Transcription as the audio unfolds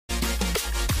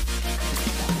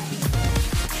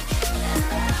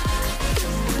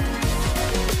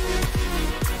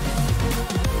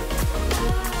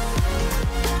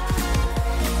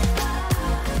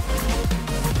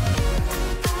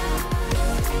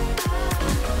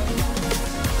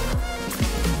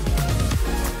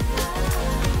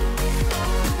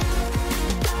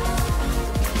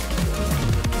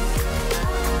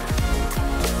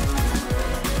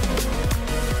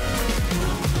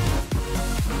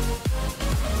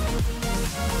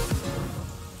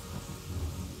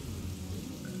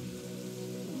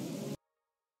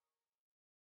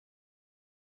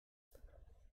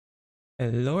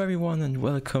Hello everyone and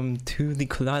welcome to the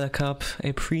Collider Cup,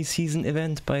 a pre-season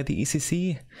event by the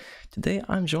ECC. Today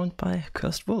I'm joined by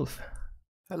Cursed Wolf.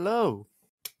 Hello.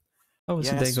 How is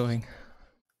the day Yes. going?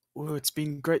 Oh, it's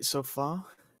been great so far.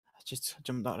 I just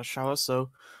jumped out of the shower,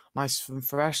 so nice and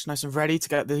fresh, nice and ready to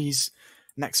get these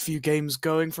next few games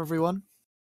going for everyone.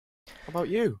 How about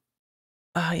you?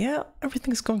 Yeah,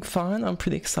 everything's going fine. I'm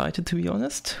pretty excited, to be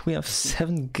honest. We have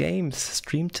 7 games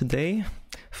streamed today,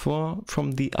 4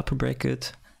 from the upper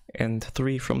bracket and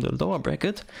 3 from the lower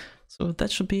bracket, so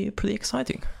that should be pretty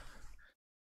exciting.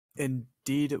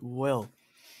 Indeed it will.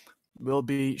 We'll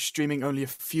be streaming only a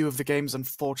few of the games,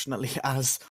 unfortunately,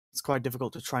 as it's quite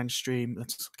difficult to try and stream.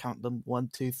 Let's count them. 1,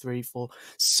 2, 3, 4,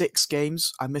 6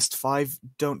 games. I missed 5.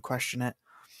 Don't question it.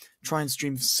 Try and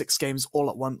stream 6 games all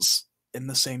at once in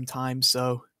the same time,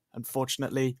 so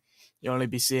unfortunately you'll only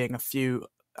be seeing a few,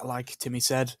 like Timmy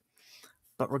said.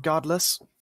 But regardless,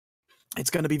 it's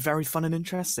going to be very fun and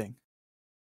interesting.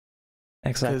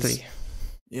 Exactly.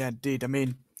 Yeah, indeed. I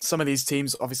mean, some of these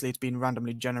teams, obviously it's been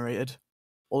randomly generated.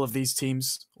 All of these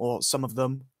teams, or some of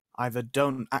them, either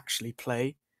don't actually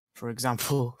play. For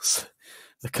example,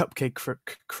 the Cupcake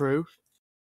Crew,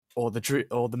 or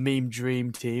the Meme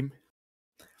Dream team.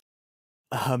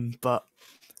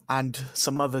 And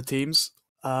some other teams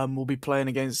will be playing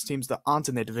against teams that aren't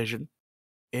in their division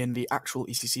in the actual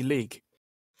ECC league.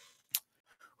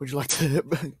 Would you like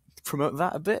to promote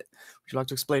that a bit? Would you like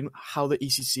to explain how the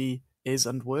ECC is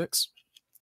and works?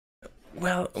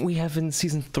 Well, we have in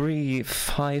Season 3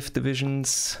 5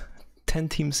 divisions, 10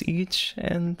 teams each,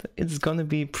 and it's gonna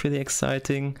be pretty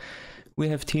exciting. We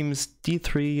have teams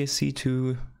D3,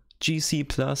 C2,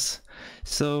 GC+,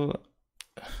 so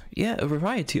yeah, a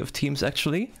variety of teams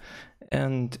actually,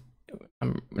 and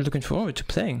I'm looking forward to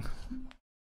playing.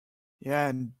 Yeah,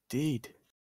 indeed.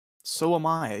 So am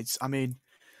I. I mean,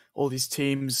 all these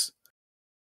teams,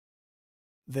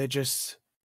 they're just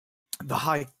the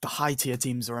high tier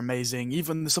teams are amazing.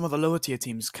 Even some of the lower tier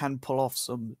teams can pull off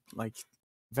some like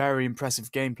very impressive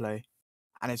gameplay,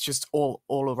 and it's just all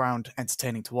around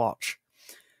entertaining to watch.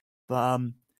 But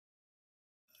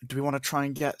do we want to try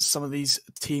and get some of these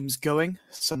teams going?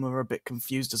 Some are a bit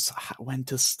confused as when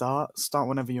to start. Start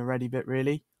whenever you're ready, bit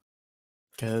really,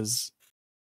 because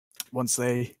once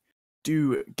they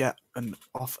do get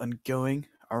off and going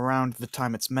around the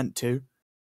time it's meant to,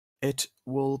 it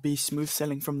will be smooth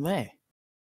sailing from there.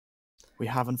 We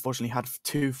have unfortunately had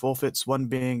 2 forfeits, one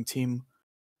being Team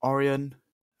Orion.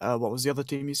 What was the other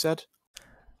team you said?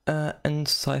 And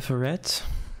Cypher Red,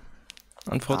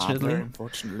 unfortunately. Very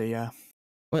unfortunately, yeah.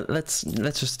 Well, let's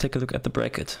just take a look at the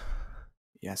bracket.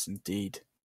 Yes, indeed.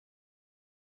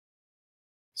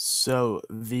 So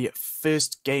the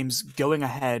first games going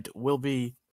ahead will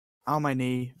be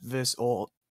Almaini versus, or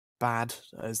Bad,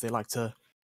 as they like to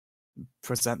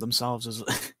present themselves as,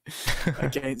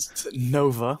 against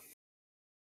Nova.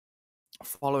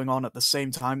 Following on at the same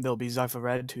time, there'll be Cypher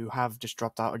Red, who have just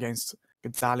dropped out against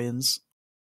Gadalians.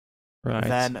 Right.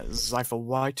 Then Cypher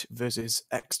White versus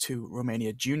X2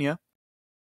 Romania Junior.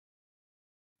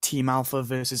 Team Alpha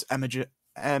versus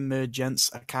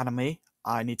Emergence Academy.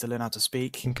 I need to learn how to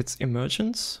speak. I think it's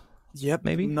Emergence. Yep.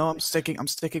 Maybe. No, I'm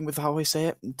sticking with how I say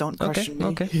it. Don't question me.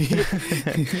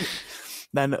 Okay.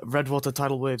 Then Redwater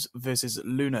Tidal Waves versus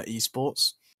Luna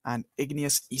Esports and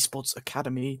Igneous Esports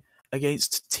Academy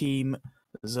against Team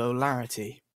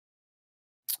Zolarity.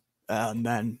 And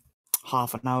then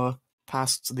half an hour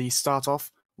past the start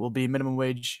off will be Minimum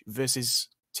Wage versus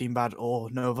Team Bad or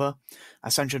Nova,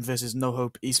 Ascension versus No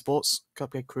Hope Esports,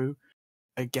 Cupcake Crew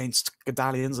against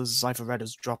Gadalians as Cypher Red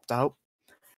has dropped out.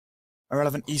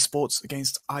 Irrelevant Esports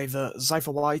against either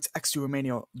Cypher White, X2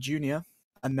 Romania Junior,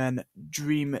 and then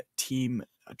Dream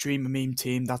Meme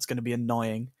Team. That's going to be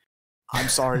annoying. I'm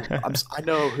sorry. I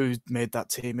know who made that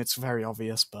team. It's very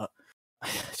obvious, but I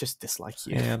just dislike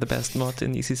you. Yeah, the best mod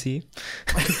in ECC.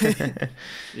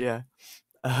 Yeah.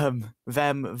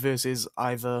 Them versus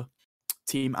either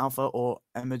Team Alpha or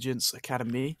Emergence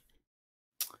Academy.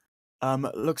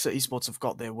 Looks at Esports have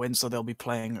got their win, so they'll be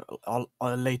playing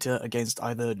later against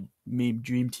either Meme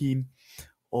Dream Team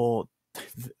or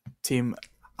Team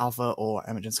Alpha or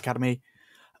Emergence Academy.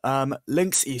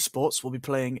 Lynx Esports will be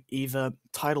playing either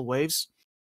Tidal Waves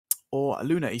or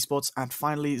Luna Esports, and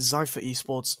finally Cypher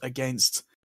Esports against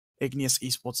Igneous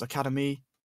Esports Academy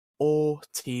or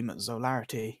Team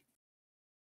Zolarity.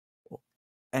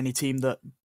 Any team that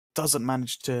doesn't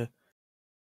manage to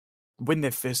win their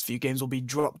first few games will be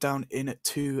dropped down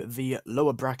into the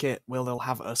lower bracket, where they'll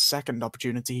have a second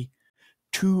opportunity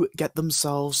to get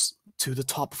themselves to the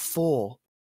top 4.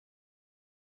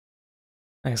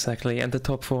 Exactly, and the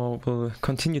top 4 will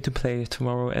continue to play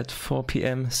tomorrow at 4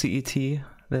 p.m. CET.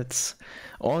 That's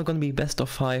all gonna be best of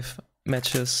 5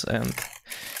 matches, and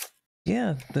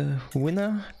yeah, the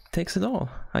winner takes it all,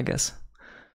 I guess.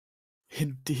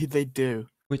 Indeed they do.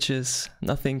 Which is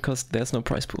nothing, because there's no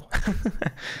prize pool.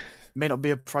 May not be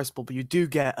a prize pool, but you do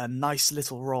get a nice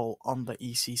little role on the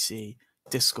ECC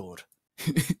Discord.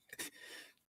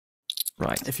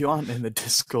 Right. If you aren't in the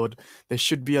Discord, there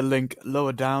should be a link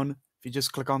lower down. If you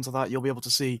just click onto that, you'll be able to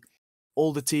see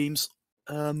all the teams,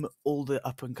 all the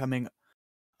up and coming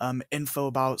info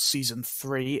about season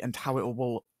 3 and how it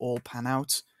will all pan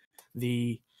out.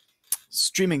 The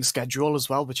streaming schedule as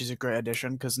well, which is a great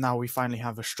addition because now we finally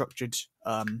have a structured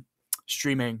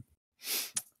streaming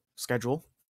schedule.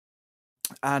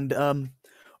 And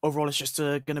overall, it's just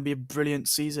going to be a brilliant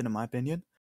season, in my opinion.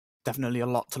 Definitely a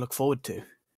lot to look forward to.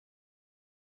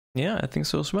 Yeah, I think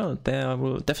so as well. There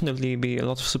will definitely be a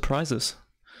lot of surprises.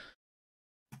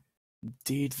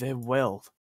 Indeed, there will.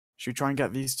 Should we try and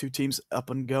get these 2 teams up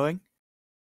and going?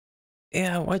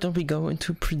 Yeah, why don't we go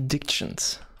into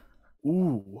predictions?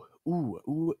 Ooh.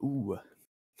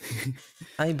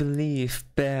 I believe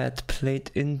Bad played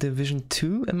in Division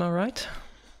 2, am I right?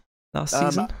 Last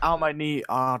season? Out my knee,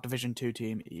 our Division 2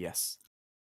 team, yes.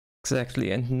 Exactly,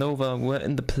 and Nova were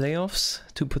in the playoffs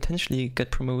to potentially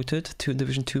get promoted to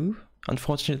Division 2.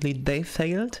 Unfortunately, they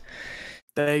failed.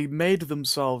 They made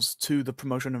themselves to the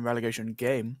promotion and relegation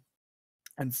game.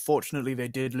 Unfortunately, they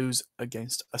did lose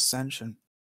against Ascension.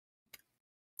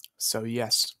 So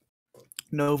yes,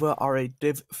 Nova are a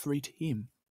Div 3 team.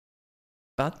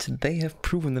 But they have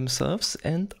proven themselves,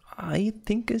 and I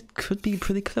think it could be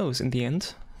pretty close in the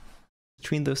end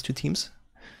between those 2 teams.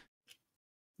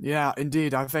 Yeah,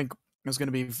 indeed. I think it's going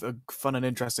to be a fun and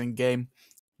interesting game.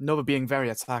 Nova being very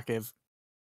attacking.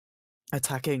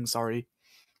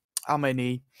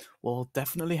 Almeni will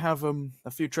definitely have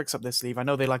a few tricks up their sleeve. I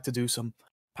know they like to do some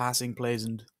passing plays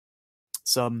and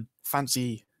some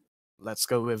fancy, let's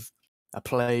go with,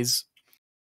 plays.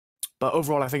 But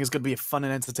overall, I think it's going to be a fun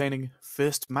and entertaining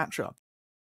first matchup.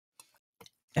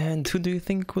 And who do you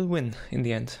think will win in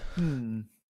the end?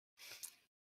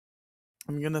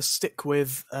 I'm going to stick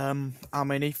with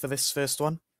Almeni for this first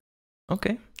one.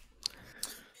 Okay.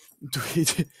 Do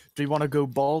we want to go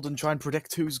bold and try and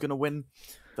predict who's going to win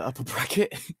the upper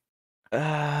bracket?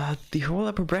 The whole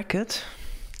upper bracket?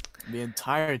 The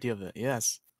entirety of it,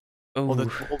 yes. Oh. Well,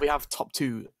 we have top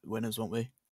 2 winners, won't we?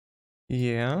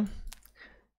 Yeah.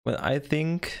 Well, I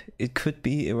think it could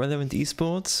be Irrelevant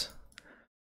Esports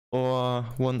or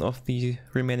one of the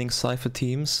remaining Cypher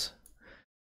teams.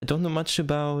 I don't know much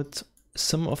about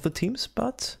some of the teams,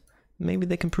 but maybe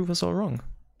they can prove us all wrong.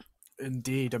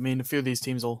 Indeed. I mean, a few of these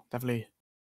teams will definitely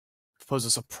pose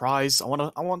a surprise. I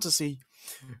want to see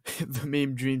the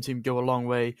Meme Dream Team go a long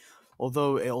way,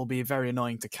 although it'll be very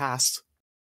annoying to cast.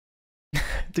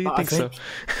 Do you think so?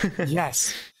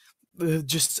 Yes.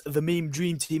 Just the Meme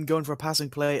Dream Team going for a passing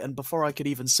play, and before I could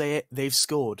even say it, they've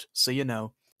scored. So,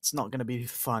 it's not going to be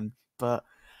fun. But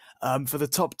for the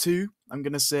top 2, I'm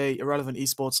going to say Irrelevant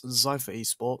Esports and Cypher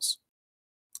Esports,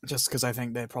 just because I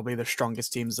think they're probably the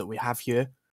strongest teams that we have here.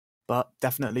 But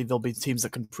definitely there'll be teams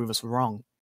that can prove us wrong.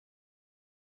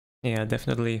 Yeah,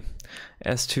 definitely.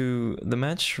 As to the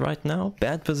match right now,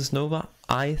 Bad versus Nova,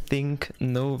 I think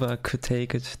Nova could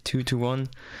take it 2-1.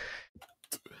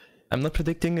 I'm not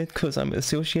predicting it because I'm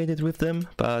associated with them,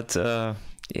 but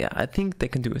yeah, I think they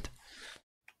can do it.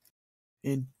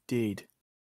 Indeed.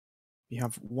 We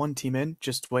have one team in,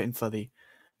 just waiting for the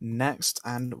next,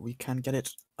 and we can get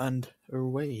it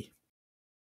underway.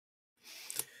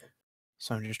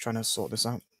 So I'm just trying to sort this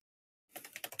out.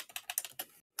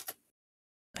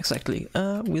 Exactly.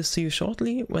 We'll see you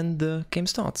shortly when the game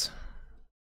starts.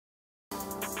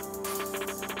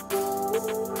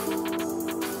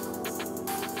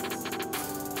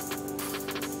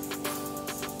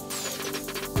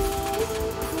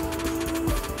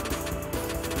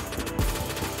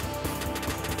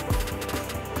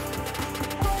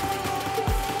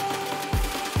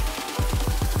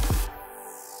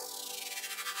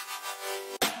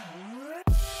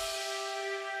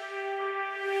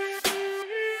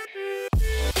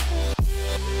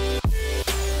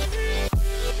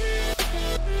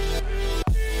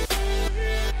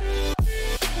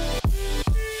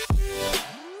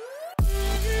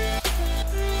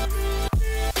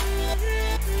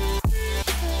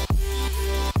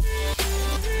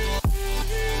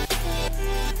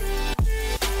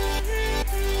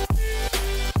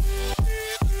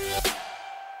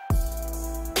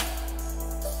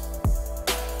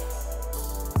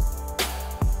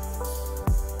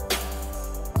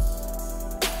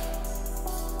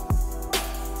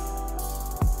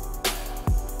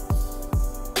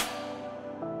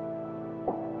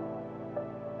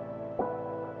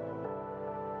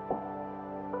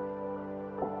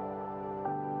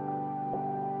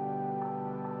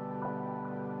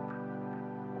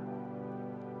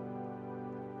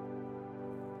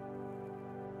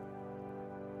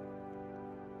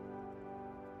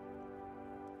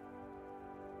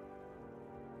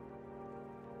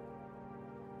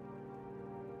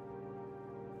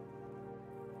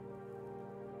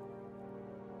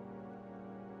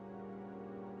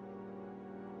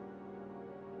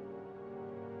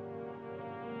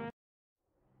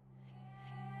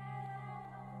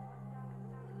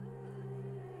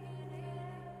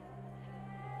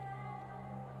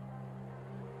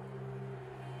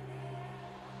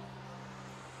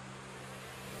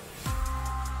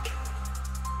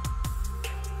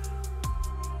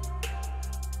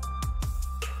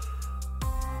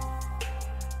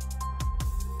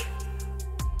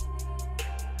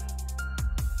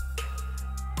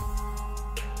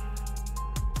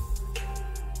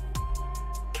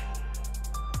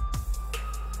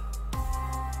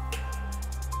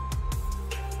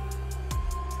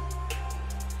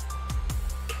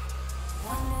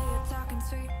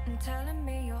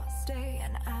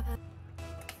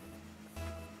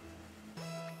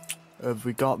 Have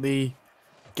we got the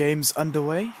games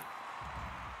underway?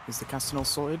 Is the casting all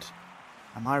sorted?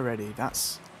 Am I ready?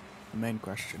 That's the main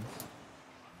question.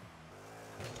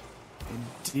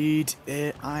 Indeed,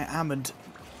 I am. And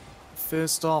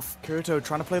first off, Kirito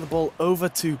trying to play the ball over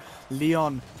to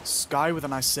Leon. Sky with a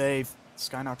nice save.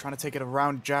 Sky now trying to take it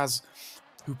around Jazz,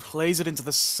 who plays it into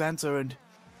the center, and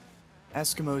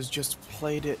Eskimo's just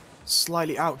played it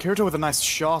slightly out. Kirito with a nice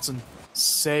shot and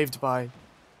saved by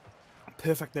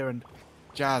Perfect there, and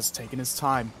Jazz taking his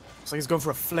time. Looks like he's going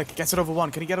for a flick. Gets it over one.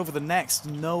 Can he get over the next?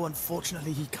 No,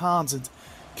 unfortunately he can't. And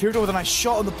Kirito with a nice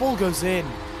shot, and the ball goes in.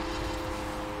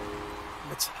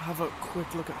 Let's have a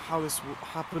quick look at how this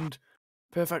happened.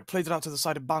 Perfect played it out to the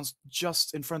side and bounced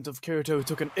just in front of Kirito, who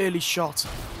took an early shot.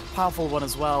 Powerful one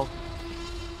as well.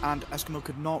 And Eskimo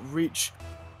could not reach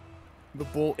the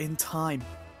ball in time.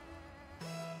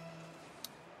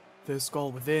 First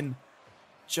goal within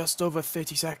just over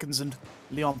 30 seconds, and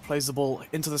Leon plays the ball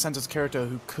into the center to Kirito,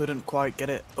 who couldn't quite get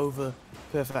it over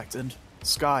Perfect, and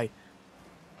Sky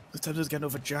attempted to get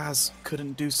over Jazz,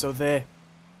 couldn't do so there.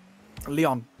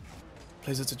 Leon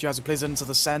plays it to Jazz, who plays it into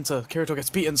the center. Kirito gets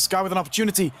beaten. Sky with an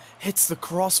opportunity, hits the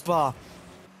crossbar.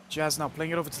 Jazz now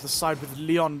playing it over to the side with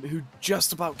Leon, who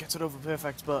just about gets it over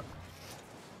Perfect, but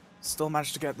still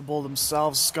managed to get the ball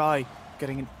themselves. Sky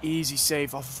getting an easy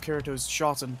save off of Kirito's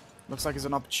shot, and looks like it's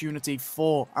an opportunity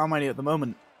for Almighty at the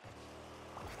moment.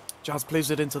 Jazz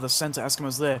plays it into the center.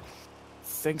 Eskimo's there.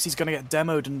 Thinks he's going to get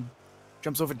demoed and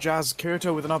jumps over Jazz.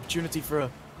 Kirito with an opportunity for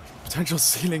a potential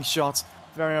ceiling shot.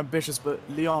 Very ambitious, but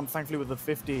Leon thankfully with a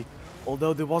 50.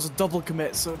 Although there was a double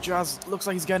commit, so Jazz looks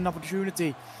like he's getting an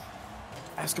opportunity.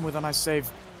 Eskimo with a nice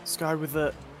save. Sky with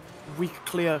a weak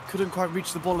clear. Couldn't quite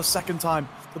reach the ball a second time.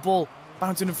 The ball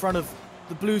bouncing in front of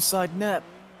the blue side net.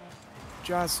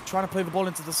 Jazz trying to play the ball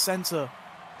into the center.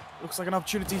 Looks like an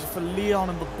opportunity for Leon,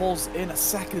 and the ball's in a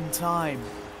second time.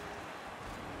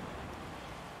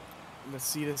 Let's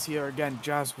see this here again.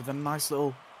 Jazz with a nice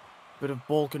little bit of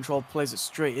ball control, plays it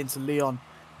straight into Leon,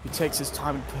 who takes his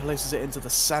time and places it into the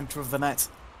center of the net.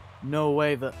 No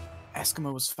way that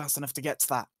Eskimo was fast enough to get to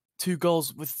that. 2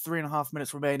 goals with 3.5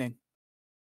 minutes remaining.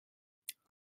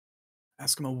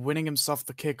 Eskimo winning himself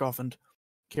the kickoff, and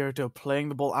Kirito playing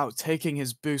the ball out, taking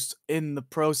his boost in the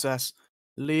process.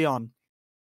 Leon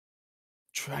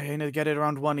trying to get it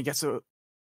around one. He gets it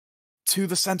to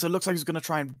the center. Looks like he's going to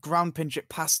try and ground pinch it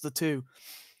past the 2.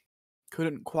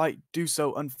 Couldn't quite do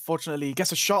so, unfortunately. He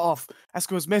gets a shot off.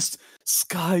 Eskimo's missed.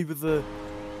 Sky with a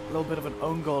little bit of an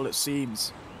own goal, it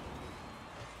seems.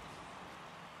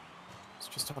 Let's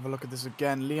just have a look at this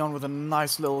again. Leon with a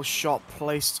nice little shot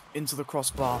placed into the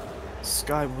crossbar.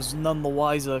 Sky was none the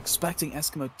wiser, expecting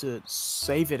Eskimo to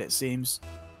save it, it seems.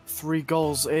 3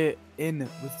 goals in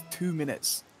with 2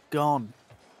 minutes gone.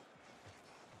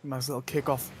 Nice little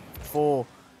kickoff for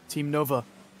Team Nova.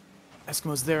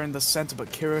 Eskimo's there in the center,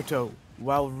 but Kirito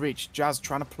well reached. Jazz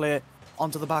trying to play it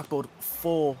onto the backboard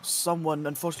for someone.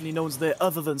 Unfortunately, no one's there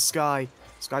other than Sky.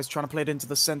 Sky's trying to play it into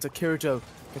the center. Kirito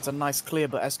gets a nice clear,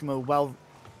 but Eskimo well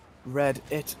read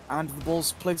it, and the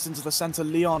ball's placed into the center.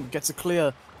 Leon gets a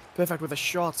clear. Perfect with a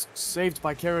shot, saved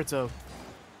by Kirito.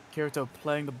 Kirito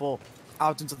playing the ball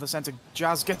out into the center.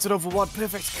 Jazz gets it over one.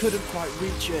 Perfect couldn't quite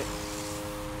reach it.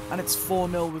 And it's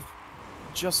 4-0 with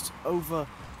just over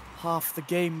half the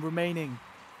game remaining.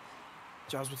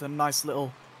 Jazz with a nice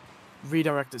little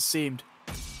redirect, it seemed.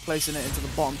 Placing it into the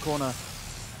bottom corner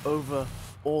over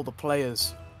all the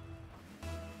players.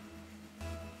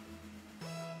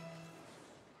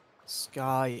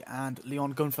 Sky and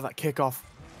Leon going for that kickoff.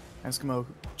 Eskimo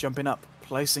jumping up,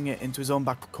 placing it into his own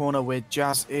back corner where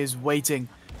Jazz is waiting.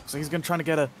 So he's going to try to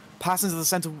get a pass into the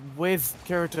center with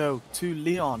Kirito to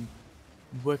Leon.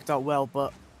 Worked out well,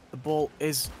 but the ball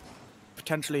is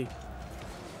potentially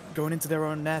going into their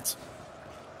own net.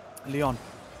 Leon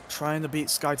trying to beat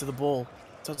Sky to the ball.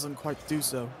 Doesn't quite do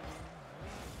so.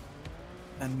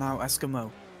 And now Eskimo.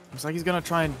 Looks like he's going to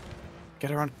try and get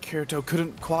around Kirito.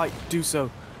 Couldn't quite do so.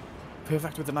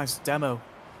 Perfect with a nice demo.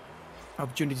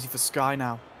 Opportunity for Sky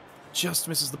now. Just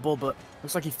misses the ball, but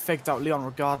looks like he faked out Leon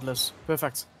regardless.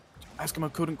 Perfect.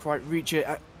 Eskimo couldn't quite reach it.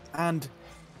 And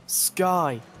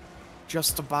Sky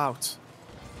just about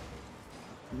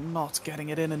not getting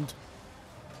it in, and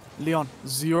Leon,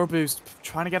 0 boost,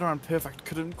 trying to get around Perfect,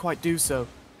 couldn't quite do so.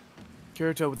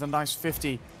 Kirito with a nice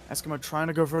 50. Eskimo trying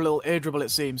to go for a little air dribble, it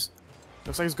seems.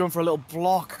 Looks like he's going for a little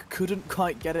block, couldn't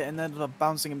quite get it, and ended up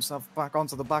bouncing himself back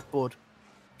onto the backboard.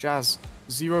 Jazz,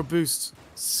 0 boost,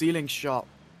 ceiling shot,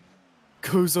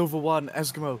 goes over one.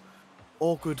 Eskimo,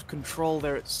 awkward control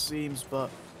there it seems, but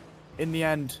in the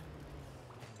end,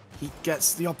 he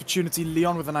gets the opportunity.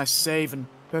 Leon with a nice save, and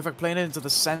Perfect, playing it into the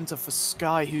center for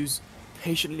Sky, who's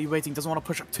patiently waiting. Doesn't want to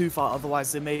push up too far,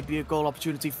 otherwise there may be a goal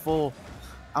opportunity for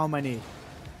Almani.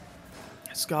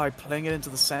 Sky playing it into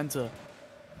the center.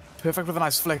 Perfect with a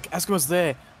nice flick. Eskimo's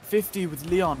there. 50 with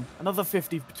Leon. Another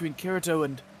 50 between Kirito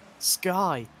and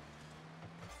Sky.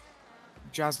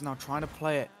 Jazz now trying to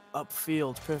play it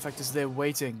upfield. Perfect is there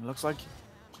waiting. Looks like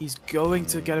he's going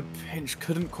to get a pinch.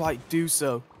 Couldn't quite do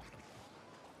so.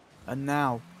 And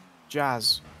now,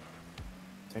 Jazz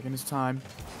taking his time.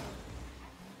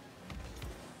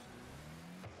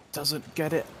 Doesn't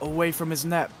get it away from his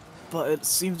net, but it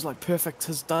seems like Perfect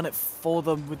has done it for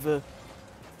them with the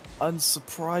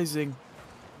unsurprising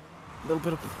little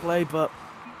bit of play, but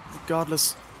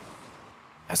regardless,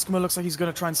 Eskimo looks like he's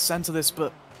going to try and center this,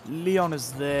 but Leon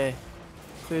is there.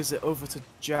 Clears it over to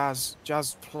Jazz.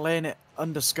 Jazz playing it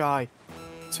under Sky.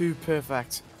 Too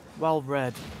Perfect. Well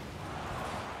read.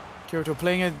 Kirito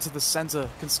playing it into the center.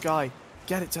 Can Sky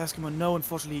get it to Eskimo? No,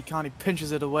 unfortunately he can't. He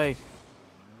pinches it away.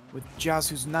 With Jazz,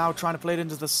 who's now trying to play it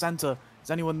into the center. Is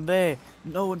anyone there?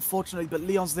 No, unfortunately, but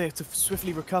Leon's there to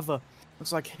swiftly recover.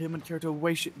 Looks like him and Kirito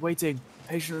waiting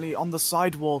patiently on the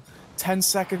sidewall. 10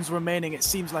 seconds remaining. It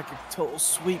seems like a total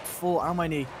sweep for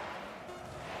Almani.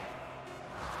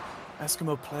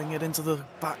 Eskimo playing it into the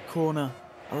back corner.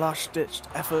 A last-ditched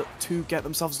effort to get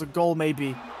themselves the goal,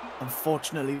 maybe.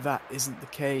 Unfortunately, that isn't the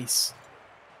case.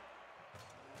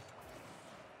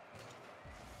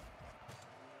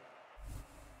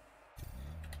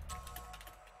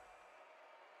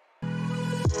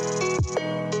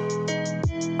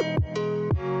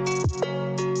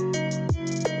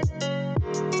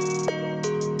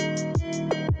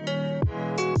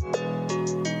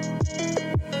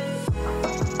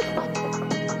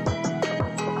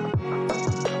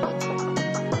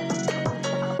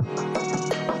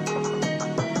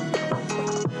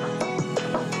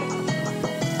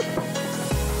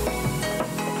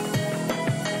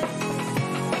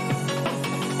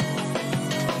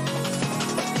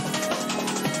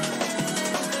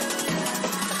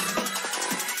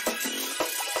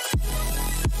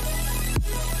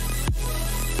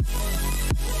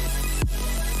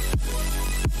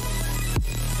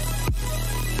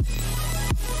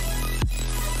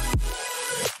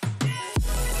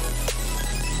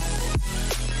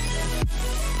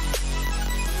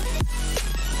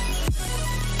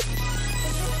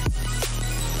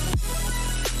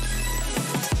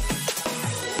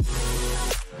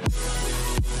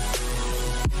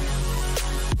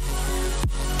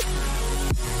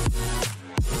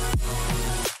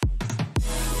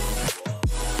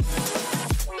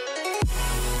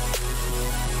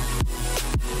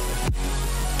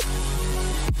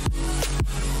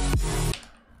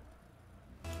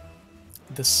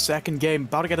 The second game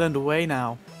about to get underway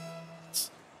now.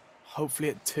 Hopefully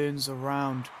it turns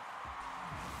around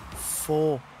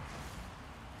for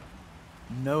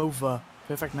Nova.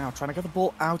 Perfect now, trying to get the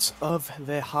ball out of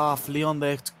their half. Leon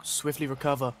there to swiftly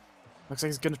recover. Looks like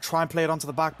he's going to try and play it onto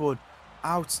the backboard.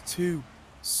 Out to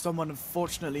someone,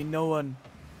 unfortunately no one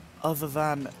other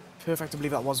than Perfect, I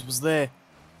believe that was there.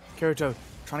 Kirito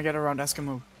trying to get around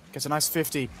Eskimo. Gets a nice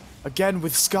 50. Again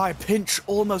with Sky, pinch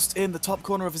almost in the top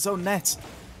corner of his own net.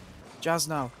 Jazz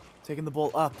now taking the ball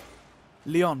up.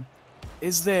 Leon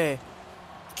is there.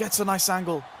 Gets a nice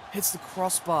angle. Hits the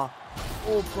crossbar.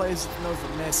 All players of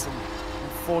Nova miss, and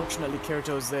unfortunately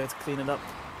Kirito is there to clean it up.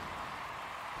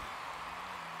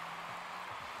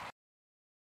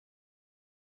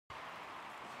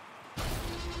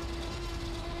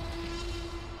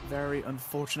 Very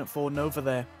unfortunate for Nova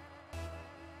there.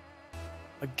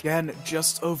 Again,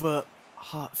 just over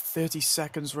 30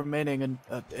 seconds remaining and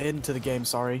into the game,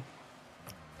 sorry.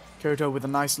 Kirito with a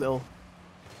nice little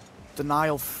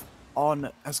denial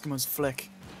on Eskimo's flick.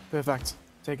 Perfect.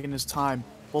 Taking his time.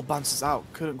 Ball bounces out.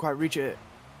 Couldn't quite reach it.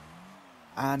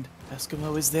 And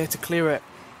Eskimo is there to clear it.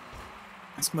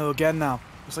 Eskimo again now.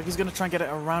 Looks like he's going to try and get it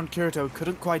around Kirito.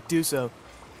 Couldn't quite do so.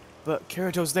 But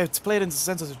Kirito's there to play it into the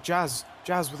center to Jazz.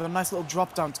 Jazz with a nice little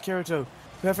drop down to Kirito.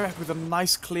 Perfect with a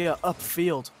nice clear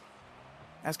upfield.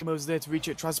 Eskimo's there to reach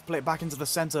it, tries to play it back into the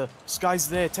center. Sky's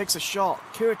there, takes a shot.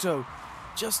 Kirito,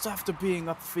 just after being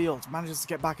upfield, manages to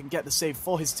get back and get the save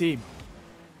for his team.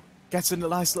 Gets in a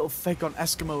nice little fake on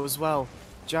Eskimo as well.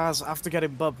 Jazz, after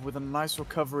getting bubbed with a nice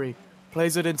recovery,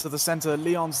 plays it into the center.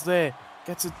 Leon's there,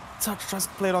 gets a touch, tries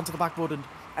to play it onto the backboard, and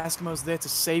Eskimo's there to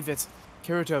save it.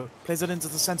 Kirito plays it into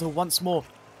the center once more.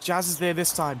 Jazz is there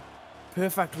this time.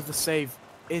 Perfect with the save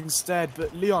instead,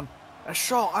 but Leon, a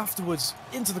shot afterwards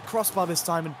into the crossbar this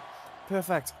time, and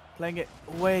Perfect playing it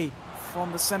away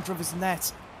from the center of his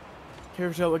net.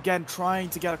 Kirito again trying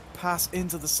to get a pass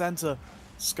into the center.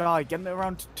 Sky getting it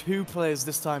around 2 players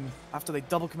this time after they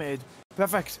double committed.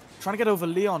 Perfect. Trying to get over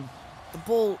Leon. The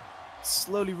ball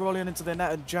slowly rolling into their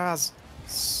net, and Jazz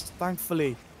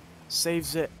thankfully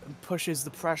saves it and pushes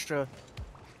the pressure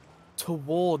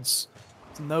towards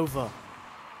Nova.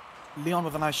 Leon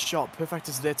with a nice shot. Perfect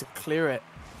is there to clear it.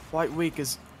 Quite weak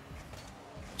as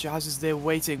Jazz is there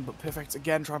waiting, but Perfect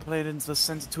again trying to play it into the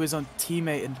center to his own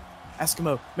teammate, and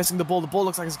Eskimo missing the ball. The ball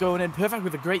looks like it's going in. Perfect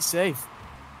with a great save.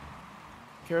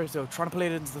 Kirito trying to play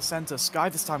it into the center. Sky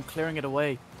this time clearing it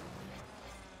away.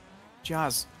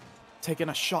 Jazz taking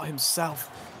a shot himself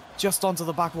just onto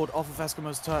the backboard off of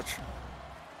Eskimo's touch.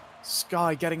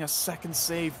 Sky getting a second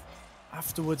save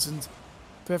afterwards, and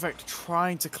Perfect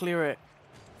trying to clear it.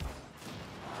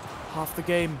 Half the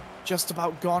game just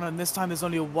about gone, and this time there's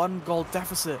only a 1-goal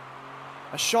deficit.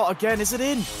 A shot again, is it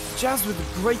in? Jazz with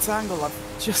a great angle.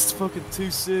 I've just spoken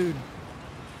too soon.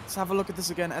 Let's have a look at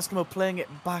this again. Eskimo playing it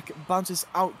back, bounces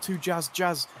out to Jazz.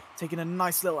 Jazz taking a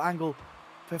nice little angle.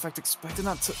 Perfect expecting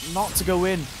that not to go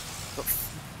in, but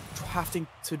having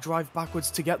to drive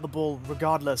backwards to get the ball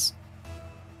regardless.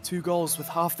 2 goals with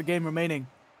half the game remaining.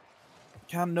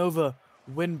 Can Nova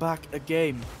win back a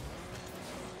game?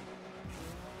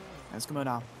 Eskimo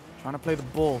now trying to play the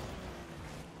ball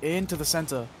into the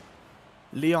center.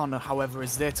 Leon, however,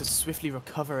 is there to swiftly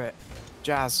recover it.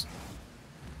 Jazz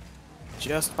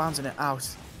just bouncing it out.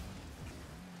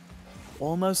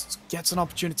 Almost gets an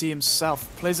opportunity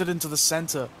himself. Plays it into the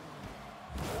center.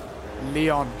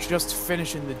 Leon just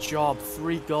finishing the job.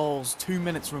 3 goals, 2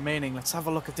 minutes remaining. Let's have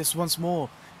a look at this once more.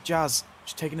 Jazz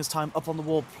just taking his time up on the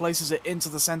wall. Places it into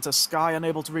the center. Sky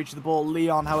unable to reach the ball.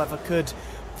 Leon, however, could.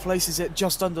 Places it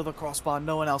just under the crossbar.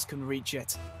 No one else can reach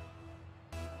it.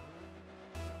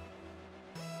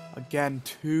 Again,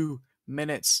 2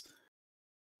 minutes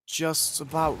just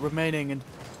about remaining, and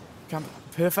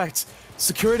Perfect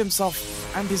secured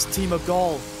himself and his team a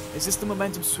goal. Is this the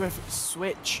momentum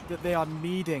switch that they are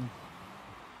needing?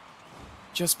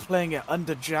 Just playing it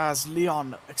under Jazz.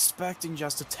 Leon expecting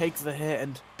Jazz to take the hit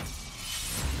and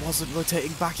wasn't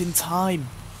rotating back in time.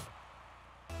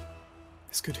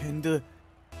 This could hinder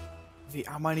the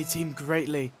Almighty team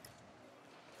greatly.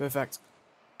 Perfect.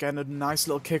 Getting a nice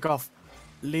little kickoff.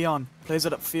 Leon plays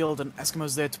it upfield, and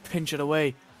Eskimo's there to pinch it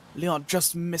away. Leon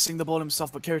just missing the ball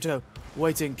himself, but Kirito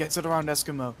waiting, gets it around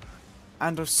Eskimo.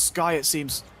 And Sky, it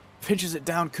seems, pinches it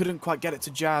down, couldn't quite get it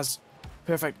to Jazz.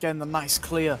 Perfect, getting the nice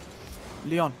clear.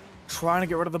 Leon trying to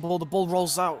get rid of the ball. The ball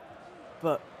rolls out,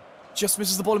 but just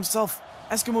misses the ball himself.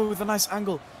 Eskimo with a nice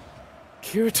angle.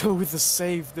 Kirito with the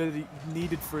save that he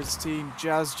needed for his team.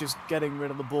 Jazz just getting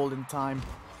rid of the ball in time.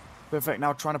 Perfect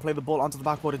now trying to play the ball onto the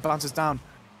backboard. It bounces down.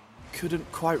 Couldn't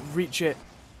quite reach it.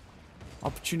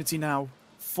 Opportunity now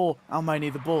for Almighty.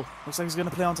 The ball looks like he's going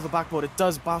to play onto the backboard. It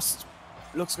does bust.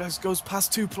 Looks like it goes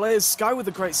past 2 players. Sky with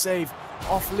a great save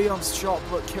off Leon's shot,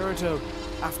 but Kirito,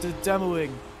 after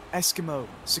demoing Eskimo,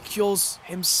 secures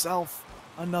himself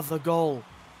another goal.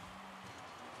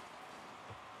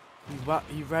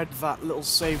 He read that little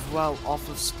save well off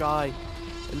of Sky.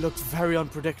 It looked very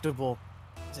unpredictable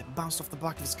as it bounced off the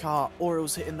back of his car, or it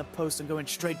was hitting the post and going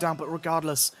straight down, but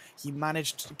regardless, he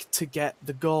managed to get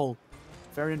the goal.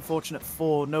 Very unfortunate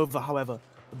for Nova, however.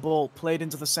 The ball played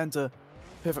into the center.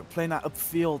 Perfect playing that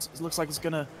upfield. It looks like it's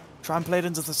going to try and play it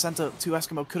into the center to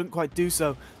Eskimo. Couldn't quite do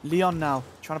so. Leon now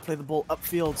trying to play the ball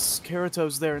upfield.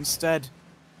 Kirito's there instead.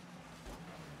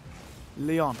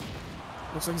 Leon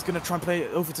looks like he's going to try and play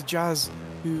it over to Jazz,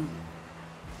 who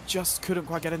just couldn't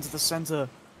quite get into the center.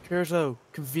 Kirito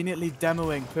conveniently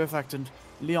demoing Perfect, and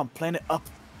Leon playing it up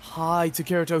high to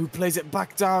Kirito, who plays it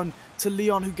back down to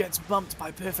Leon, who gets bumped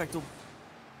by Perfect.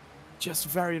 Just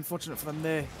very unfortunate for them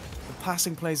there. The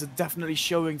passing plays are definitely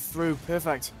showing through.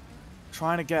 Perfect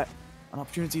trying to get an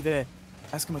opportunity there.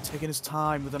 Eskimo taking his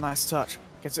time with a nice touch.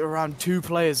 Gets it around 2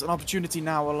 players. An opportunity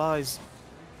now lies.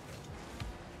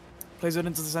 Plays it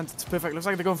into the center. It's Perfect. Looks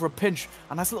like they're going for a pinch.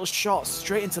 A nice little shot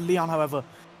straight into Leon, however.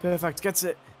 Perfect gets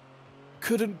it.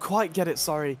 Couldn't quite get it,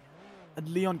 sorry. And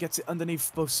Leon gets it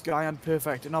underneath both Sky and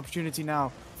Perfect. An opportunity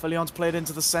now for Leon to play it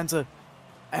into the center.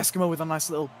 Eskimo with a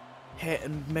nice little hit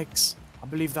and mix. I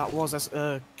believe that was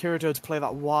Kirito to play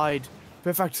that wide.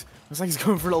 Perfect. Looks like he's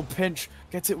going for a little pinch.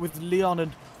 Gets it with Leon,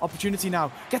 and opportunity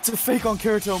now. Gets a fake on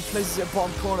Kirito and places it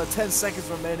bottom corner. 10 seconds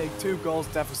remaining. 2 goals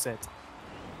deficit.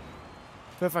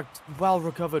 Perfect. Well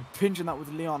recovered. Pinching that with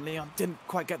Leon. Leon didn't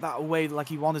quite get that away like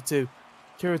he wanted to.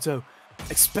 Kirito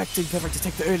expecting Perfect to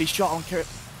take the early shot on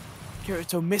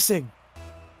Kirito missing.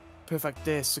 Perfect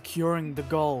there, securing the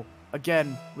goal.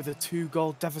 Again, with a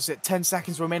 2-goal deficit. 10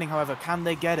 seconds remaining, however. Can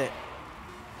they get it?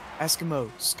 Eskimo,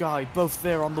 Sky, both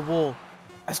there on the wall.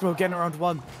 Eskimo getting around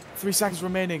 1. 3 seconds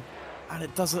remaining. And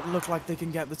it doesn't look like they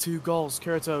can get the 2 goals.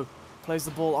 Kirito plays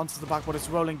the ball onto the backboard. It's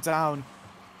rolling down.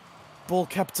 Ball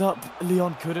kept up.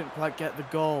 Leon couldn't quite get the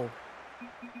goal.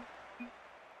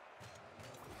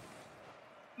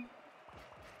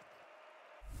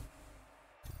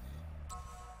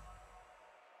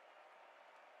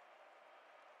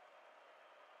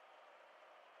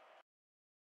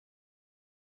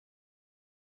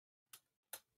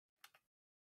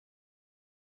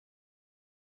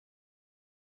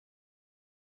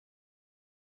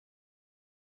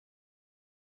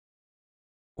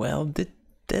 Well,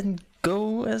 didn't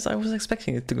go as I was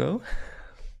expecting it to go.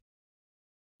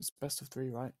 It's best of 3,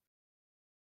 right?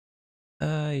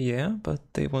 Yeah, but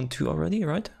they won 2 already,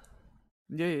 right?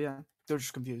 Yeah. They're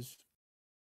just confused.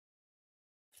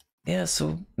 Yeah,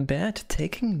 so Bad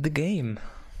taking the game.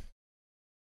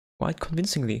 Quite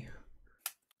convincingly.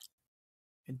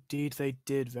 Indeed they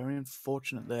did. Very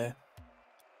unfortunate there.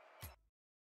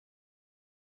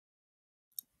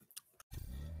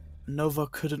 Nova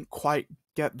couldn't quite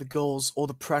get the goals or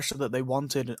the pressure that they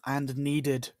wanted and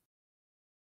needed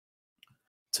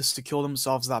to secure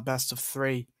themselves that best of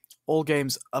 3. All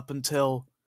games up until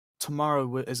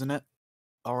tomorrow, isn't it?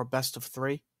 Are a best of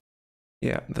 3.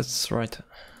 Yeah, that's right.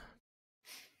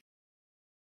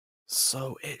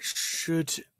 So it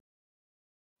should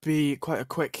be quite a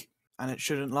quick, and it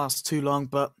shouldn't last too long,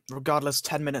 but regardless,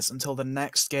 10 minutes until the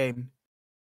next game.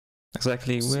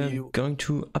 Exactly, we're going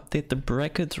to update the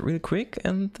bracket real quick,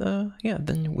 and yeah,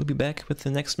 then we'll be back with the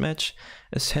next match,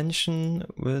 Ascension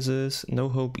versus No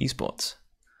Hope Esports.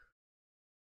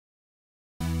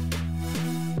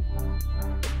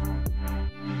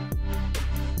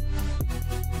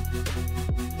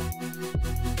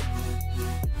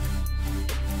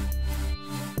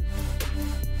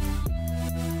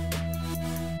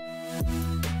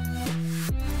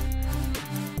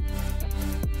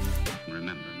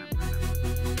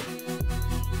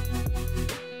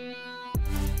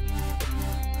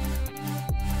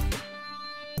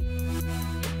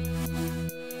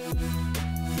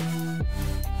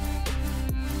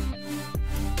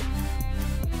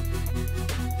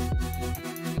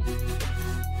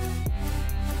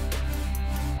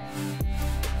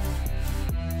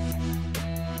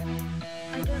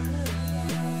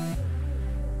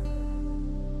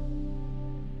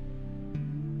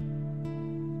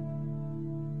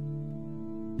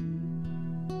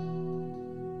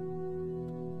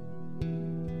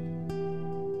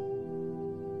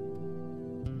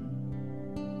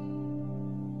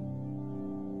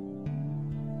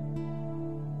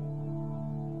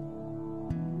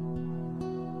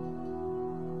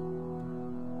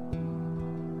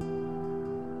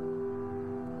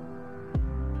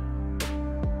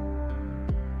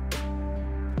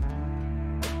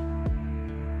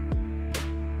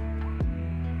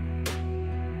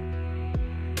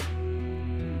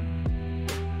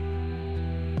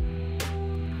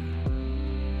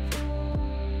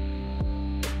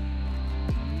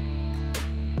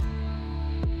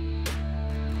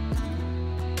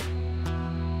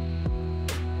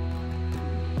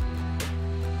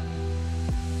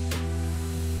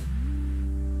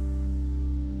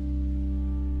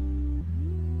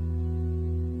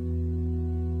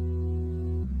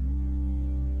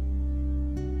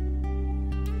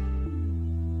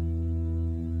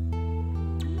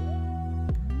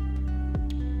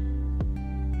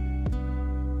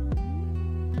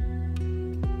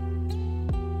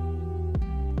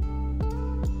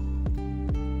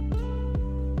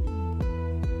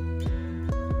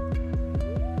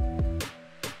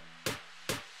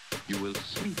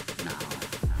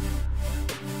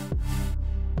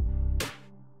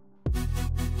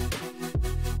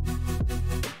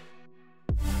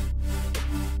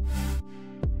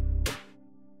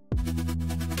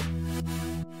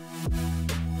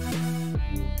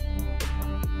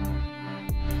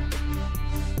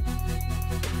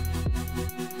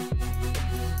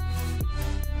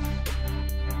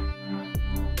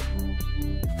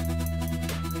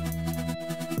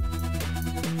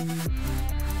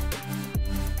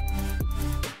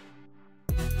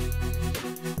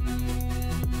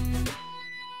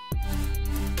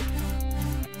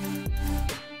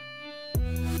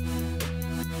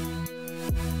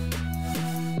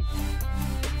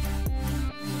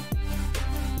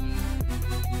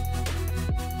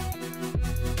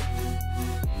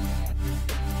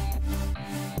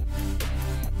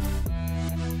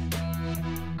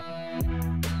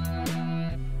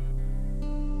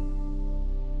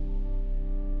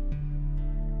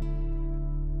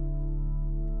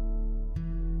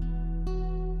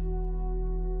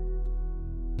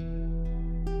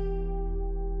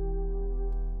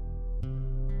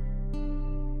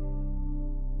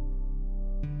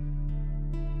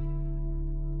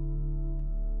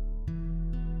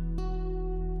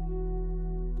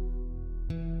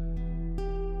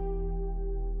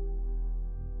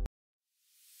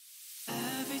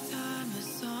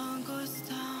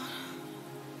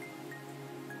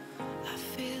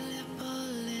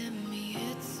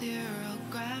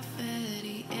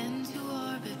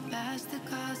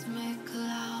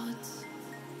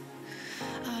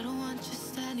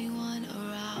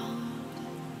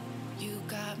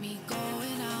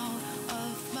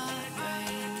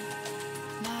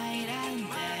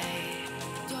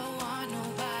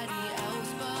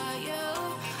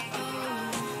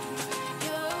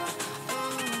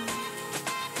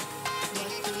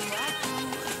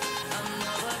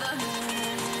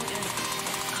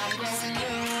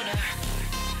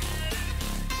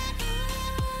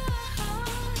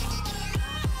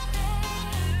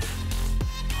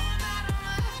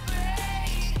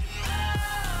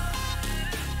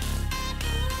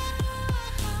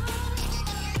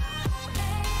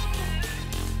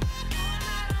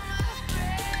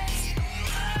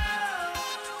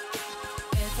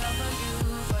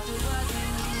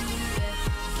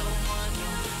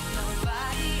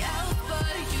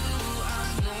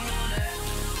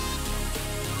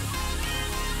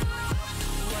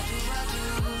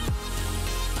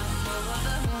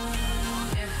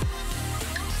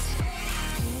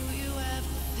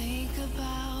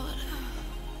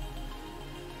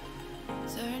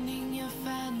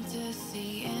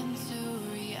 fantasy into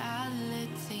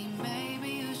reality. Maybe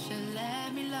you should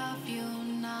let me love you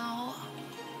now.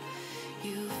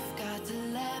 You've got to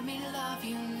let me love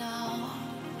you now.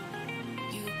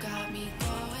 You got me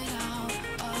going out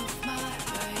of my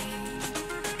way,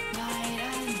 night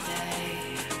and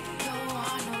day. Don't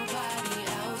want nobody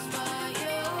else but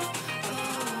you.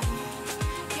 Oh,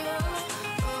 you.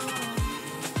 Oh,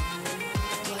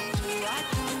 what do I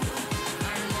do?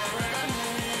 I'm over the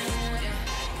moon.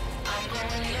 Yeah. I'm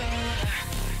going low.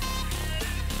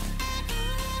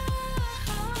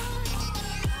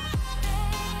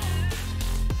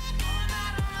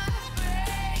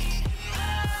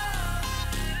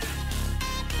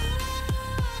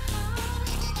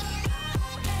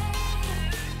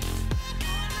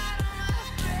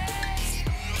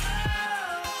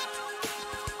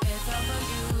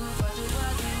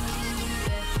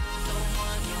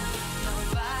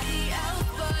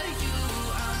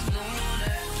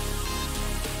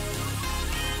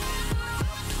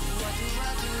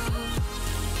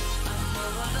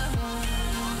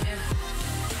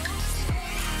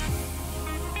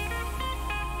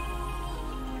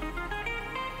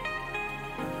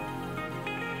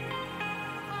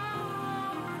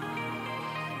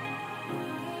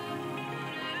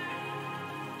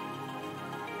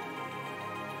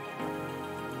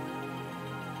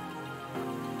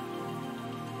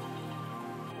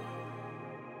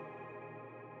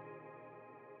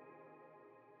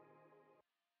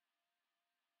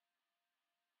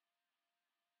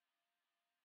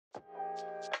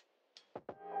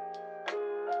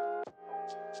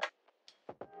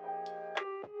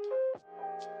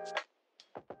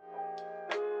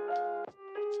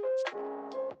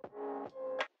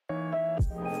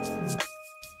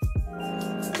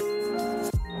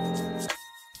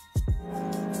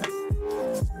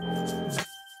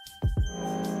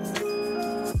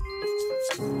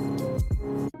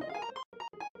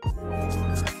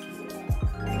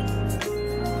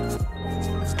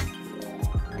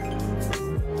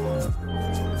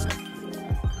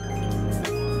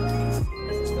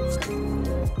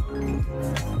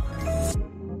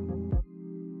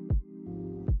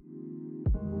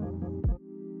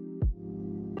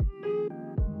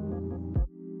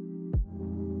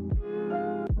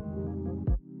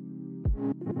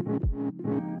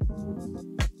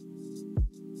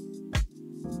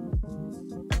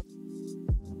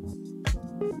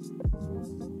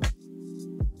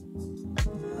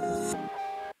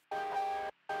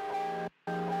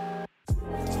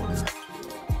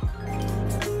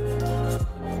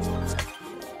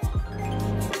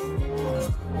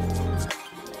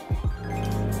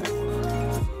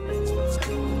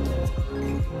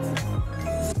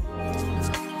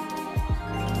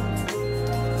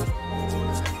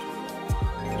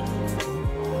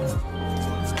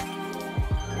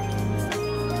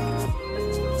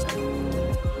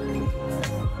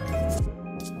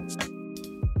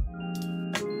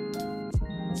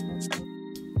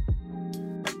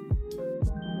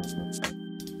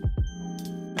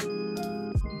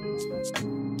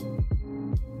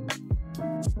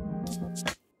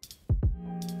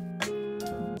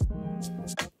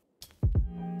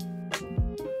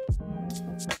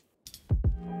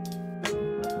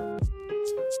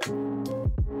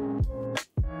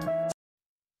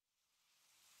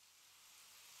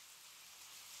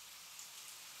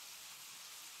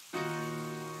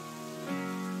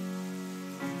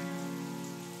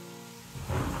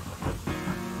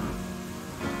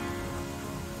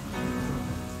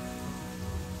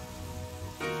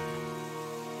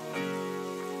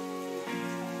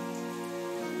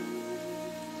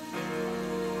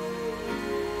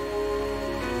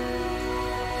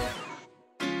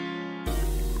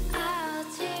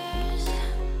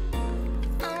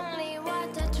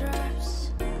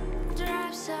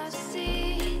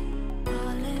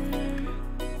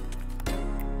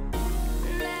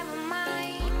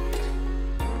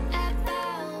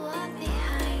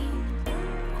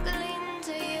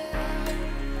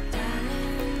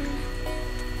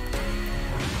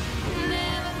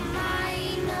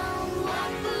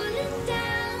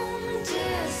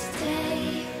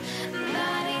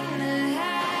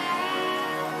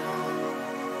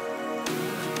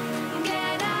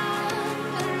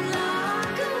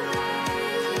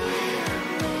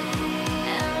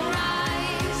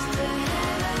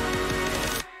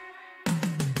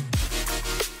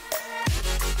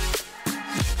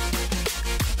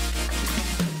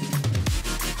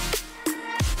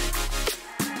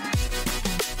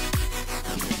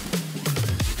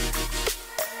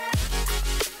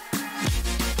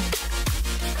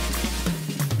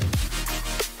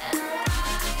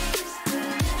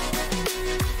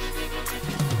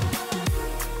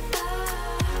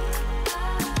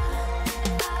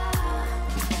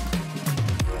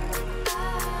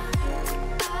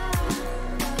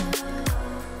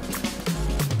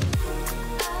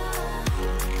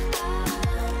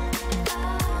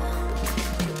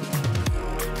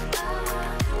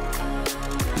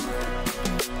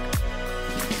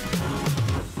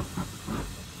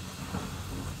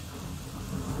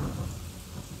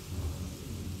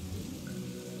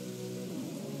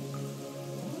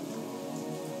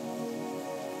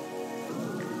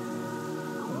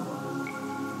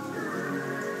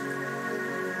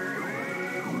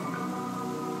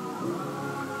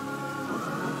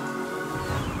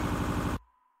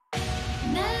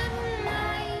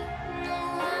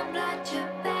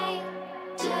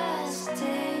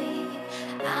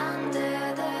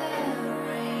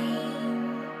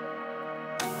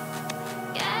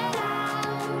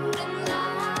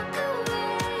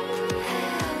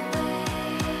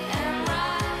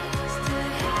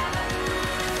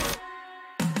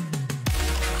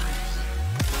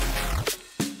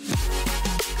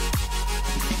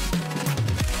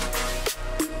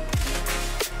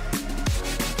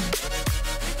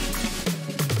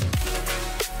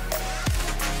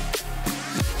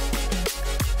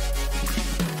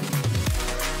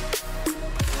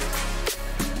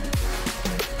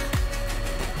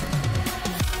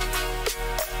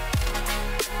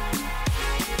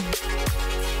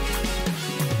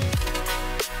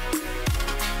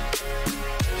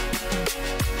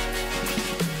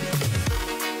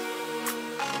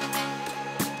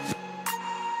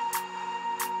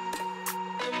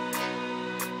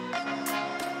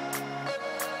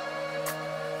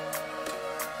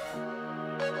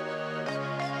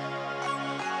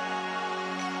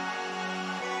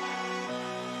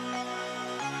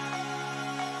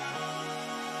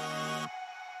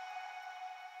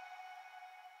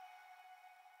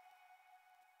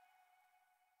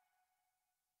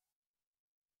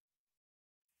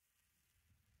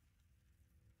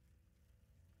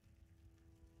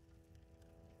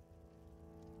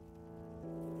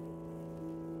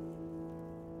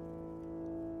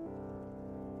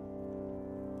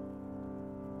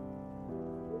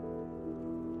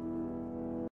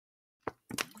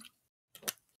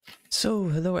 So,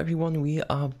 hello everyone, we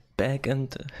are back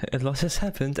and a lot has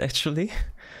happened actually.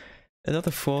 A lot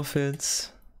of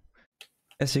forfeits,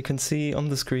 as you can see on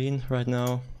the screen right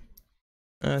now.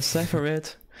 Cypher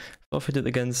Red forfeited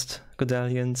against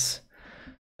Godalians.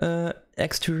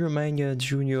 X2 Romania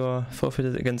Junior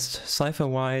forfeited against Cypher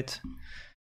White.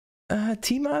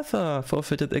 Team Alpha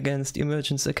forfeited against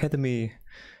Emergence Academy.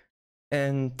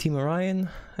 And Team Orion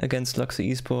against Luxor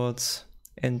Esports.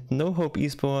 And No Hope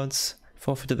Esports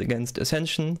forfeited against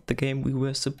Ascension, the game we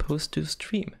were supposed to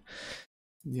stream.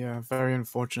 Yeah, very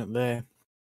unfortunate there.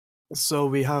 So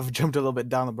we have jumped a little bit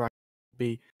down the bracket.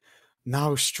 Be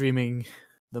now streaming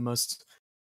the most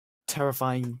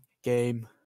terrifying game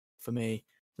for me,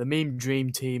 the Meme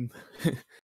Dream Team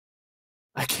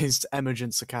against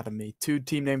Emergence Academy. Two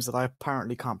team names that I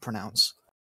apparently can't pronounce.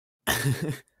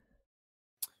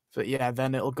 But yeah,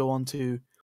 then it'll go on to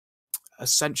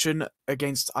Ascension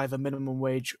against either Minimum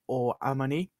Wage or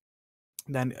Amani.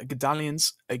 Then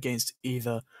Godalians against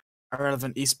either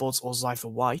Irrelevant Esports or Zypher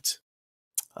White.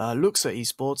 Luxor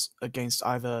Esports against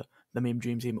either the Meme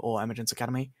Dream Team or Emergence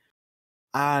Academy.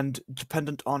 And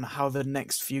dependent on how the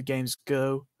next few games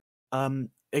go,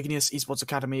 Igneous Esports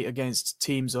Academy against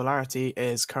Team Zolarity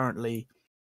is currently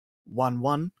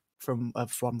 1-1 from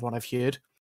what I've heard.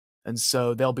 And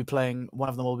so they'll be playing, one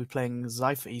of them will be playing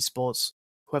Zypher Esports.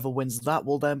 Whoever wins that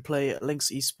will then play Lynx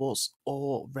Esports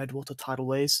or Redwater Tidal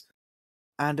Waves.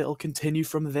 And it'll continue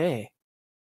from there.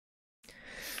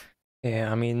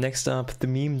 Yeah, I mean, next up, the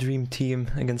Meme Dream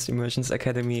Team against Emergence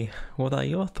Academy. What are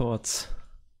your thoughts?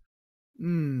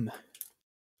 I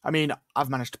mean, I've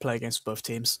managed to play against both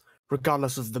teams.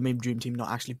 Regardless of the Meme Dream Team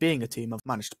not actually being a team, I've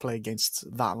managed to play against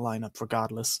that lineup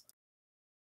regardless.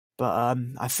 But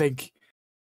I think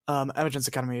Emergence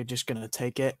Academy are just going to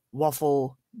take it.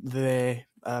 Waffle, they're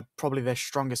probably their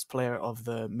strongest player of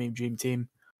the Meme Dream Team,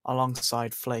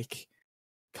 alongside Flake.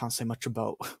 Can't say much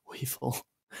about Weevil.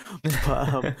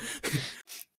 But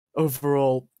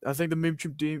overall, I think the Meme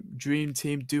Dream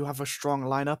Team do have a strong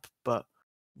lineup, but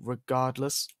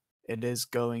regardless, it is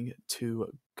going to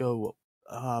go,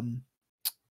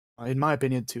 in my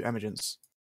opinion, to Emergence.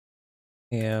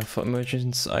 Yeah, for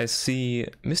Emergence, I see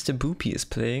Mr. Boopy is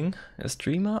playing, a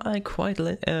streamer I quite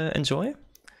enjoy,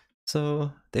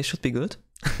 so they should be good.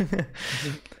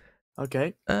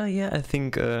 Okay. Yeah, I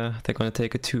think they're gonna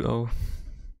take a 2-0.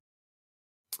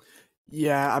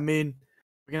 Yeah, I mean,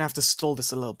 we're gonna have to stall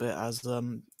this a little bit as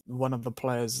one of the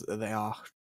players, they are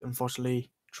unfortunately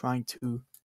trying to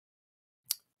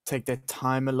take their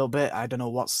time a little bit. I don't know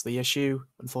what's the issue,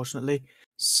 unfortunately.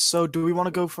 So do we want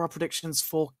to go for our predictions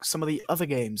for some of the other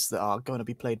games that are going to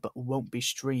be played but won't be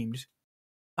streamed?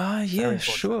 Yeah,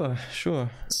 sure.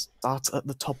 Start at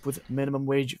the top with Minimum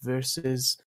Wage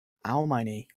versus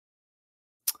Almini.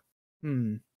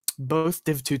 Both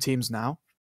Div 2 teams now.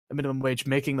 Minimum Wage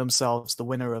making themselves the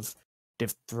winner of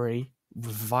Div 3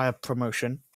 via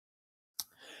promotion.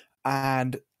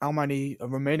 And Almini, a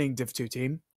remaining Div 2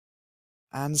 team.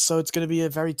 And so it's going to be a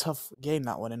very tough game,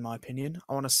 that one, in my opinion.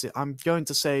 I'm going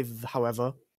to say,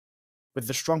 however, with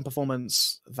the strong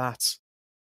performance that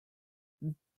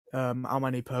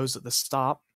Almani posed at the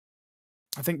start,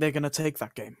 I think they're going to take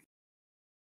that game.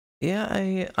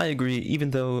 Yeah, I agree.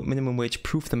 Even though Minimum Wage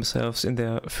proved themselves in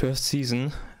their first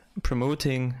season,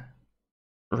 promoting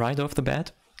right off the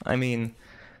bat, I mean,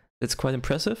 it's quite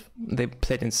impressive. They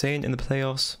played insane in the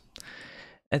playoffs.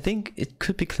 I think it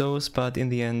could be close, but in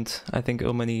the end, I think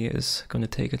Almani is going to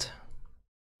take it.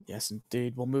 Yes,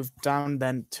 indeed. We'll move down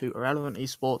then to Irrelevant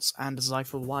Esports and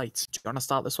Zypher White. Do you want to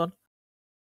start this one?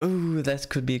 Ooh, that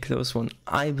could be a close one.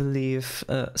 I believe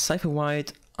Cypher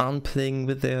White aren't playing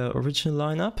with their original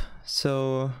lineup,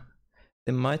 so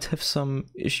they might have some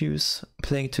issues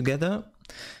playing together.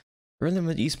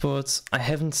 Relevant Esports, I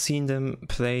haven't seen them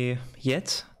play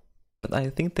yet, but I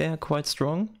think they are quite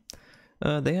strong.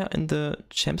 They are in the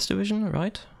Champs division,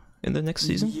 right? In the next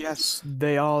season? Yes,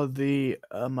 they are the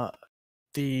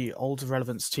old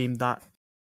Relevance team that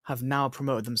have now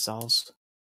promoted themselves.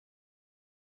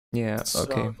 Yeah,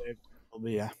 okay.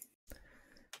 Yeah.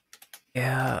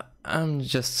 Yeah, I'm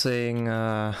just saying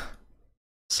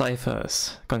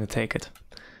Cypher's gonna take it.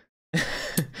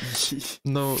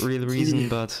 No real reason,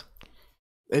 but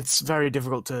it's very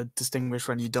difficult to distinguish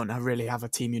when you don't really have a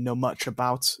team you know much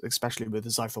about, especially with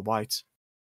Zypher White.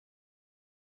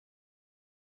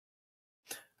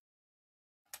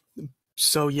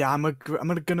 So yeah, I'm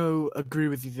gonna agree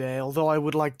with you there. Although I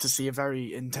would like to see a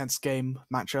very intense game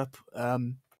matchup,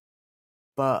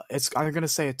 but I'm gonna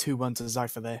say a 2-1 to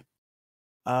Zypher there.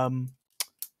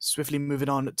 Swiftly moving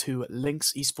on to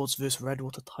Lynx Esports versus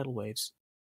Redwater Tidal Waves.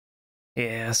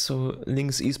 Yeah, so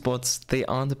Lynx Esports, they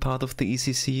aren't a part of the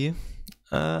ECC.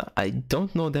 I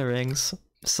don't know their ranks,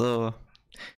 so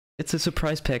it's a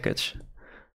surprise package.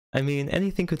 I mean,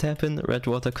 anything could happen.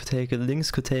 Redwater could take it, Lynx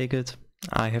could take it.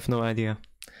 I have no idea.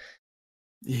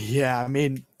 Yeah, I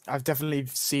mean, I've definitely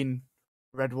seen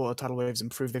Redwater Tidal Waves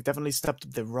improve. They've definitely stepped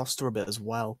up their roster a bit as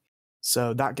well.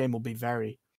 So that game will be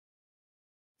very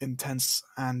intense.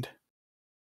 And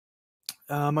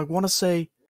I want to say,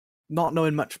 not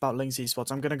knowing much about Lynx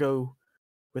Esports, I'm going to go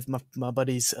with my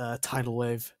buddy's Tidal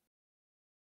Wave.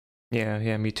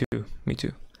 Yeah, me too, me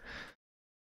too.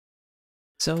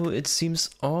 So it seems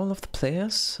all of the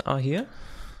players are here.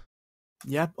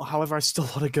 Yeah, however, I still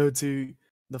want to go to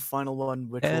the final one,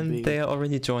 which will be... And they are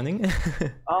already joining.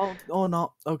 Oh,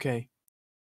 not okay.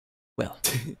 Well.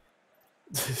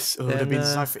 So it would have been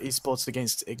Zypher Esports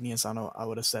against Igneous. I know I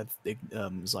would have said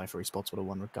Zypher Esports would have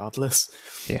won regardless.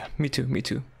 Yeah, me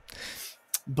too.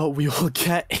 But we will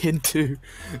get into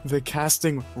the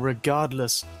casting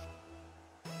regardless.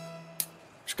 I'm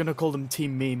just gonna call them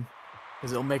Team Meme,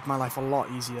 because it'll make my life a lot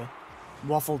easier.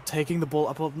 Waffle taking the ball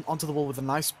up onto the wall with a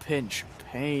nice pinch.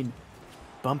 Pain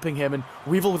bumping him, and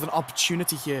Weevil with an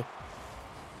opportunity here.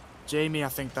 Jamie, I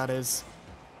think that is,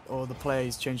 or the player,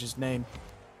 he's changed his name.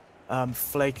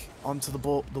 Flake onto the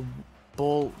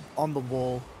ball on the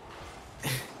wall.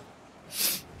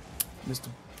 Mr.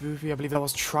 Boofy, I believe that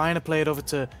was trying to play it over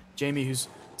to Jamie, who's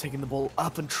taking the ball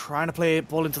up and trying to play it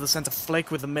ball into the center.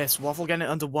 Flake with a miss. Waffle getting it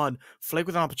under one. Flake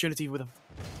with an opportunity with a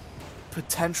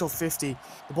potential 50.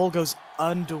 The ball goes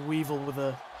under Weevil with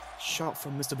a shot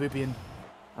from Mr. Boopy, and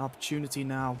an opportunity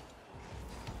now.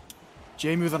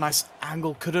 Jamie with a nice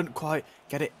angle, couldn't quite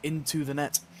get it into the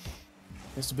net.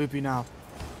 Mr. Boopy now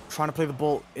trying to play the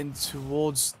ball in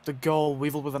towards the goal.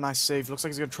 Weevil with a nice save. Looks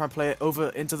like he's going to try and play it over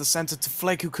into the center to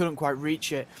Flake, who couldn't quite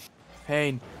reach it.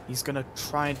 Payne, he's going to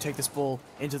try and take this ball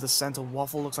into the center.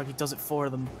 Waffle looks like he does it for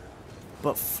them.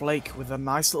 But Flake with a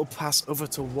nice little pass over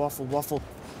to Waffle. Waffle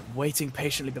waiting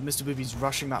patiently, but Mr. Booby's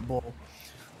rushing that ball.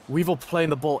 Weevil playing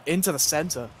the ball into the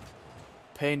center.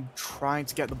 Payne trying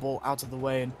to get the ball out of the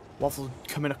way, and Waffle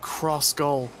coming across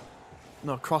goal.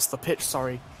 No, across the pitch,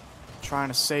 sorry. Trying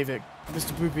to save it.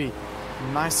 Mr. Booby,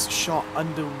 nice shot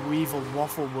under Weevil.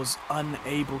 Waffle was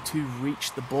unable to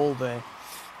reach the ball there.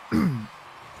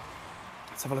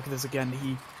 Let's have a look at this again.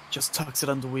 He just tucks it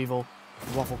under Weevil.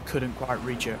 Waffle couldn't quite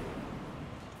reach it.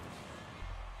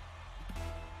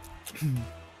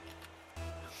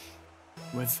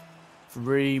 With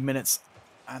 3 minutes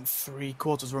and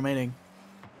 3/4 remaining,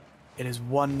 it is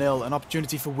 1-0. An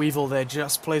opportunity for Weevil there,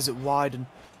 just plays it wide, and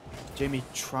Jamie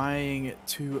trying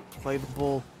to play the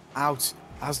ball out,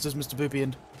 as does Mr. Boopy,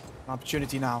 and an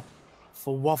opportunity now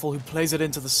for Waffle, who plays it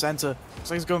into the center. Looks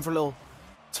like he's going for a little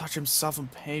touch himself,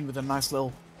 and Payne with a nice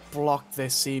little block there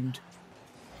seemed.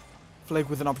 Flake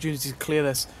with an opportunity to clear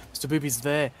this. Mr. Boopy's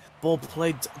there. Ball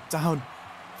played down.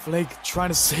 Flake trying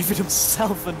to save it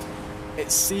himself, and it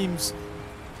seems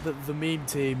that the meme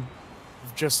team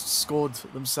have just scored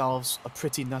themselves a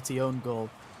pretty nutty own goal.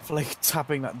 Flake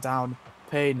tapping that down.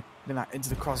 Payne getting that into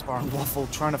the crossbar, and Waffle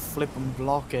trying to flip and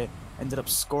block it. Ended up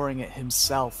scoring it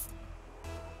himself.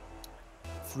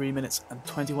 3 minutes and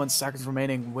 21 seconds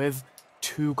remaining with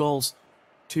 2 goals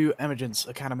to Emergence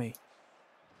Academy.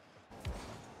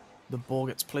 The ball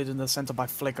gets played in the center by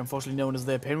Flick. Unfortunately, no one is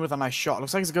there. Payne with a nice shot.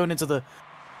 Looks like it's going into the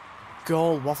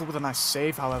goal. Waffle with a nice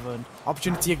save, however. And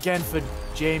opportunity again for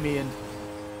Jamie. And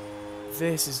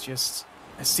this is just...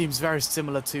 It seems very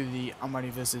similar to the Almighty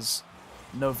vs.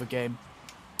 Nova game.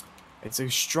 It's a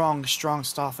strong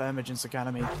start for Emergence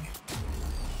Academy.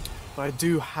 But I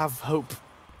do have hope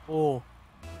for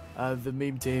the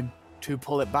meme team to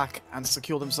pull it back and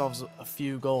secure themselves a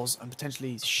few goals and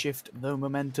potentially shift the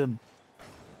momentum.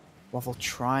 Waffle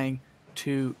trying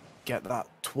to get that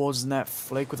towards the net.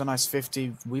 Flake with a nice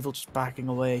 50. Weevil just backing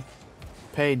away.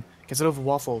 Payne gets it over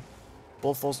Waffle.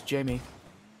 Ball falls to Jamie,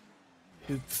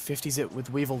 who 50s it with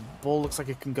Weevil. Ball looks like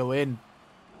it can go in.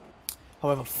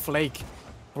 However, Flake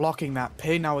blocking that.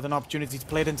 Payne now with an opportunity to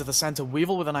play it into the center.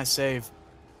 Weevil with a nice save.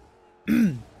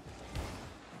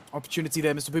 Opportunity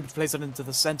there. Mr. Booby plays it into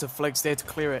the center. Flake's there to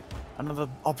clear it. Another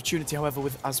opportunity, however,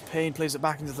 with as Payne plays it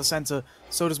back into the center.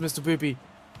 So does Mr. Booby.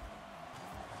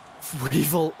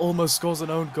 Weevil almost scores an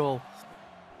own goal.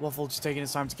 Waffle just taking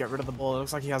his time to get rid of the ball. It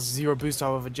looks like he has 0 boost,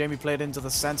 however. Jamie played it into the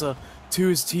center to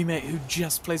his teammate, who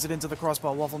just plays it into the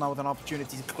crossbar. Waffle now with an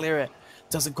opportunity to clear it.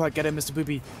 Doesn't quite get it. Mr.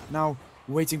 Booby now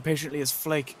waiting patiently as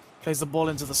Flake plays the ball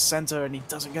into the center, and he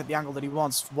doesn't get the angle that he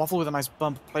wants. Waffle with a nice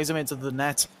bump plays him into the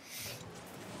net.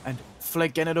 And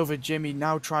Flake getting it over Jamie,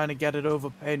 now trying to get it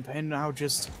over Payne. Payne now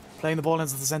just playing the ball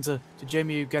into the center to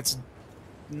Jamie, who gets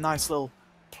nice little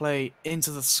play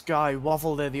into the sky.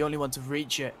 Waffle there, the only one to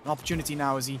reach it. An opportunity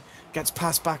now as he gets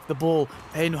passed back the ball.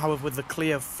 Payne, however, with the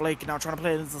clear. Flake now trying to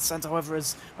play it into the centre, however,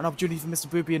 is an opportunity for Mr.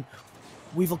 Boopy, and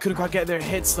Weevil couldn't quite get there.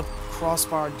 Hits the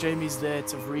crossbar, and Jamie's there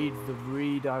to read the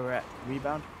redirect.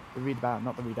 Rebound? The rebound,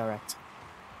 not the redirect.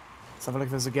 Let's have a look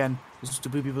at this again. Mr.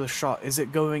 Boopy with a shot. Is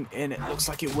it going in? It looks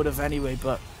like it would have anyway,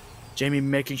 but Jamie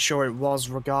making sure it was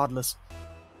regardless.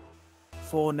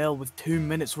 4-0 with 2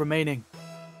 minutes remaining.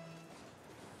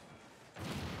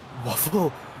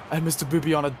 Waffle and Mr.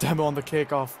 Boopy on a demo on the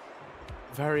kickoff.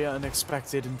 Very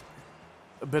unexpected, and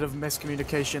a bit of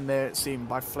miscommunication there, it seemed,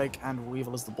 by Flake and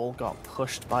Weevil as the ball got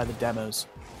pushed by the demos.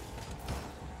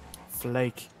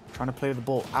 Flake trying to play the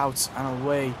ball out and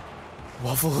away.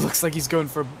 Waffle looks like he's going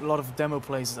for a lot of demo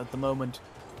plays at the moment.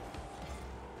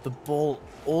 The ball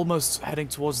almost heading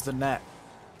towards the net.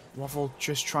 Waffle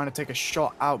just trying to take a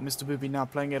shot out. Mr. Boopy now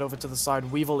playing it over to the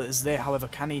side. Weevil is there, however,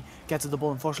 can he get to the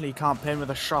ball? Unfortunately, he can't pin with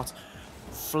a shot.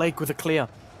 Flake with a clear.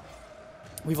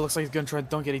 Weevil looks like he's going to try and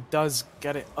dunk it. He does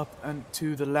get it up and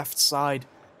to the left side.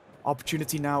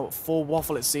 Opportunity now for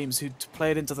Waffle, it seems, who to play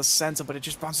it into the centre, but it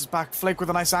just bounces back. Flake with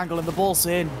a nice angle, and the ball's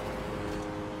in.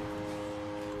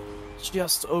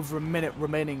 Just over a minute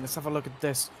remaining. Let's have a look at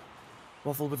this.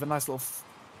 Waffle with a nice little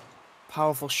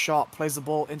powerful shot, plays the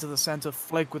ball into the centre.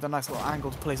 Flake with a nice little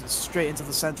angle to place it straight into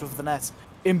the centre of the net,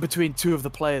 in between two of the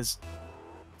players,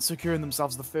 securing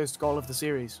themselves the first goal of the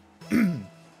series.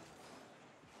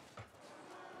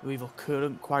 Weevil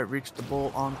couldn't quite reach the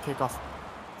ball on kickoff.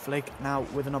 Flake now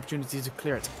with an opportunity to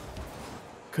clear it.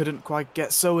 Couldn't quite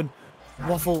get so, and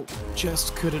Waffle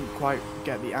just couldn't quite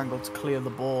get the angle to clear the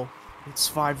ball. It's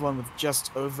 5-1 with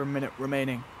just over a minute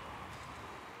remaining.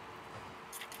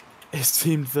 It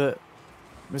seemed that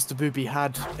Mr. Boopy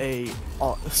had a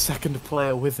second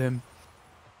player with him.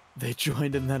 They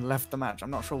joined and then left the match.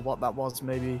 I'm not sure what that was.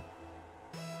 Maybe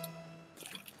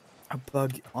a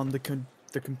bug on the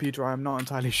computer. I'm not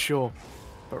entirely sure.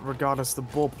 But regardless, the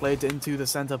ball played into the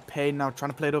centre. Payne now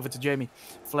trying to play it over to Jamie.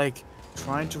 Flake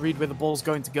trying to read where the ball's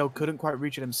going to go. Couldn't quite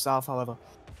reach it himself, however.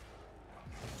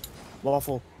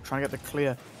 Waffle trying to get the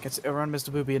clear. Gets it around Mr.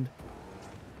 Boopy, and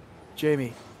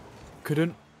Jamie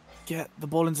couldn't get the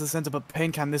ball into the centre, but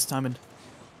Payne can this time, and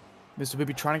Mr.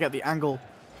 Boopy trying to get the angle.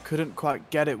 Couldn't quite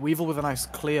get it. Weevil with a nice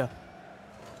clear.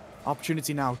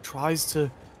 Opportunity now. Tries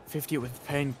to 50 it with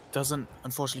Payne. Doesn't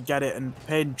unfortunately get it, and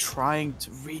Payne trying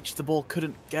to reach the ball.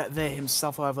 Couldn't get there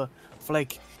himself, however.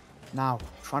 Flake now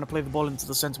trying to play the ball into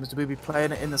the centre. Mr. Boopy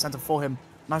playing it in the centre for him.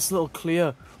 Nice little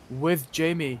clear with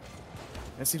Jamie.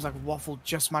 It seems like Waffle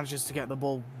just manages to get the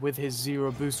ball with his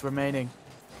 0 boost remaining.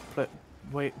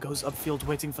 Goes upfield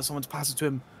waiting for someone to pass it to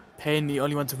him. Payne the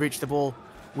only one to reach the ball.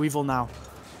 Weevil now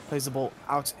plays the ball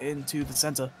out into the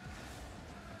centre.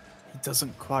 He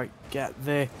doesn't quite get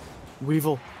there.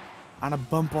 Weevil and a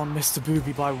bump on Mr.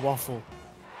 Boopy by Waffle.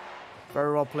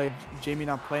 Very well played. Jamie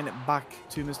now playing it back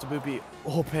to Mr. Boopy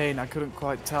or Payne. I couldn't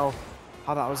quite tell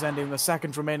how that was ending. The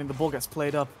seconds remaining, the ball gets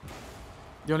played up.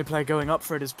 The only player going up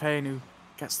for it is Payne, who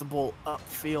gets the ball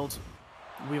upfield.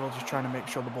 Weevil just trying to make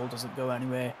sure the ball doesn't go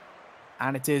anywhere.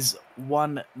 And it is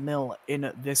 1-0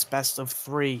 in this best of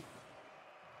 3.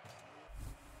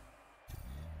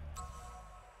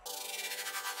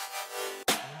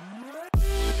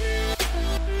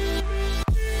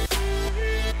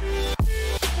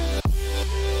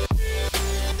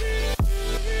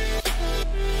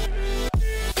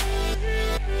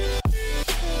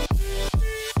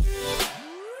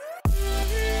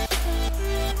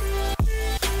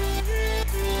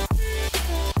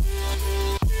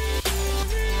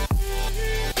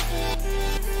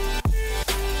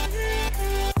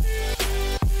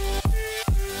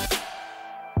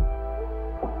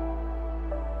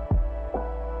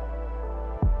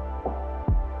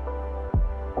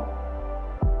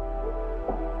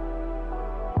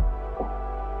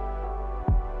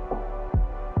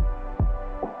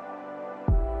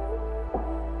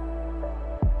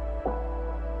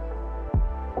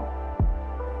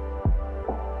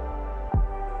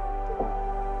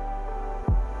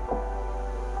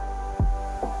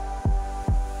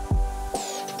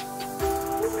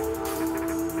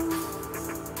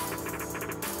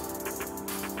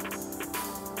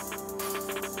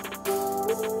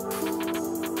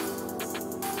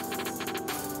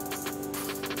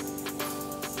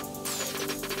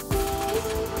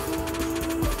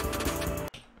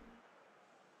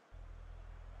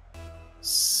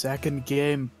 Second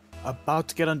game about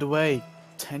to get underway.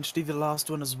 Potentially the last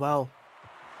one as well.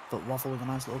 But Waffle with a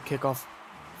nice little kickoff.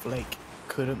 Flake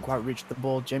couldn't quite reach the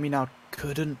ball. Jamie now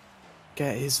couldn't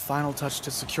get his final touch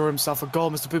to secure himself a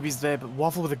goal. Mr. Boopy's there, but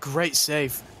Waffle with a great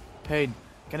save. Payne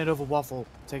Getting it over Waffle.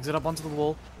 Takes it up onto the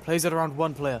wall. Plays it around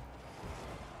one player.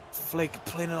 Flake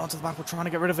playing it onto the backboard, trying to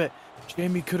get rid of it.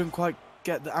 Jamie couldn't quite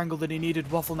get the angle that he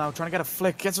needed. Waffle now trying to get a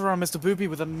flick. Gets around Mr. Boopy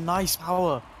with a nice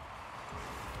power.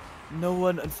 No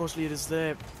one, unfortunately, it is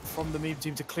there from the meme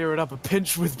team to clear it up. A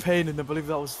pinch with Pain, and I believe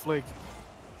that was Flake.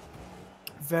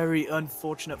 Very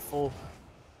unfortunate for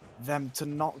them to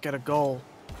not get a goal.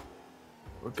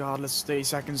 Regardless, 30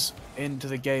 seconds into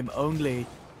the game only.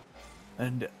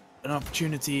 And an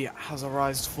opportunity has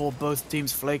arisen for both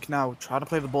teams. Flake now trying to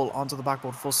play the ball onto the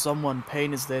backboard for someone.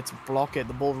 Payne is there to block it.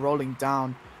 The ball rolling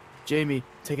down. Jamie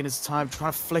taking his time,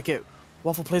 trying to flick it.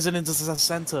 Waffle plays it into the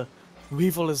center.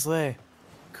 Weevil is there.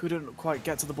 Couldn't quite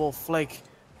get to the ball. Flake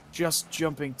just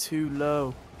jumping too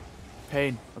low.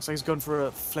 Payne looks like he's going for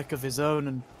a flick of his own,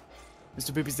 and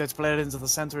Mr. Boopy's there to play it into the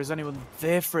center. Is anyone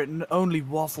there for it? Only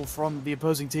Waffle from the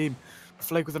opposing team.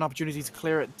 Flake with an opportunity to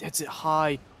clear it, hits it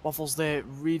high. Waffle's there,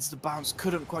 reads the bounce,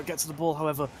 couldn't quite get to the ball.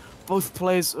 However, both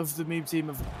players of the meme team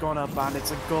have gone up, and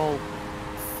it's a goal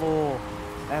for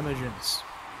Emergence.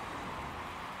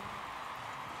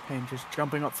 Payne just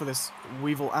jumping up for this.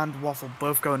 Weevil and Waffle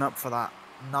both going up for that.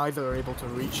 Neither are able to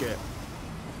reach it.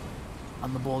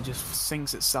 And the ball just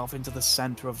sinks itself into the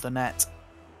center of the net.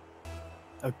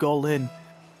 A goal in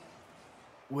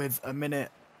with a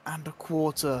minute and a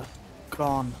quarter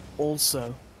gone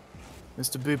also.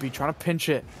 Mr. Boopy trying to pinch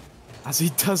it. As he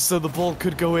does so, the ball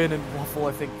could go in, and Waffle,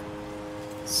 I think,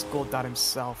 scored that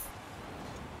himself.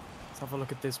 Let's have a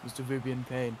look at this, Mr. Boopy and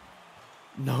Payne.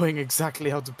 Knowing exactly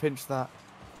how to pinch that.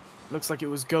 Looks like it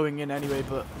was going in anyway,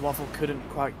 but Waffle couldn't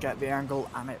quite get the angle,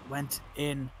 and it went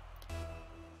in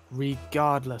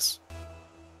regardless.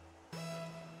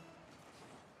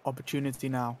 Opportunity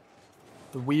now.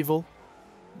 The Weevil.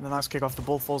 The nice kick off. The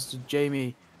ball falls to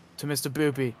Jamie. To Mr.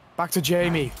 Boopy. Back to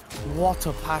Jamie. What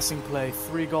a passing play.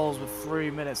 3 goals with 3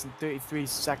 minutes and 33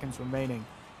 seconds remaining.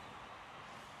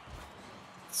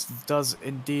 This does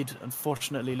indeed,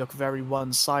 unfortunately, look very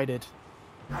one-sided.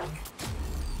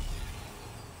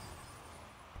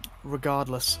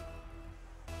 Regardless,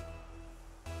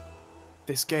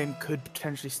 this game could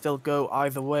potentially still go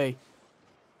either way,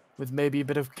 with maybe a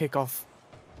bit of kickoff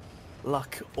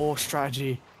luck or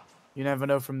strategy. You never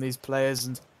know from these players.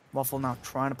 And Waffle now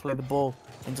trying to play the ball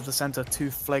into the center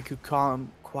to Flake, who can't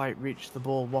quite reach the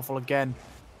ball. Waffle again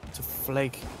to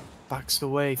Flake, backs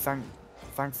away.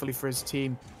 Thankfully for his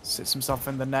team, sits himself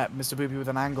in the net. Mr. Boopy with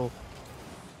an angle.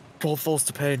 Ball falls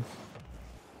to Payne.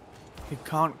 He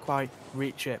can't quite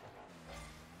reach it.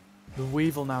 The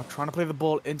Weevil now trying to play the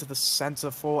ball into the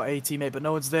center for a teammate, but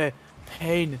no one's there.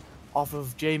 Payne off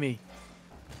of Jamie.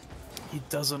 He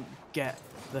doesn't get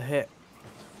the hit.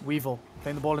 Weevil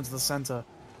playing the ball into the center.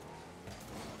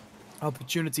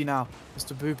 Opportunity now.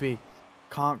 Mr. Boopy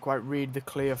can't quite read the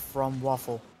clear from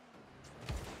Waffle.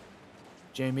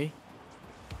 Jamie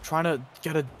trying to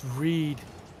get a read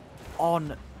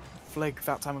on Flake.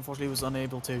 That time, unfortunately, was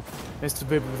unable to. Mr.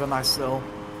 Boopy with a nice little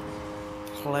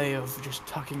play of just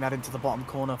tucking that into the bottom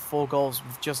corner. 4 goals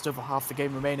with just over half the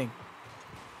game remaining.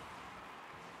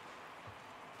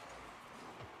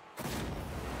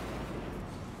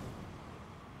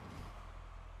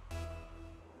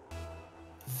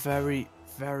 Very,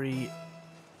 very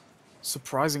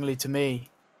surprisingly to me,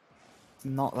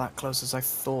 not that close as I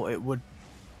thought it would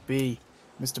be.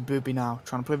 Mr. Boopy now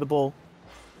trying to play the ball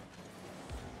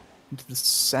into the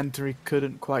center. He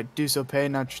couldn't quite do so.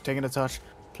 Payne now just taking a touch,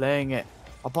 playing it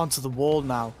up onto the wall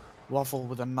now. Waffle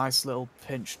with a nice little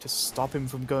pinch to stop him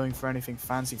from going for anything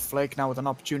fancy. Flake now with an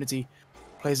opportunity,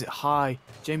 plays it high.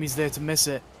 Jamie's there to miss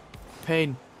it.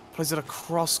 Payne plays it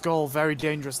across goal, very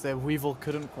dangerous there. Weevil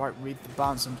couldn't quite read the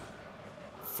bounce, and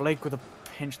Flake with a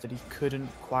pinch that he couldn't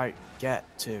quite get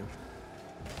to.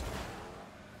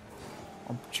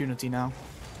 Opportunity now.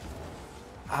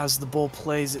 As the ball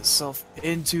plays itself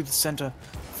into the center,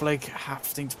 Flake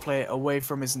having to play it away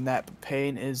from his net, but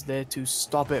Payne is there to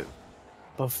stop it.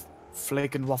 Both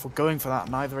Flake and Waffle going for that,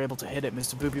 neither able to hit it.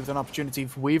 Mr. Boopy with an opportunity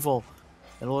for Weevil,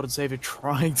 the Lord and Savior,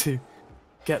 trying to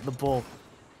get the ball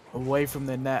away from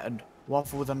the net, and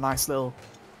Waffle with a nice little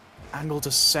angle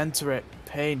to center it.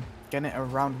 Payne getting it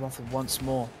around Waffle once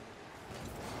more.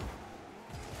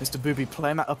 Mr. Boopy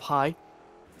playing that up high.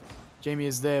 Jamie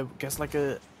is there, gets like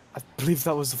a, I believe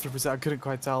that was the flip reset, I couldn't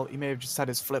quite tell. He may have just had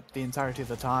his flip the entirety of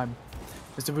the time.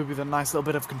 Mr. Boopy with a nice little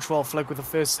bit of control. Flake with the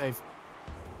first save.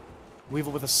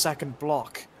 Weevil with a second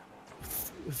block.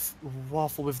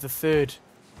 Waffle with the third.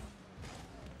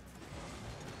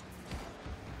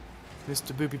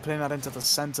 Mr. Boopy playing that into the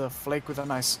center. Flake with a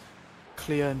nice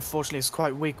clear. Unfortunately, it's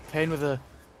quite weak. Payne with a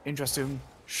interesting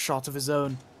shot of his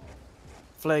own.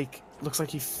 Flake looks like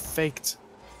he faked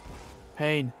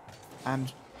Payne.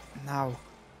 And now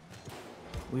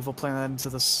Weevil playing that into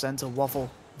the center.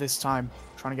 Waffle this time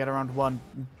trying to get around one.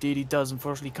 Indeed he does.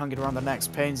 Unfortunately can't get around the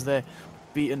next. Payne's there.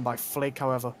 Beaten by Flake,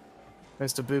 however.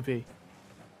 Mr. Boopy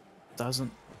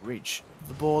doesn't reach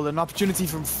the ball. An opportunity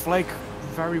from Flake.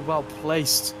 Very well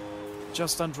placed.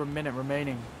 Just under a minute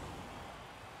remaining.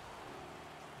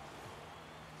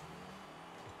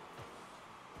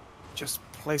 Just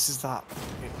places that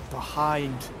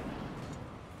behind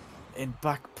in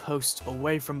back post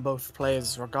away from both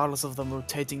players, regardless of them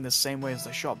rotating the same way as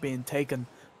the shot being taken.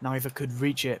 Neither could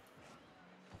reach it.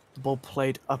 The ball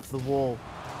played up the wall.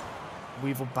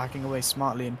 Weevil backing away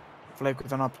smartly, and Flake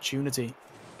with an opportunity.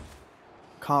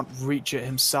 Can't reach it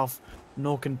himself,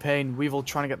 nor can Payne. Weevil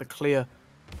trying to get the clear.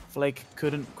 Flake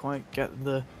couldn't quite get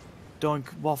the dunk.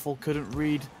 Waffle couldn't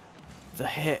read the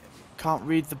hit. Can't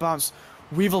read the bounce.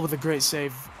 Weevil with a great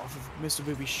save off of Mr.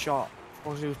 Booby's shot.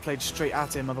 Unfortunately, it was played straight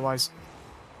at him, otherwise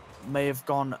may have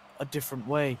gone a different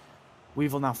way.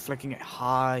 Weevil now flicking it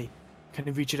high. Can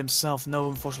he reach it himself? No,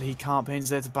 unfortunately he can't. Payne's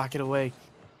there to back it away.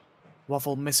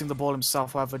 Waffle missing the ball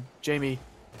himself, however. Jamie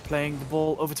playing the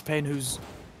ball over to Payne, who's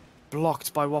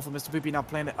blocked by Waffle. Mr. Booby now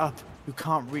playing it up, who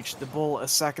can't reach the ball a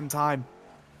second time.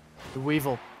 The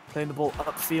Weevil playing the ball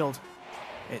upfield.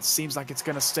 It seems like it's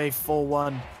going to stay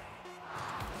 4-1.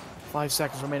 5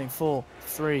 seconds remaining. 4,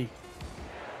 3,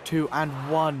 2, and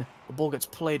 1. The ball gets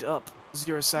played up.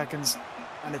 0 seconds.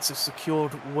 And it's a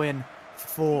secured win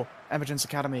for Emergence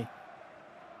Academy.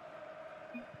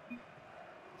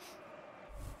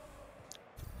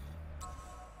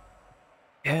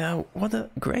 Yeah, what a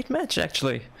great match,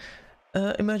 actually.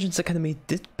 Emergence Academy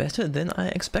did better than I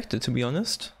expected, to be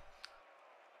honest.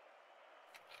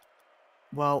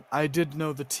 Well, I did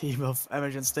know the team of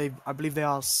Emergence. I believe they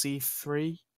are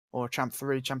C3 or Champ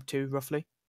 3, Champ 2, roughly.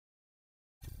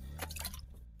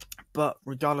 But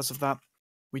regardless of that,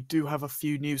 we do have a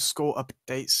few new score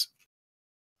updates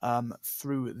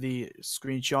through the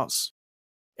screenshots.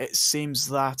 It seems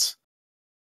that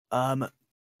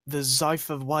the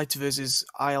Cypher White versus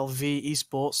ILV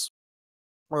Esports,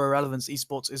 or Irrelevance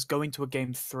Esports, is going to a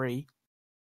game 3.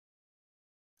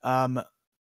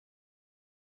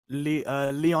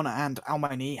 Leon and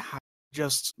Almani have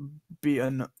just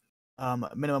beaten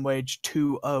minimum wage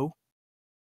 2-0.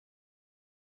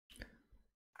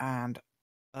 And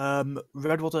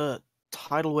Redwater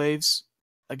Tidal Waves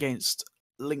against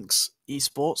Lynx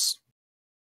Esports.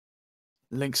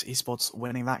 Lynx Esports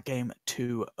winning that game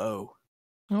 2-0. Oh,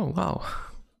 wow.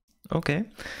 Okay.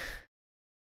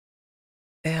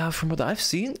 Yeah, from what I've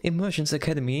seen, Emergence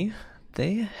Academy,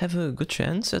 they have a good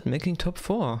chance at making top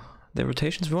 4. Their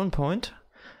rotations were on point.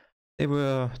 They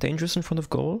were dangerous in front of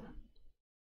goal.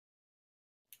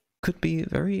 Could be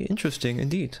very interesting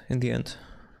indeed in the end.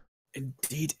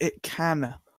 Indeed it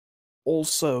can.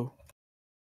 Also,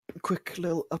 a quick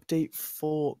little update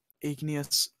for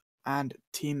Igneous and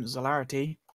Team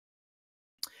Zolarity.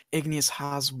 Igneous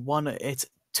has won it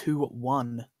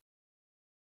 2-1.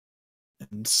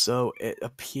 And so it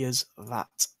appears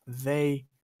that they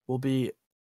will be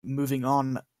moving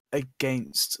on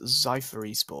against Cypher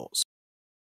Esports.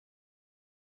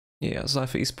 Yeah,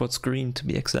 Cypher Esports Green to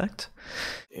be exact.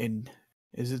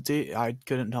 Is it I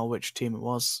couldn't tell which team it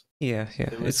was. Yeah,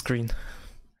 it's green.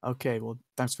 Okay, well,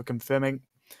 thanks for confirming.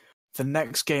 The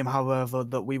next game, however,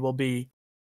 that we will be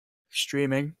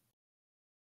streaming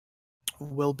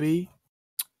will be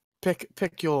pick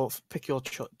your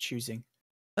choosing.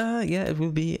 Yeah, it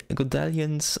will be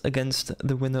Godalians against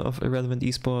the winner of Irrelevant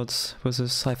Esports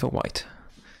versus Cypher White.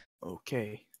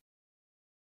 Okay.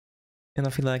 And I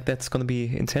feel like that's gonna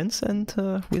be intense, and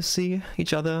we'll see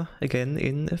each other again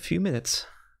in a few minutes.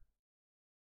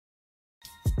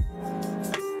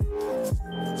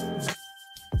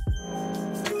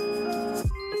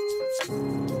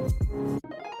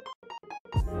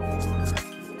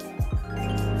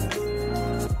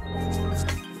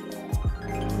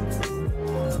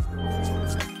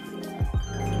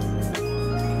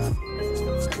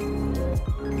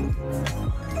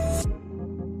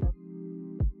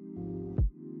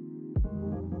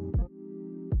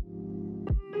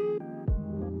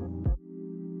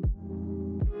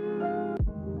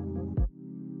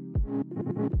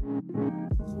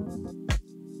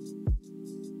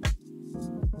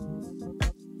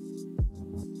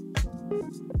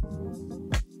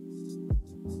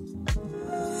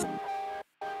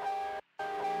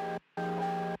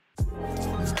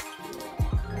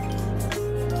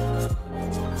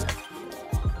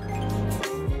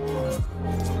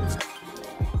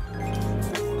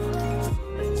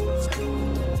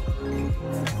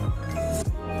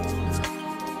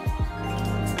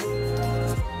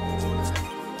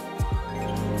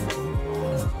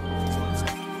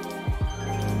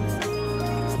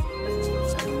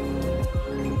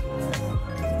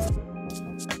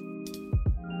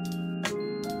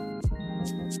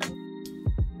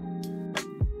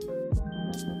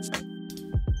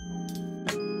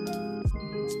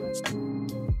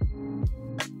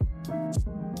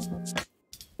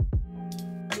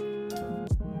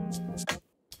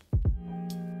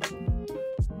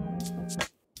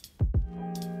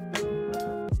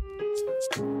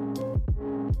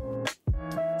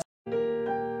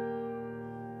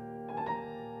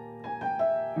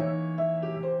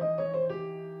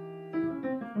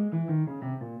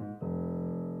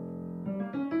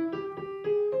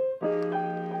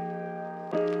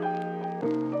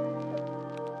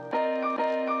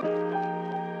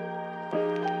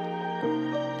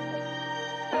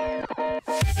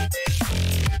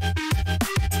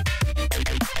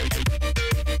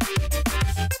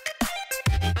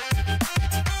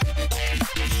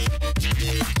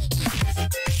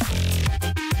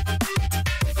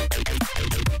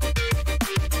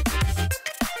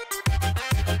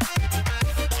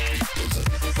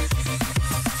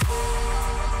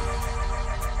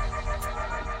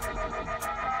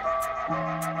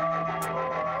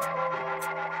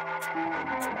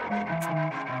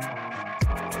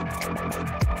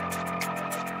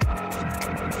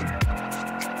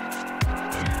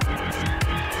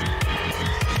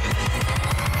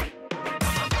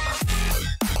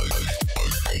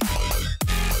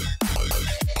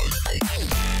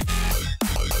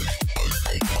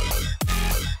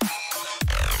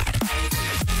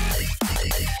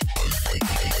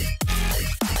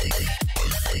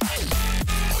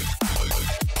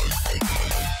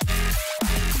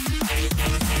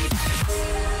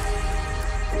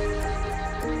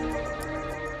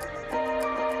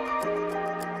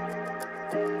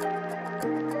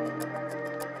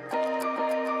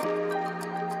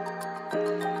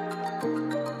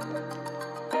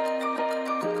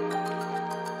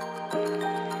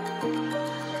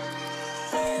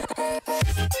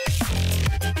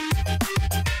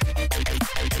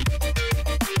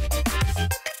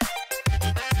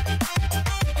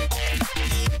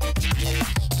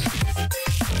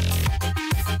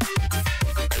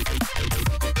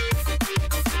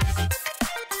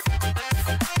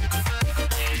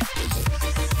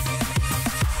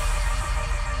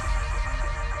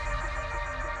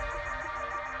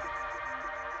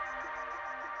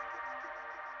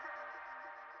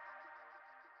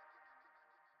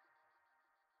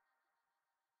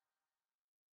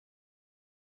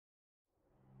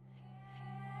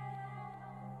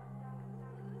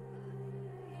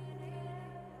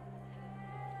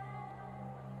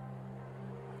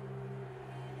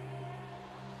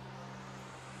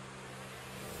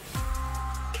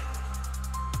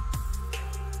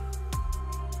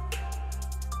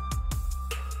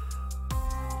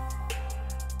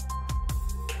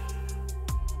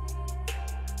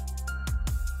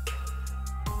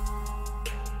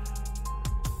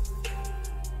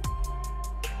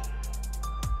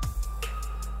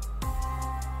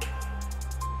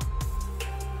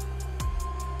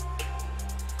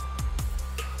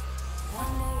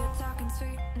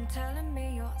 telling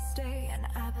me you'll stay, and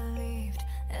I believed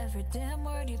every damn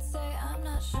word you'd say. I'm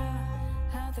not sure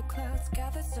how the clouds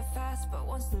gathered so fast, but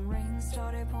once the rain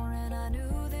started pouring, I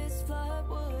knew this flood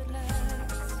would last.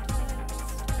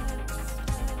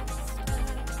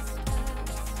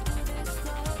 This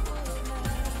flood would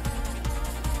last.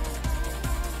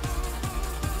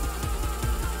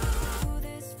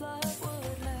 This flood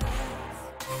would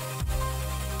last.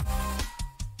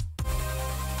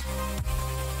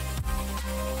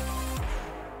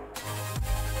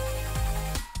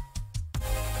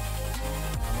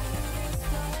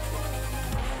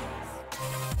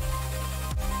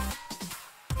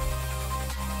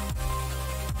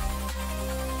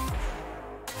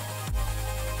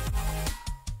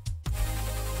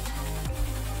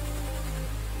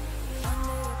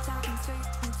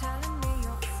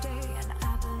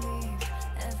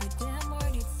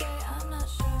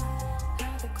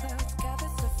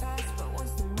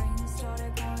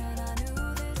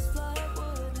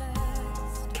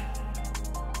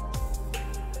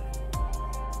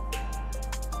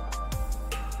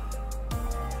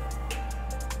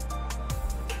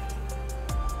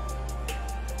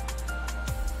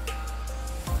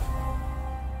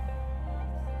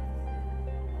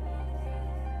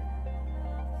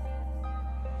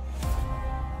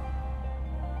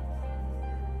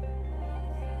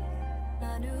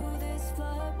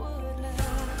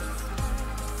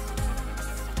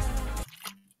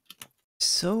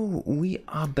 So we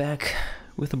are back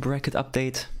with a bracket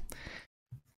update.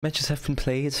 Matches have been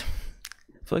played.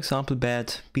 For example,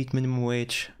 Bad beat Minimum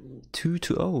Wage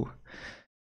 2-0.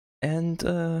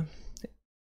 And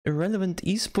Irrelevant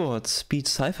Esports beat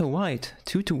Cypher White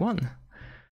 2-1.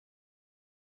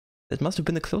 That must have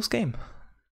been a close game.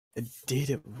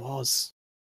 Indeed it was.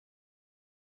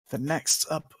 The next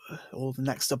up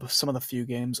of some of the few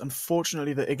games.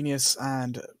 Unfortunately, the Igneous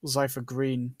and Cypher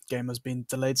Green game has been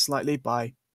delayed slightly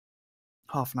by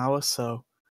half an hour, so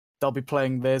they'll be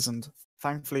playing this, and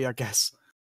thankfully, I guess,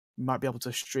 we might be able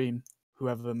to stream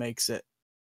whoever makes it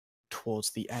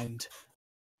towards the end.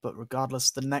 But regardless,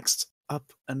 the next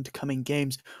up and coming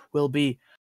games will be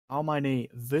Almini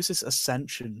versus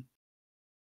Ascension,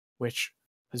 which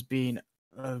has been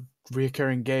a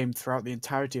reoccurring game throughout the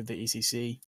entirety of the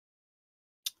ECC,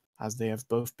 as they have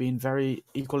both been very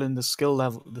equal in the skill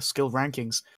level, the skill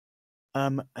rankings.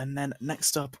 And then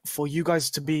next up, for you guys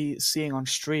to be seeing on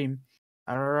stream,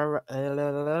 that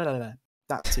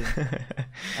team,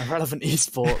 Irrelevant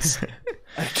Esports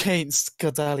against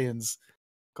Godalians.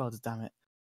 God damn it.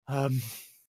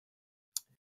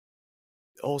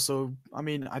 Also, I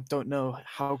mean, I don't know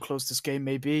how close this game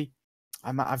may be.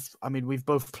 I mean, we've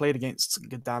both played against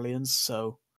Godalians,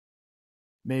 so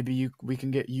maybe we can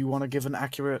get. You want to give an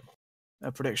accurate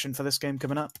prediction for this game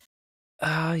coming up?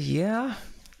 Yeah.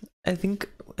 I think,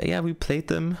 yeah, we played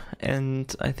them,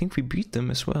 and I think we beat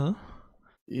them as well.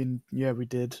 Yeah, we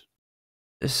did.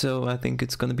 So I think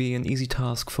it's gonna be an easy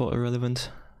task for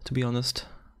Irrelevant, to be honest.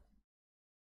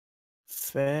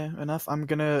 Fair enough. I'm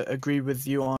gonna agree with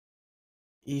you on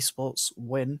esports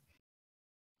win,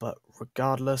 but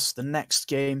regardless, the next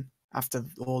game on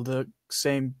the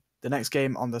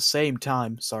same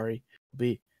time, sorry, will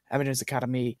be Emergence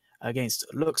Academy against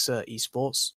Luxor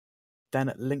Esports.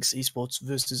 Then Lynx Esports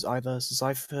versus either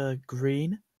Cypher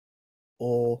Green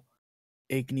or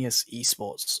Igneous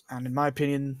Esports. And in my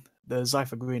opinion, the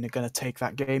Cypher Green are going to take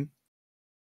that game.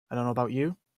 I don't know about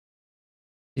you.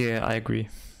 Yeah, I agree.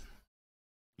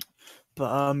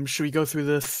 But should we go through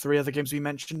the 3 other games we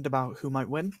mentioned about who might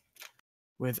win?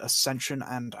 With Ascension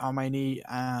and Armani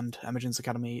and Emergence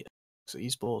Academy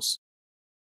Esports.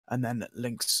 And then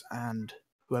Lynx and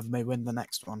whoever may win the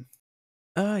next one.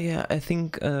 Yeah, I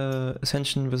think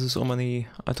Ascension versus Omani,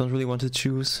 I don't really want to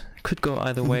choose. Could go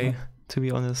either way, to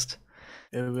be honest.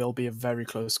 It will be a very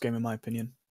close game in my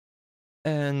opinion.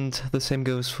 And the same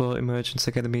goes for Emergence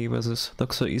Academy versus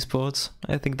Luxor Esports.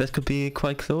 I think that could be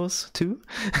quite close too.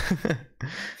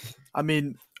 I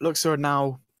mean, Luxor are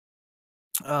now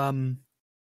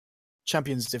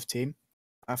Champions Div team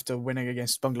after winning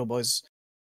against Bungalow Boys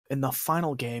in the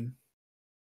final game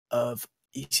of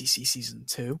ECC Season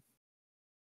 2.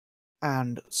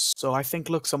 And so I think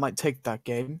Luxor might take that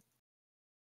game.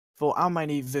 For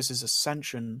Almani versus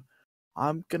Ascension,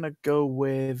 I'm gonna go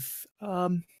with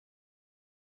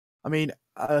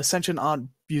Ascension aren't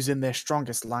using their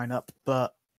strongest lineup,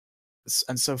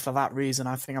 and so for that reason,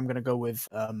 I think I'm gonna go with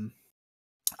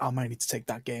Almani to take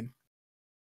that game.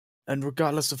 And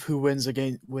regardless of who wins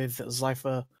again with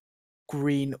Cypher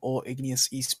Green or Igneous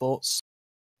Esports,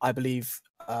 I believe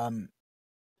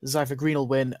Cypher Green will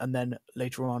win, and then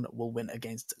later on will win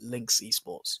against Lynx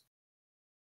Esports.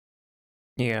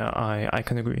 Yeah, I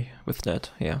can agree with that,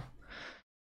 yeah.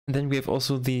 And then we have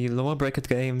also the lower bracket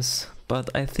games, but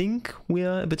I think we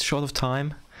are a bit short of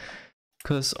time,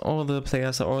 because all the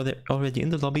players are already in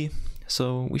the lobby,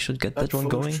 so we should get that one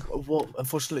going. Well,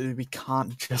 unfortunately, we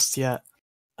can't just yet.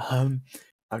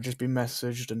 I've just been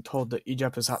messaged and told that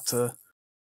Egypt has had to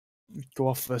go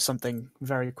off for something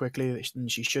very quickly,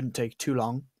 and she shouldn't take too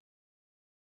long.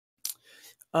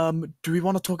 Do we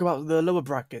want to talk about the lower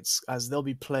brackets, as they'll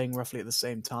be playing roughly at the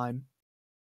same time?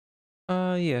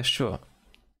 Yeah, sure.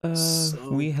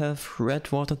 We have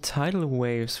Redwater Tidal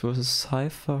Waves versus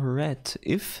Cypher Red,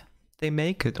 if they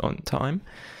make it on time,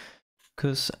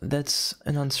 because that's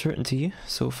an uncertainty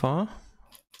so far.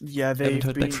 Yeah, they've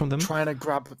heard been back from them.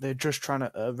 They're just trying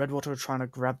to. Redwater are trying to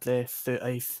grab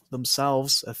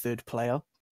themselves a third player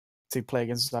to play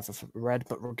against Cypher Red.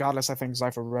 But regardless, I think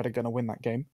Cypher Red are going to win that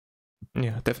game.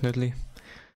 Yeah, definitely.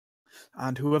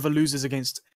 And whoever loses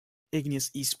against Igneous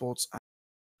Esports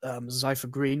and Cypher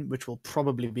Green, which will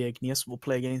probably be Igneous, will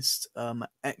play against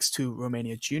X2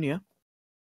 Romania Junior.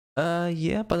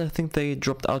 Yeah, but I think they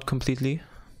dropped out completely.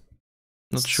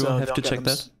 Not sure. So have to check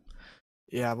that.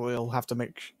 Yeah, we'll have to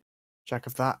make check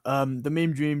of that. The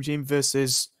Meme Dream Team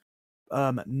versus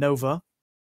Nova,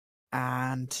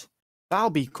 and that'll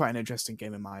be quite an interesting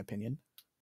game in my opinion.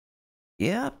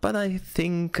 Yeah, but I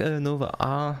think Nova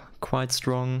are quite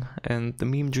strong, and the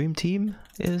Meme Dream Team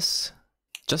is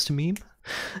just a meme.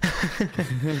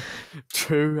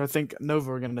 True, I think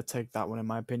Nova are going to take that one in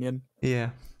my opinion.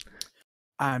 Yeah.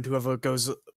 And whoever goes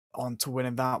on to win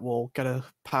in that will get a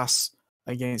pass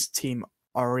against Team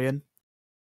Orion.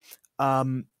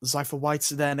 Cypher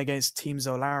White then against Team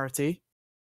Zolarity.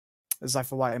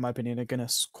 Cypher White, in my opinion, are going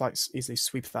to quite easily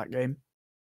sweep that game.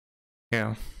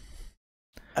 Yeah.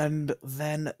 And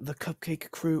then the Cupcake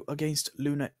Crew against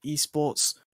Luna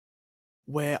Esports,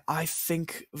 where I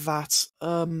think that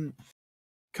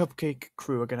Cupcake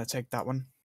Crew are going to take that one.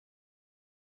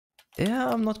 Yeah,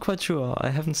 I'm not quite sure. I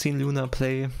haven't seen Luna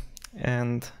play,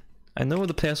 and I know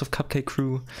the players of Cupcake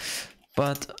Crew,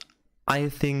 but I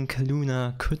think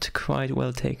Luna could quite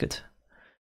well take it.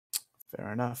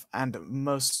 Fair enough. And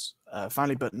most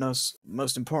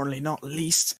importantly, not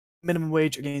least, Minimum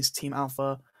Wage against Team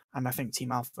Alpha, and I think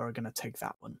Team Alpha are going to take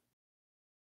that one.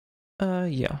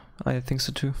 Yeah, I think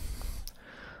so too.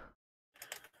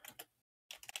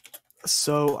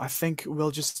 So I think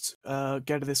we'll just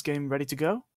get this game ready to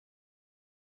go.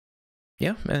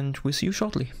 Yeah, and we'll see you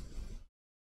shortly.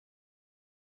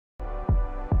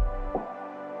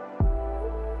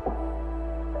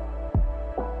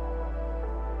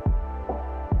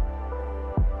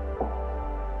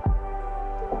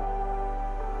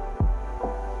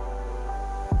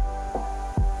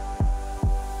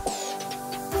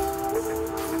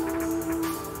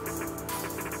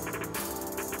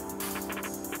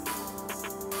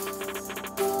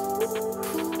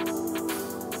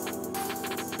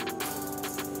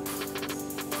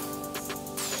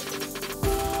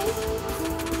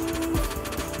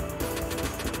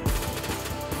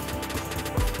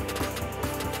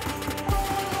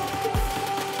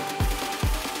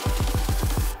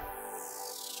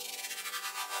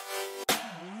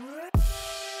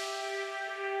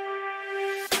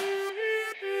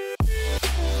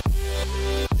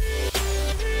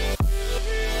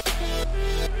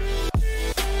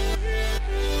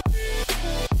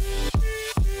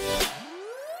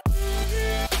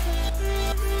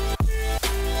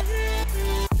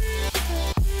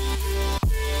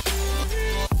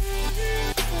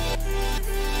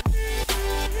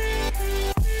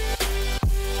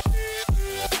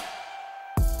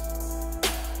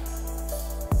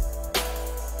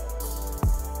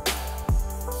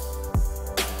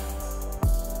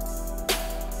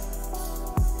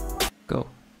 Go.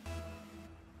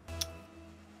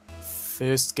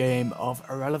 First game of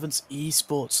Irrelevance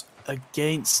Esports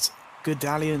against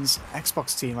Godalion's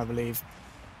Xbox team, I believe.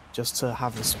 Just to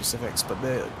have the specifics, but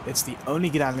it's the only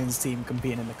Godalion's team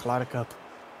competing in the Collider Cup.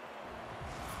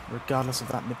 Regardless of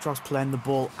that, Nitrox playing the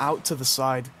ball out to the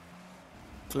side.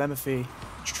 Glemathy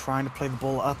trying to play the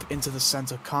ball up into the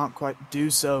center, can't quite do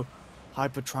so.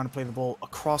 Hyper trying to play the ball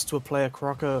across to a player,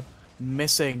 Crocker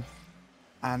missing.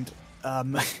 And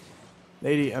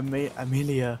Lady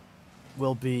Amelia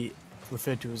will be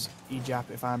referred to as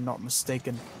EJAP if I'm not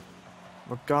mistaken.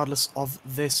 Regardless of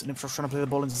this, Nitrox trying to play the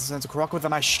ball into the center. Crocker with a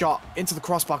nice shot into the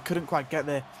crossbar, couldn't quite get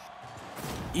there.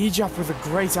 EJAP with a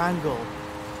great angle.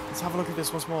 Let's have a look at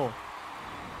this once more.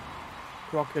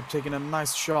 Crocker taking a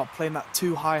nice shot, playing that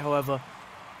too high, however,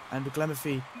 and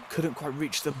Glemathy couldn't quite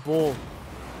reach the ball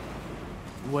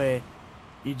where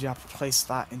EJAP placed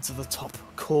that into the top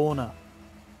corner.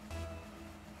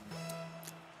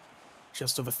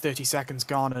 Just over 30 seconds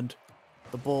gone, and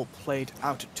the ball played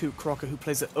out to Crocker, who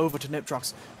plays it over to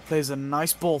Nitrox. Plays a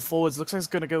nice ball forwards. Looks like it's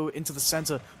going to go into the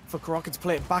center for Crocker to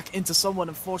play it back into someone.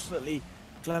 Unfortunately,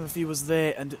 Glemathy was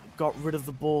there and got rid of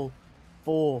the ball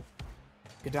for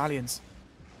Godalions.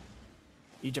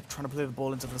 Egypt trying to play the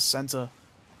ball into the center.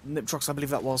 Nitrox, I believe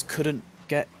that was, couldn't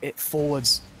get it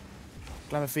forwards.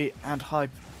 Glemathy and Hype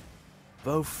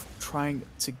both trying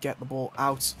to get the ball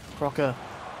out. Crocker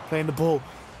playing the ball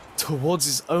towards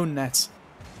his own net.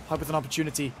 Hype with an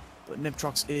opportunity, but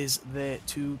Nitrox is there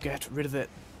to get rid of it.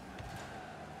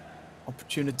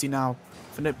 Opportunity now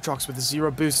for Nitrox with a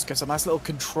 0 boost. Gets a nice little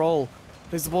control.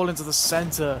 Plays the ball into the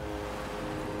center.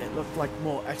 It looked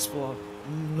more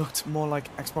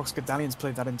like Xbox Godalions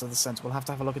played that into the center. We'll have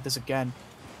to have a look at this again.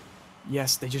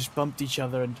 Yes, they just bumped each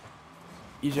other, and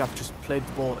Egypt just played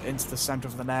the ball into the center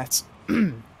of the net,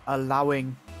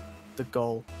 allowing the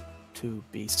goal to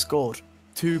be scored.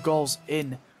 2 goals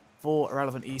in for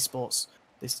Irrelevant Esports.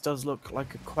 This does look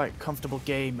like a quite comfortable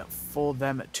game for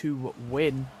them to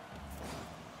win.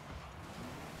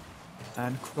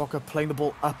 And Crocker playing the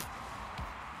ball up.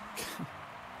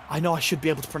 I know I should be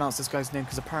able to pronounce this guy's name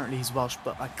because apparently he's Welsh,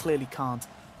 but I clearly can't.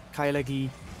 Kailegi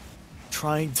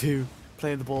trying to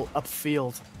play the ball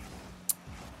upfield.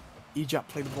 Ejap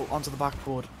playing the ball onto the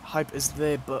backboard. Hype is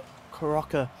there, but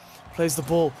Crocker plays the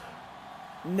ball.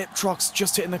 Nitrox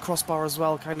just hitting the crossbar as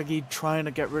well. Kailegi trying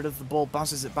to get rid of the ball,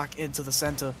 bounces it back into the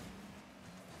center.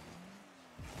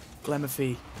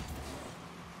 Glemathy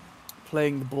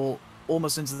playing the ball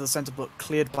almost into the center, but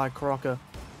cleared by Crocker.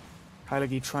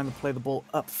 Kailegi trying to play the ball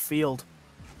upfield.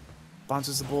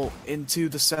 Bounces the ball into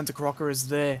the center. Crocker is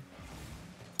there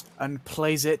and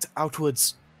plays it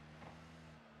outwards.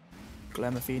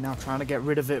 Glemathy now trying to get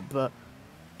rid of it, but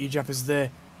Ejap is there.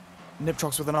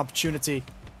 Nitrox with an opportunity.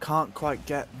 Can't quite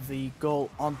get the goal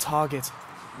on target.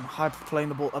 And Hype playing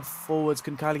the ball up forwards.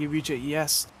 Can Kailegi reach it?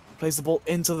 Yes. Plays the ball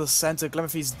into the center.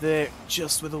 Glemathy's there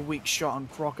just with a weak shot on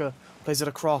Crocker. Plays it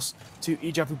across to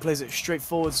Ejap, who plays it straight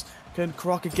forwards. Can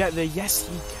Crocker get there? Yes,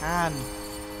 he can.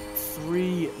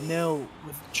 3-0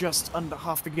 with just under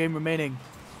half the game remaining.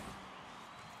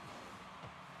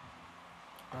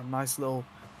 A nice little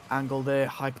angle there.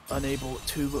 Hype unable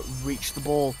to reach the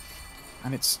ball.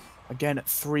 And it's again at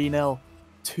 3-0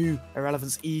 to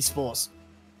Irrelevance Esports.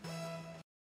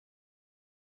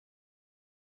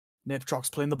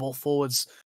 Nitrox playing the ball forwards.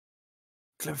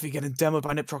 Glemathy getting demoed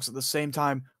by Nitrox at the same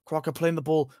time. Crocker playing the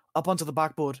ball up onto the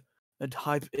backboard. And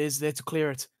Hype is there to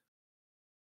clear it.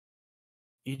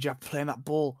 Ejap playing that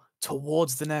ball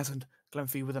towards the net, and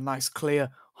Glemathy with a nice clear.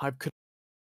 Hype could.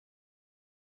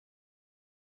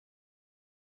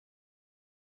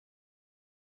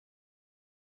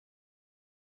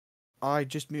 I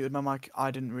just muted my mic. I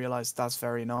didn't realize that's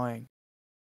very annoying.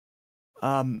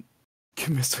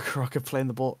 Mr. Crocker playing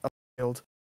the ball upfield.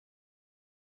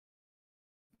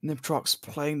 Nitrox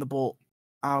playing the ball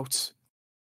out.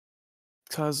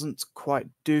 Doesn't quite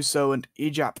do so, and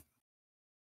Ejap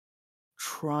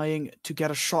trying to get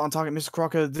a shot on target. Mr.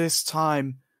 Crocker this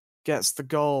time gets the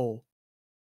goal.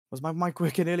 Was my mic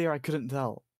working earlier? I couldn't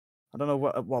tell. I don't know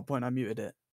at what point I muted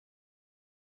it.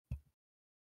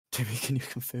 Timmy, can you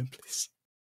confirm, please?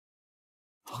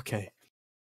 Okay.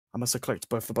 I must have clicked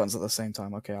both the buttons at the same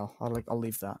time. Okay, I'll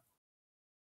leave that.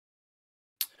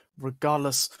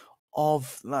 Regardless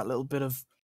of that little bit of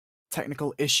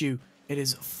technical issue, it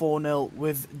is 4-0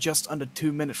 with just under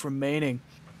 2 minutes remaining.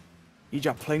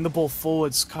 Ejap playing the ball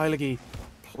forwards. Kailegi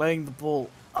playing the ball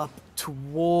up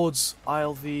towards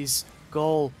ILV's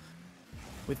goal,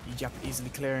 with Ejap easily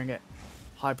clearing it.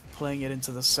 Hype playing it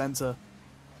into the center.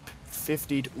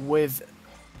 50'd with,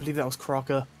 I believe that was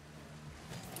Crocker.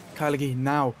 Kailegi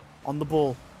now on the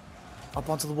ball. Up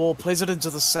onto the wall, plays it into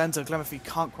the center. Clemency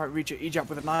can't quite reach it. Ejap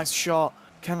with a nice shot.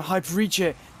 Can Hype reach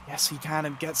it? Yes, he can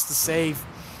and gets the save.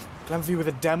 Clemency with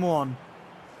a demo on.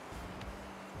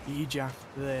 Ejap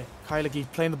there. Kylagi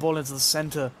playing the ball into the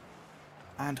center.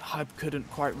 And Hype couldn't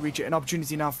quite reach it. An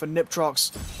opportunity now for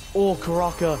Niptrox or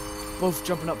Karaka. Both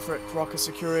jumping up for it. Karaka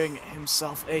securing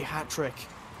himself a hat-trick.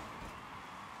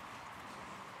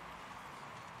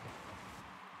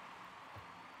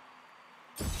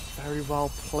 Very well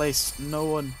placed. No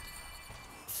one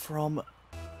from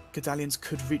Gedalians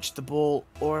could reach the ball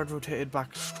or had rotated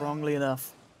back strongly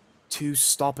enough to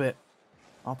stop it.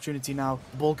 Opportunity now.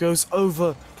 The ball goes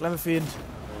over Clemency and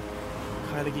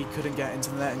Kylagi couldn't get into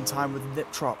the net in time with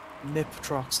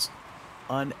Niptrox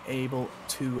unable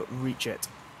to reach it.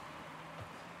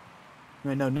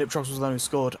 No, Niptrox was the one who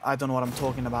scored. I don't know what I'm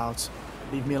talking about.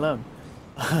 Leave me alone.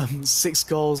 6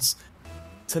 goals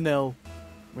to 0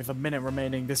 with a minute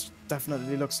remaining. This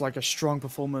definitely looks like a strong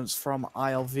performance from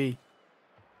ILV.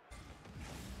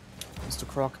 Mr.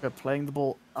 Crocker playing the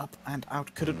ball up and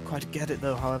out. Couldn't quite get it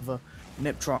though, however.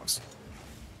 Niptrox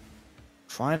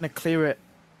trying to clear it.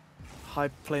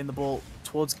 Hype playing the ball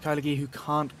towards Kylagi, who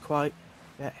can't quite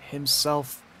get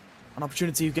himself an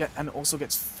opportunity to get, and also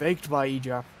gets faked by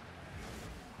Ejap.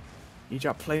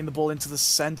 Ejap playing the ball into the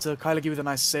center. Kylagi with a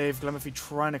nice save. Clemency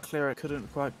trying to clear it.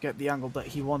 Couldn't quite get the angle that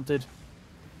he wanted.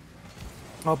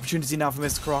 Opportunity now for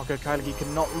Mr. Crocker. Kylagi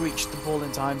cannot reach the ball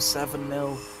in time.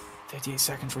 7-0. 38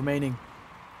 seconds remaining.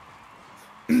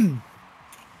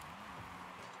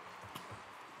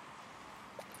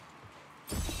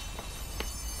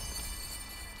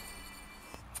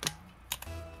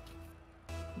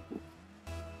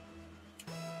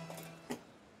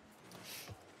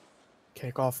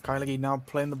 Kick-off. Kylagi now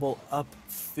playing the ball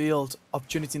upfield.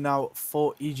 Opportunity now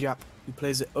for Ejap, who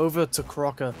plays it over to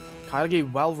Crocker.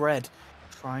 Kylagi well read,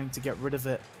 trying to get rid of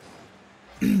it.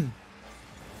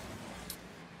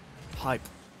 Hype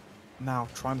now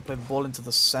trying to play the ball into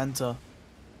the center.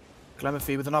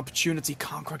 Clemency with an opportunity,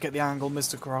 can't quite get the angle.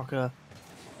 Mr. Crocker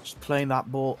just playing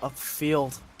that ball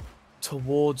upfield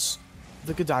towards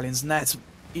the Gedalians' net.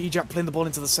 Ejap playing the ball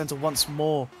into the center once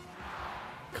more.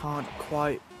 Can't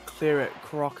quite clear it.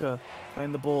 Crocker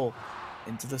playing the ball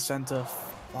into the center.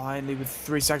 Finally, with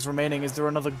 3 seconds remaining, is there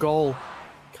another goal?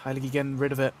 Kylagi getting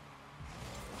rid of it.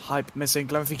 Hype missing.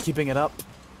 Clemency keeping it up.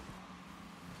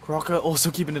 Crocker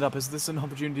also keeping it up. Is this an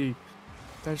opportunity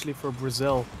potentially for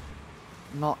Brazil?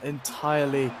 Not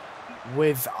entirely,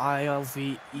 with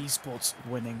ILV Esports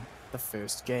winning the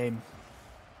first game.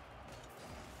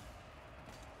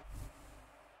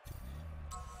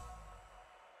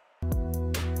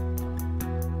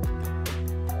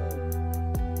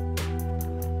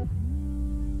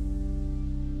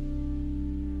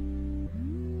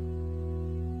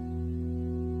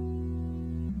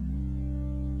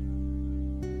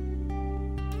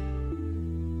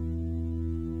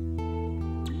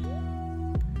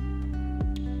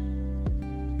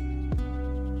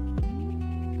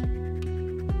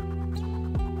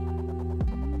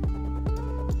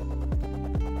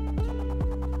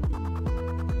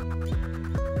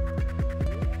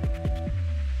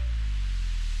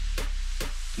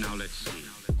 Now let's see.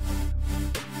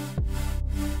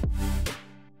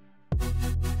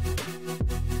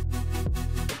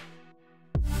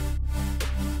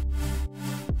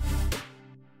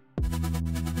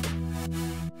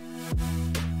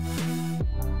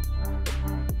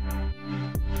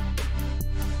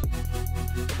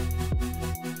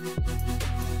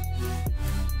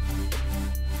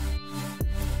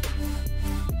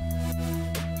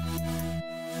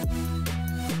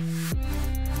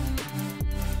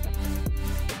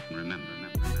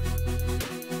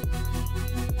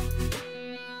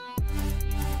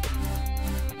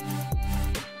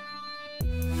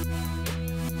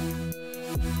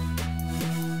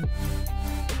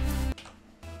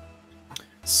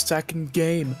 Second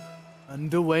game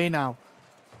underway now.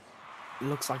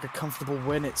 Looks like a comfortable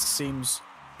win. It seems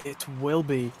it will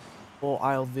be for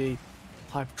ILV.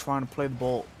 Hype trying to play the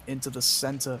ball into the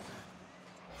center.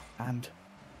 And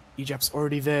Ejap's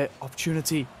already there.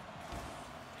 Opportunity.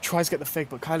 Tries to get the fake,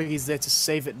 but Kylagi's there to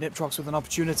save it. Niptrox with an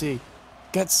opportunity.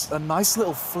 Gets a nice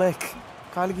little flick.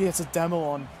 Kylagi gets a demo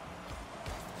on.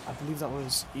 I believe that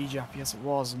was Ejap. Yes, it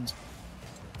was. And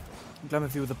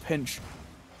Clemency with a pinch.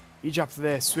 Ejap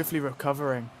there, swiftly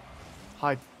recovering.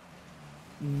 Hype.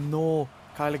 No,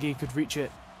 Kylagi could reach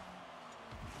it.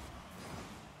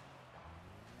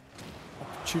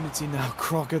 Opportunity now.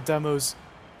 Crocker demos.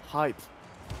 Hype.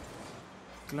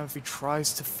 Clemency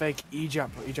tries to fake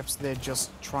Ejap, but Ejap's there just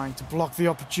trying to block the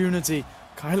opportunity.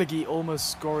 Kylagi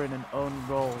almost scoring an own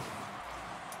goal.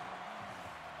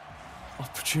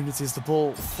 Opportunities, the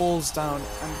ball falls down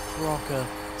and Crocker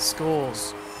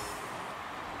scores.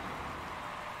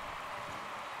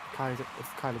 If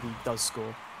Kylie does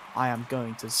score, I am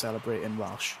going to celebrate in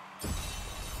Welsh.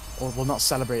 Or, well, not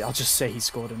celebrate, I'll just say he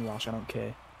scored in Welsh, I don't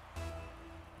care.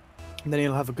 And then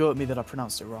he'll have a go at me that I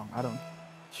pronounced it wrong. I don't...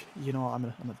 You know what, I'm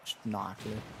gonna not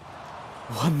actually.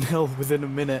 1-0 within a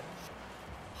minute.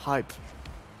 Hype.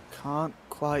 Can't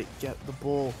quite get the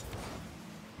ball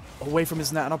away from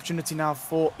his net. An opportunity now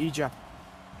for Ejap,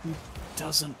 who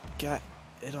doesn't get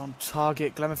it on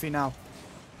target. Glemathy now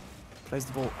plays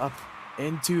the ball up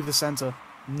into the centre.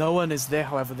 No one is there,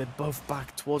 however. They're both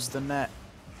back towards the net.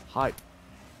 Hype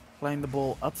playing the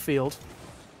ball upfield.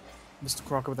 Mr.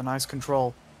 Crocker with a nice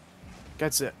control.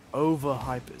 Gets it over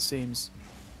Hype, it seems.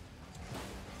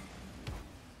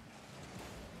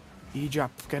 Ejap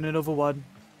getting it over one.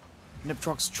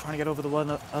 Niptrox trying to get over the one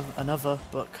of another,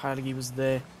 but Kylie was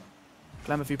there.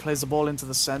 Glemathy plays the ball into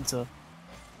the centre.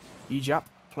 Ejap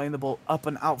playing the ball up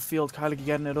and outfield. Kylie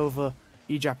getting it over.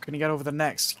 Ejap, can he get over the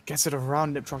next? Gets it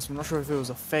around Niptrox. I'm not sure if it was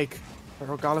a fake, but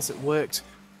regardless, it worked.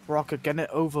 Rocker getting it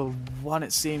over one,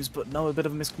 it seems, but no, a bit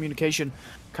of a miscommunication.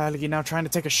 Kylie now trying to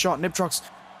take a shot. Niptrox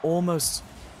almost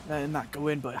letting that go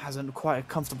in, but it hasn't quite a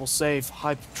comfortable save.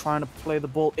 Hype trying to play the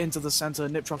ball into the centre.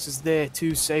 Niptrox is there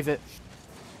to save it.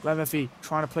 Glemathy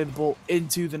trying to play the ball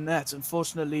into the net.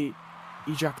 Unfortunately,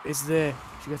 Ejap is there.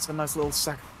 She gets a nice little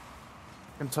second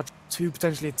touch to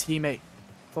potentially a teammate.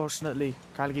 Fortunately,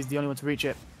 Kylie is the only one to reach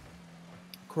it.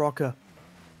 Crocker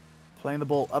playing the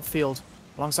ball upfield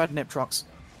alongside Niptrox.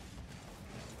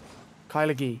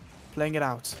 Kylie playing it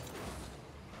out.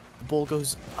 The ball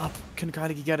goes up. Can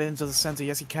Kylie get it into the centre?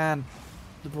 Yes, he can.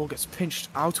 The ball gets pinched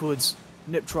outwards.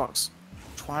 Niptrox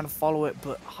trying to follow it,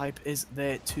 but Hype is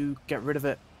there to get rid of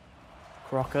it.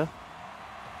 Crocker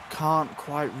can't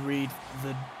quite read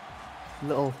the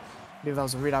little... I believe that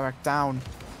was a redirect down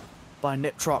by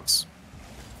Niptrox.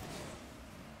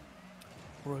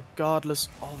 Regardless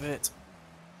of it,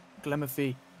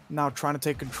 Glemathy now trying to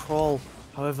take control.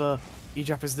 However,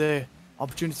 Ejap is there.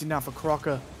 Opportunity now for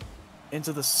Crocker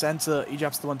into the centre.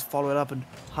 Ejap's the one to follow it up, and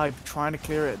Hype trying to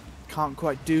clear it. Can't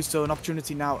quite do so. An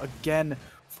opportunity now again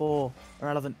for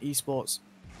Irrelevant Esports.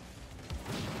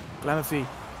 Glemathy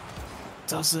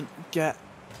doesn't get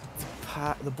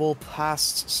the ball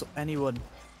past anyone,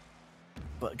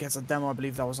 but gets a demo. I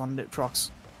believe that was on Niptrox.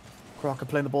 Crocker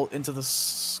playing the ball into the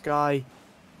sky.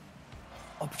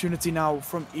 Opportunity now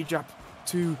from Ejap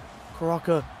to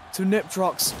Crocker to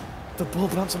Niptrox. The ball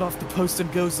bouncing off the post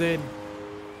and goes in.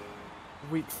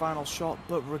 Weak final shot,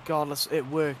 but regardless, it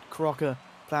worked. Crocker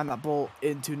playing that ball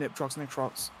into Niptrox.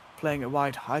 Niptrox playing it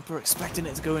wide. Hyper expecting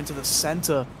it to go into the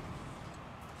centre,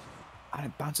 and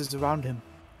it bounces around him.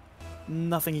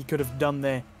 Nothing he could have done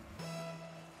there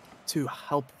to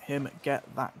help him get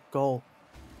that goal.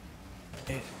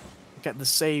 Get the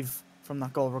save from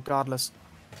that goal regardless.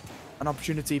 An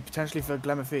opportunity potentially for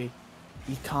Glemathy.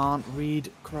 He can't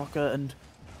read Crocker, and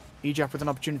Ejap with an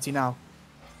opportunity now.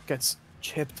 Gets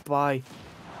chipped by,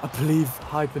 I believe,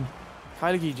 Hype, and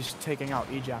Kylie just taking out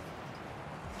Ejap.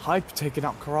 Hype taking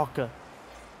out Crocker.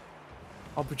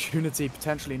 Opportunity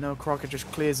potentially. No, Crocker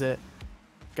just clears it.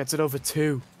 Gets it over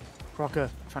two.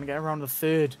 Crocker trying to get around the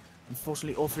third.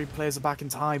 Unfortunately, all three players are back in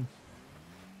time.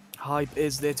 Hype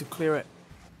is there to clear it.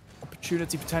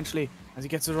 Opportunity potentially as he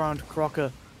gets it around.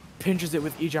 Crocker pinches it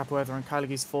with Ejap, however, and Kylie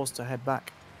is forced to head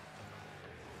back.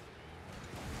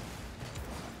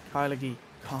 Kylie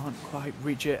can't quite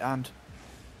reach it, and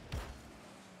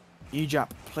Ejap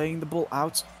playing the ball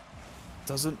out.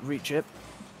 Doesn't reach it.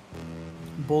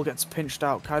 Ball gets pinched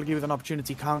out. Kylie with an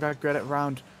opportunity. Can't get it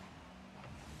around.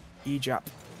 Ejap.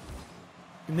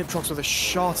 Niptrox with a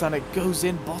shot, and it goes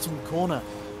in bottom corner.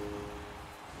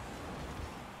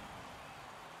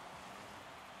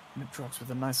 Niptrox with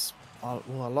a nice, well,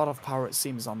 a lot of power it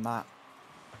seems on that.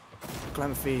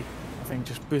 Glemathy, I think,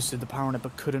 just boosted the power on it,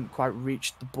 but couldn't quite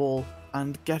reach the ball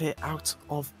and get it out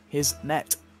of his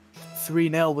net.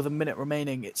 3-0 with a minute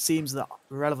remaining. It seems that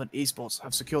Irrelevant Esports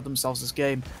have secured themselves this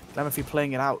game. Glemathy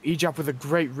playing it out. Ejap with a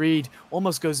great read.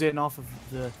 Almost goes in off of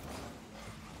the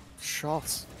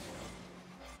shot.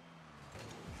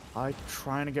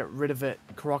 Trying to get rid of it.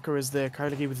 Crocker is there.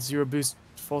 Kylie with 0 boost,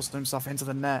 forcing himself into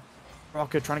the net.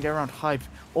 Crocker trying to get around Hype.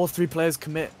 All three players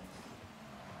commit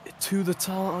to the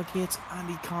target, and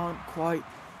he can't quite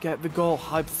get the goal.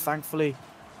 Hype, thankfully,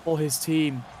 for his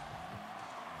team,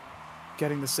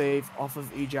 getting the save off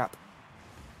of Ejap.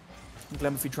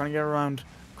 Glemathy trying to get around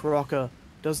Crocker.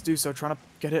 Does do so, trying to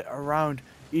get it around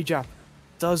Ejap.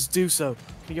 Does do so.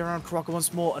 Can he get around Crocker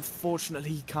once more? Unfortunately,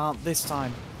 he can't this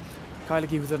time.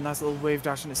 Kylegi with a nice little wave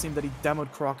dash, and it seemed that he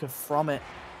demoed Crocker from it.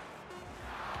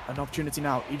 An opportunity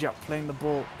now. Ejak playing the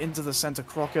ball into the center.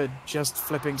 Crocker just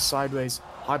flipping sideways.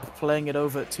 Hyper playing it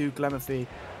over to Glemmerfee.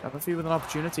 Glemmerfee with an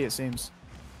opportunity, it seems.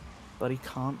 But he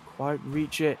can't quite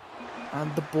reach it.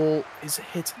 And the ball is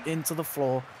hit into the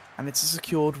floor. And it's a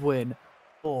secured win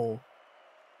for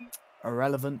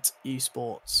Irrelevant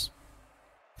Esports.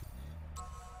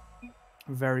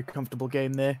 Very comfortable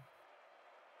game there.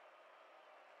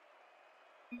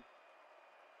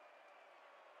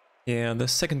 Yeah, the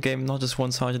second game not as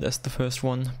one-sided as the first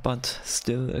one, but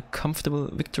still a comfortable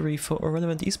victory for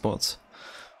Irrelevant Esports.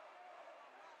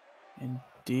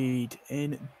 Indeed,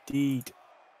 indeed.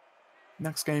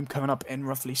 Next game coming up in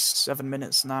roughly 7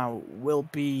 minutes now will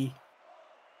be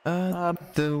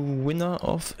the winner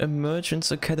of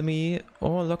Emergence Academy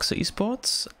or Luxor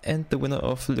Esports, and the winner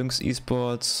of Lynx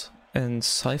Esports and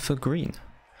Cypher Green.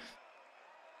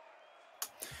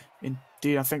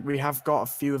 Indeed, I think we have got a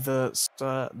few of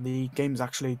the games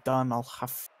actually done. I'll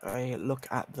have a look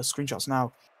at the screenshots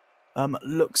now.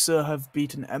 Luxor have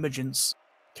beaten Emergence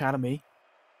Academy,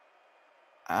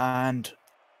 and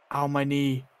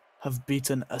Almani have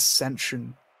beaten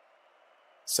Ascension.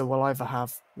 So we'll either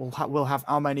have we'll have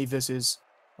Almani versus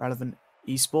Relevant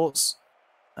Esports,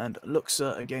 and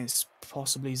Luxor against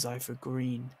possibly Cypher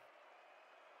Green.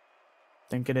 I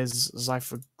think it is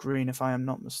Cypher Green, if I am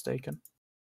not mistaken.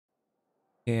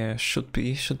 Yeah, should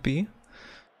be.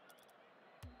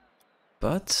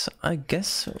 But I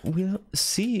guess we'll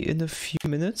see in a few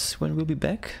minutes when we'll be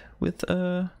back with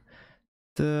the...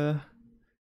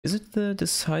 Is it the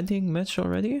deciding match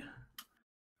already?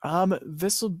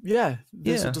 This'll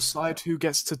decide who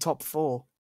gets to top 4.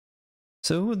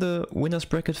 So the winners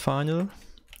bracket final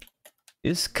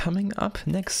is coming up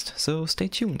next, so stay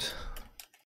tuned.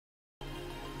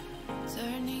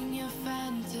 Turning your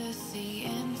fantasy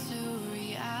into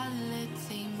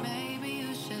reality. Maybe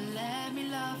you should let me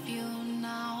love you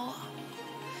now.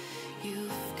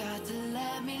 You've got to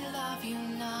let me love you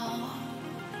now.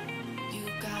 You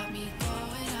got me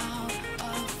going out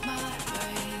of my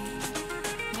way,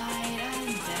 night and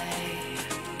day.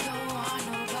 Don't want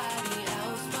nobody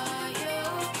else but you.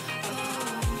 Oh,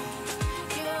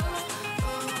 you,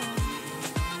 oh.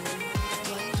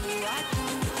 What do I do?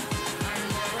 I'm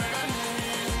over the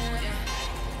moon.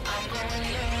 I'm going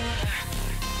you.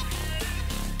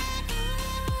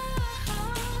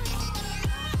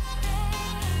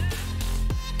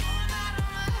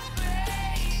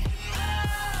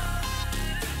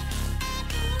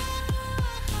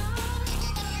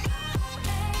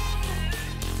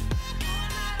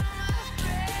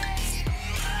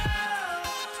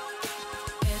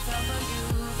 It's all for you.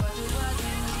 What do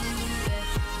I do?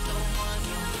 Don't want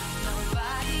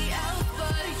nobody else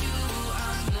but you.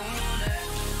 I'm lonely.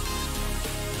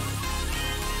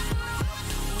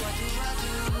 What do I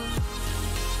do?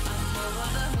 I'm over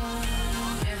the moon.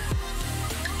 Yeah.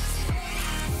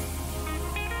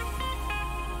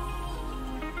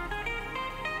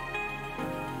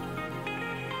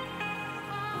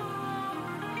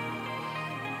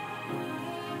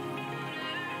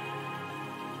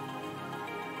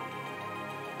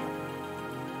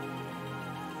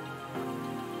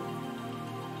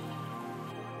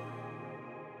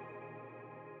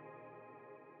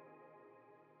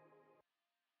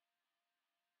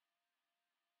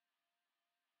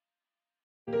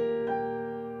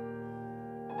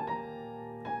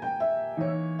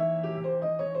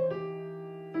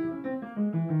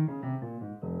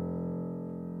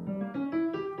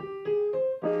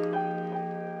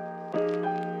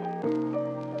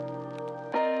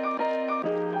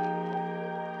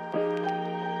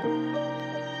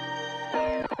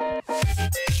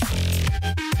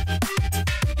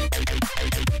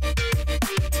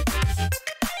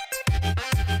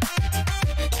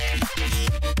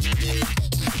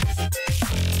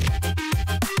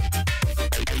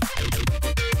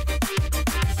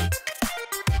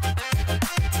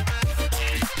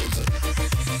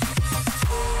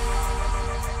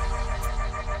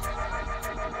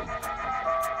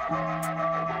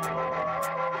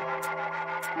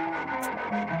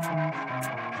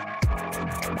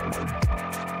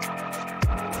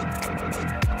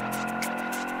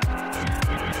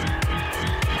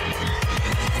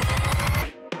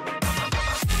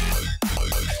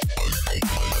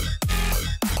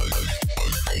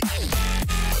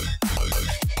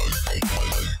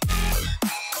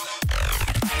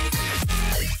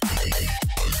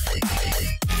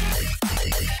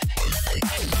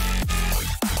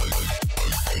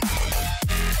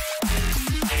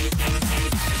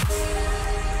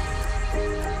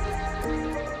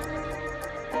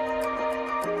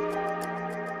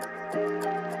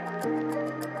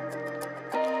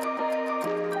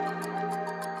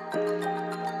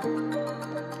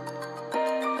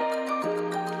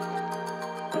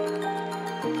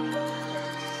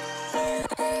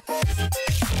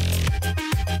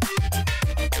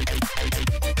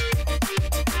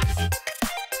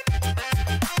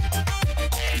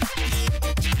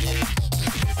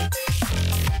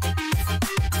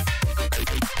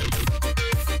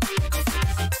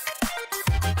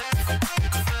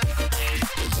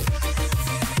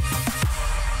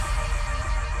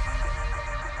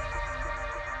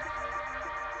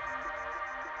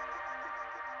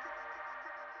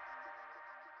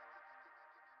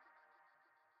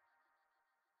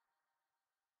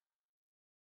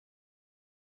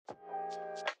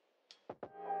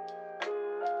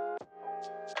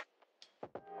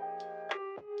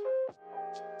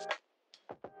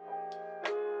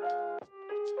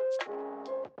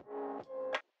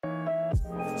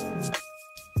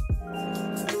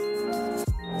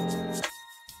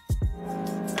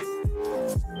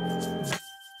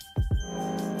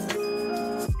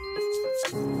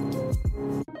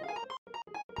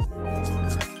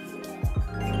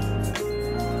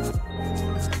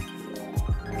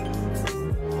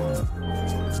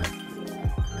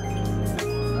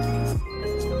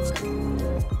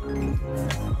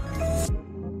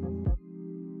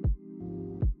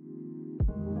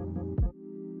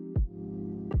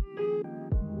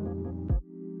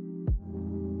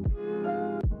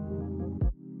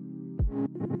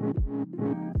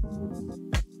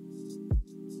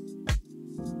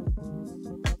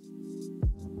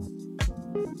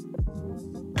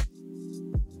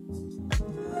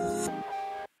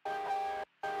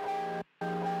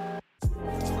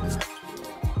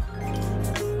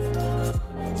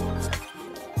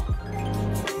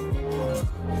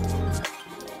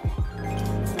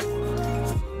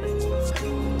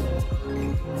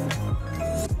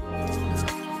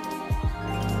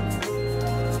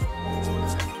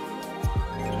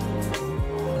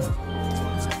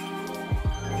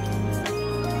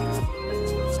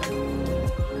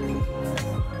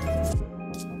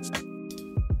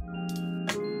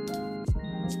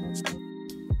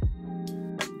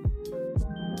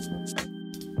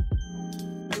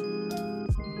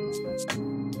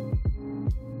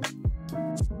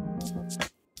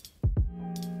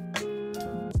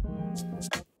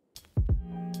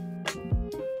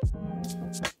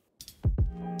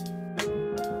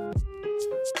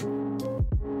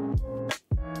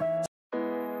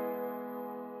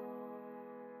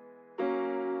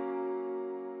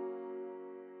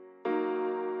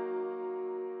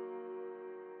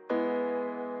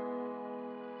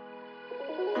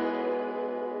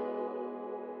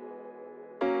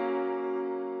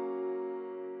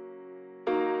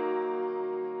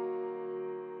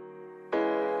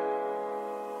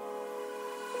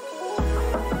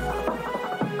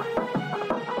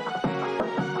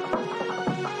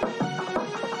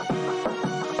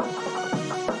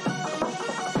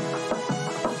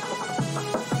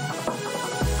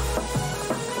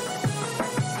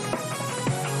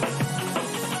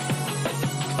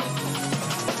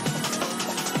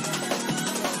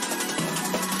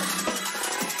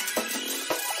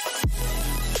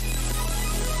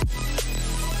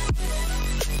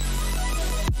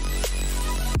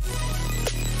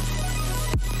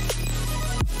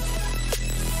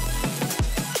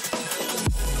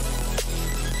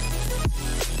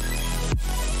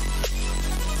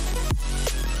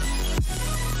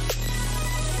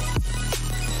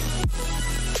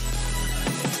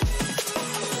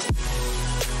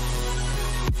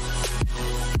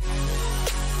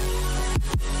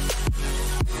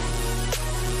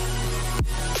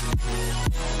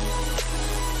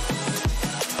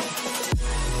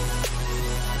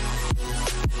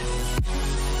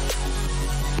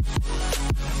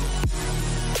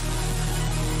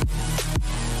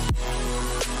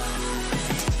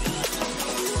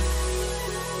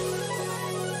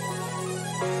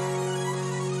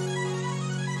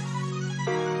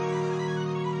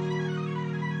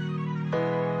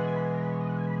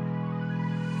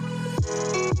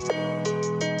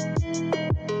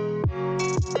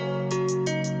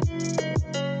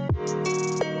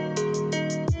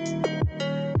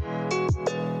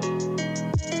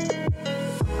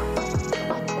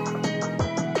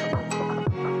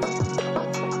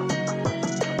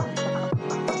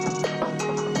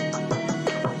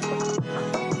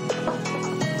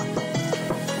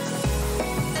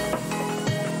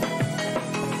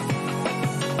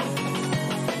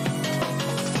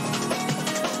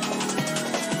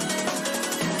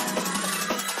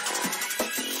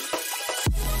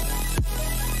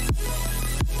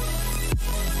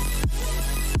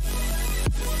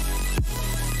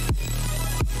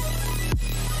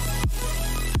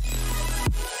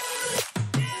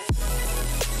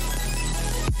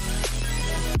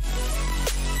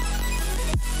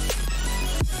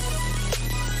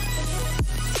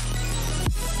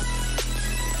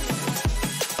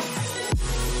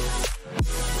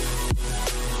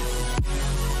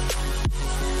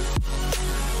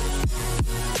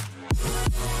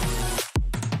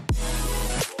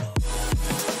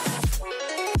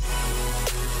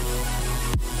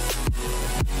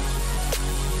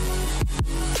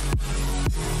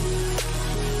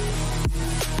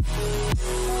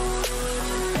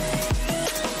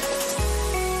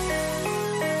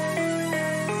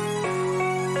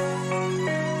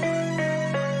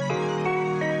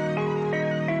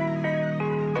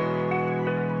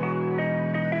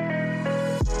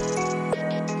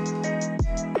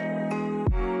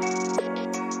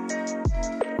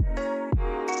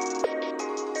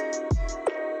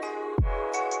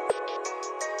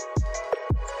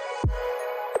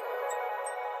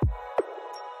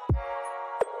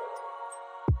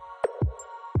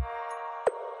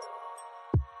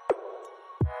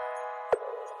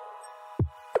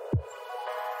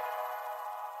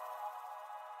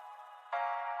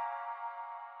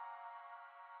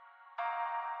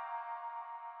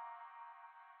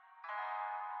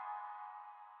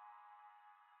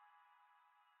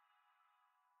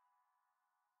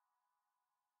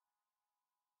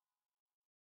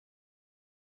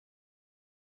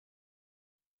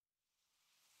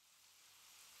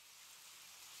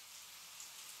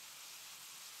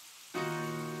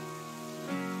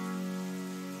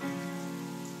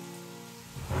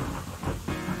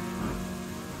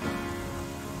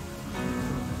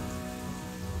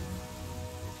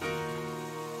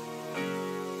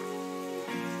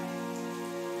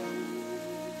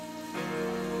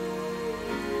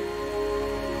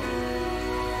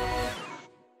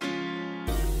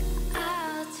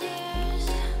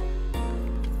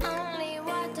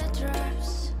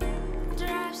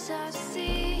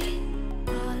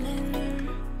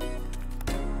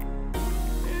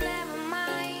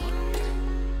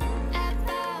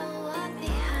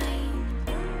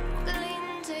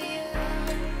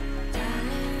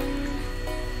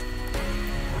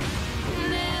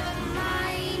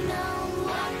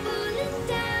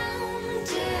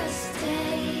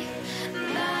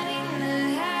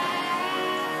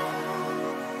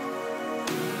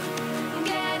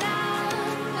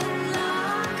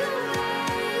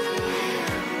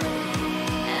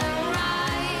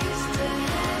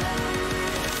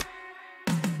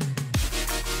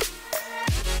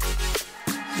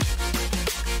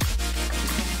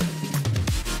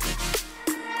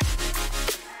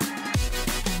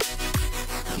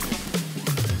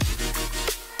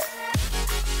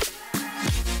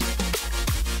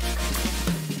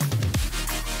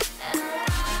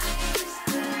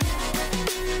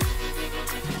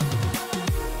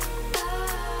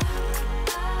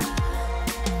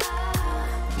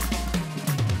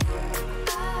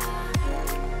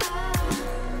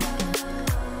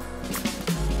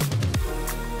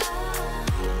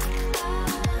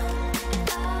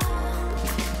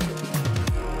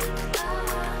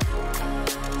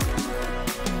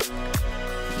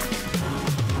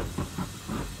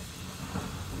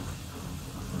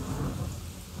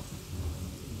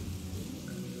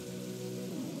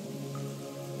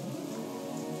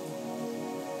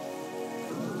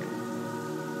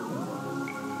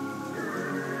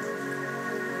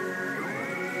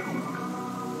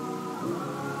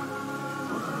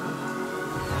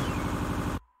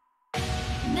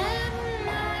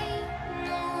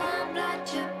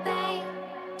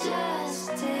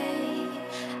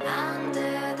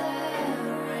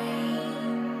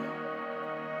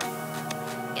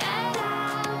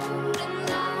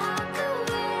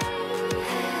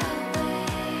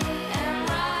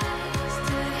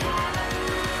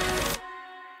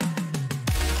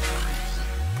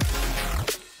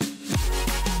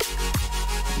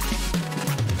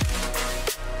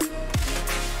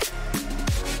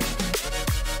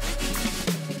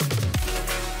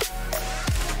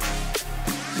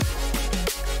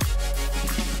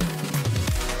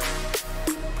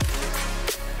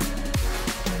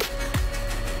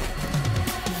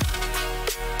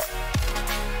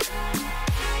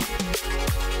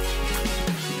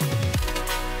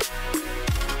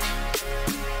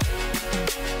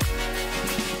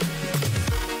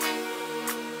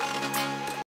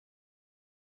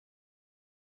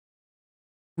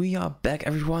 We are back,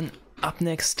 everyone. Up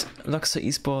next, Luxor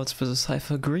Esports versus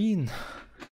Cypher Green.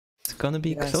 It's gonna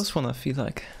be a close one, I feel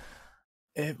like.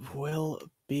 It will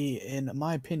be, in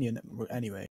my opinion,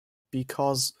 anyway,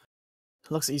 because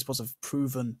Luxor Esports have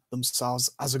proven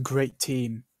themselves as a great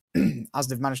team, as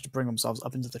they've managed to bring themselves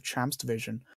up into the Champs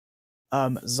division.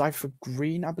 Cypher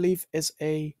Green, I believe, is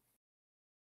a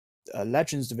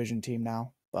Legends division team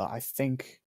now, but I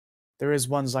think there is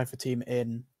one Cypher team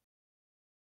in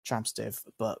Champs Div,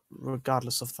 but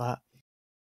regardless of that,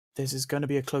 this is going to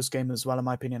be a close game as well, in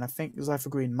my opinion. I think Cypher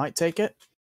Green might take it,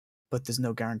 but there's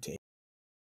no guarantee.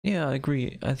 Yeah, I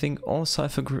agree. I think all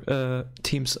Cypher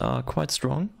teams are quite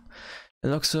strong.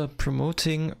 Luxor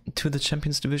promoting to the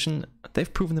Champions Division,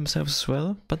 they've proven themselves as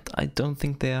well, but I don't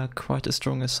think they are quite as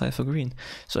strong as Cypher Green.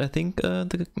 So I think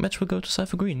the match will go to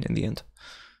Cypher Green in the end.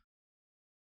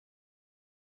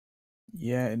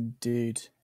 Yeah, indeed.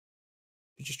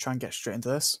 You just try and get straight into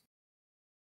this.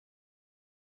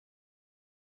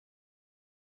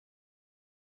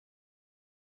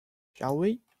 Shall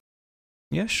we?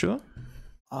 Yeah, sure.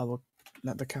 I will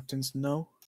let the captains know.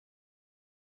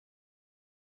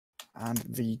 And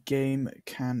the game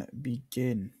can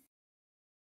begin.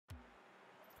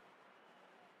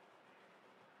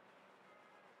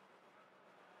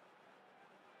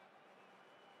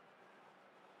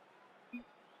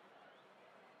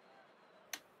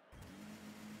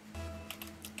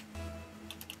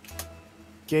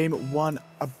 Game 1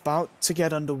 about to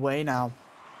get underway now.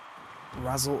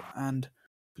 Razzle and I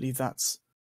believe that's...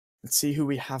 Let's see who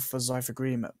we have for Cypher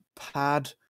Green.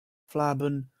 Pad,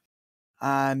 Flaben,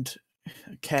 and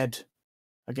Ked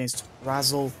against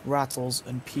Razzle, Rattles,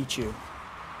 and Pichu.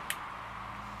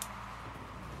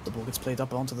 The ball gets played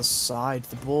up onto the side.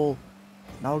 The ball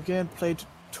now again played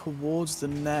towards the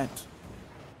net.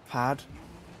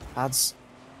 Pad's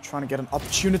trying to get an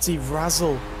opportunity.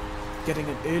 Razzle getting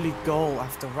an early goal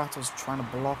after Rattles trying to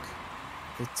block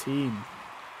the team.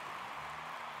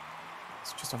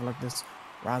 Let's just have a look at this.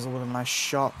 Razzle with a nice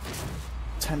shot.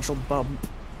 Potential bump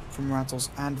from Rattles,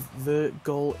 and the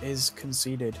goal is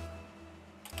conceded.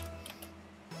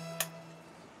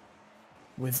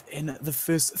 Within the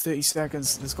first 30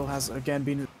 seconds, this goal has again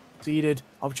been conceded.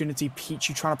 Opportunity,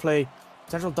 Pichu trying to play.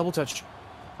 Potential double touch.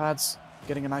 Pads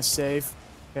getting a nice save.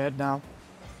 Head now.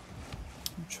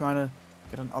 Trying to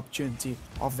get an opportunity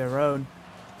of their own.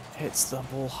 Hits the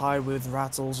ball high with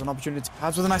Rattles. An opportunity.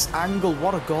 Pads with a nice angle.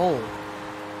 What a goal.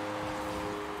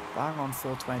 Bang on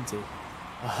 420.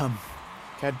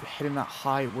 Ked hitting that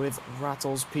high with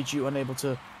Rattles. Pichu unable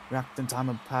to react in time,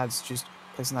 and Pads just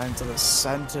placing that into the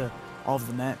center of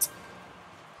the net.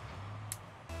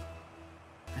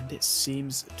 And it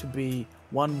seems to be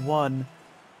 1-1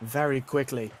 very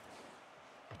quickly.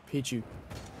 Pichu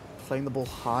playing the ball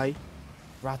high.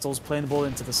 Rattles playing the ball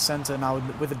into the center now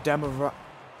with a demo.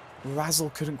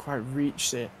 Razzle couldn't quite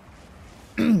reach it.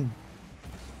 Ked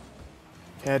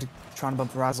trying to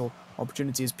bump Razzle.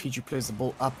 Opportunity as Pichu plays the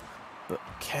ball up, but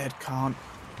Ked can't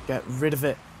get rid of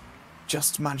it.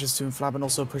 Just manages to, and Flaben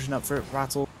also pushing up for it.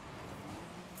 Rattle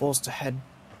forced to head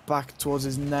back towards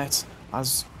his net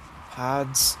as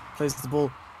Pads plays the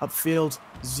ball upfield.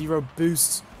 Zero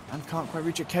boosts and can't quite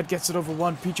reach it. Ked gets it over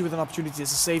one. Pichu with an opportunity to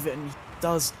save it, and he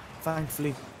does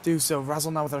thankfully do so.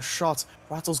 Razzle now with a shot.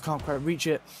 Rattles can't quite reach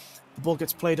it. The ball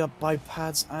gets played up by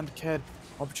Pads and Ked.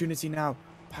 Opportunity now.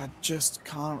 Pad just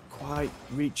can't quite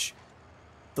reach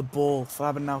the ball.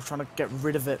 Flaben now trying to get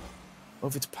rid of it.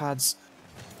 Over to Pads.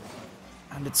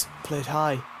 And it's played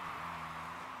high.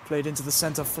 Played into the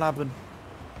center. Flaben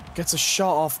gets a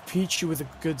shot off. Pichu with a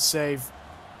good save.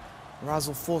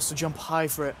 Razzle forced to jump high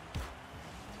for it.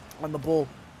 And the ball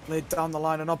played down the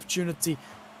line. An opportunity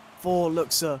for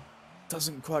Luxor.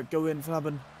 Doesn't quite go in.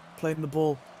 Flaben playing the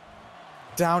ball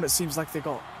down. It seems like they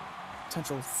got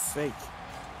potential fake.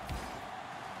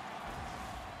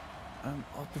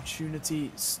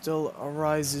 Opportunity still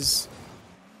arises.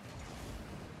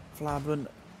 Flaben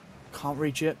can't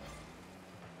reach it.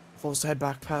 Forced to head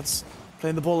back. Pads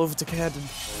playing the ball over to Ked, and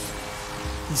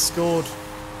he scored.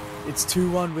 It's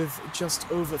 2-1 with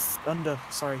just over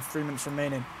 3 minutes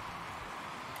remaining.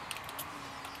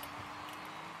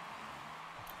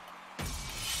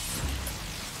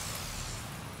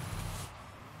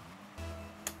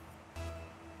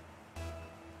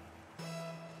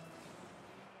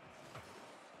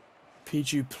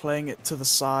 Pichu playing it to the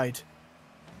side.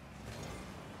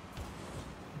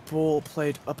 Ball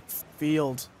played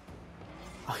upfield.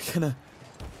 I'm gonna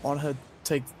want to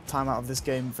take time out of this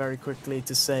game very quickly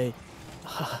to say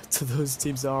to those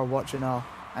teams that are watching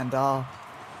and are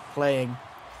playing,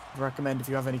 I recommend if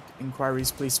you have any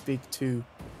inquiries, please speak to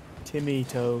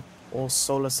Timito or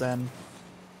Solasen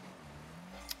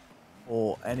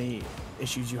or any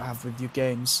issues you have with your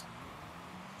games.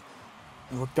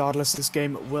 Regardless, this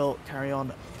game will carry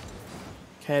on.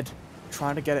 Ked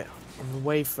trying to get it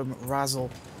away from Razzle.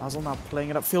 Razzle now playing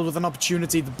it upfield with an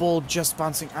opportunity. The ball just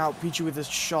bouncing out. Pichu with a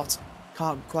shot.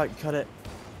 Can't quite cut it.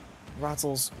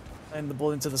 Rattles playing the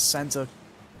ball into the center.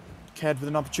 Ked with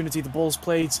an opportunity. The ball's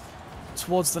played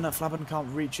towards the net. Flabbin can't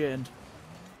reach it. And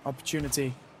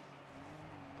opportunity.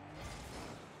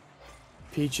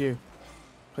 Pichu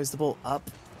plays the ball up.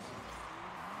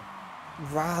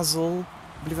 Razzle,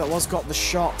 I believe that was, got the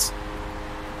shot.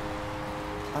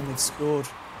 And they've scored.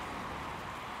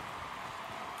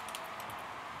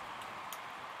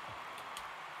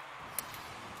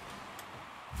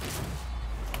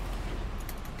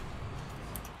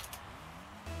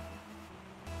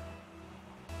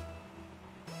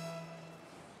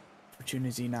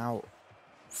 Opportunity now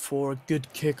for a good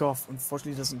kickoff.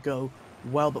 Unfortunately, doesn't go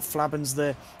well, but Flabbin's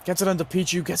there. Gets it under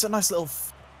Pichu, gets a nice little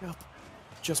up.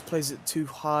 Just plays it too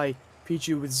high.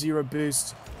 Pichu with 0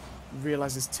 boost.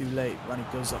 Realizes too late when he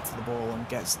goes up for the ball and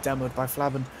gets demoed by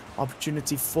Flabbin.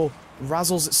 Opportunity for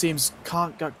Razzles, it seems.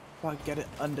 Can't quite get it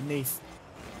underneath.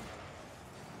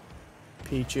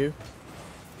 Pichu.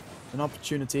 An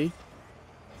opportunity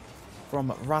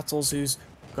from Rattles, who's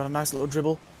got a nice little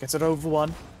dribble. Gets it over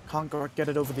one. Can't get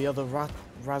it over the other.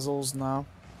 Razzles now.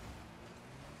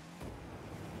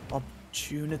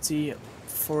 Opportunity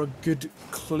for a good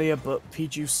clear, but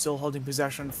Pichu still holding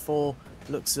possession for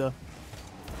Luxa.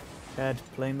 Ked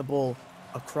playing the ball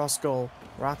across goal.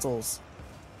 Rattles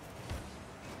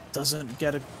doesn't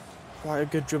get quite a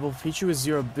good dribble. Pichu with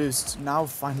 0 boost. Now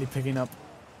finally picking up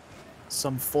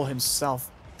some for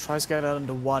himself. Tries to get it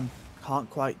under one. Can't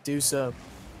quite do so.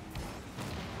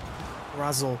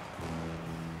 Razzle.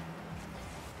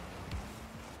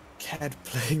 Ked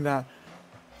playing that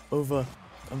over.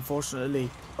 Unfortunately,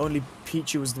 only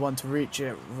Pichu was the one to reach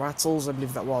it. Rattles, I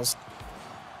believe that was.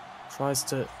 Tries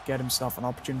to get himself an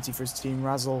opportunity for his team.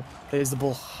 Razzle plays the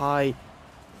ball high.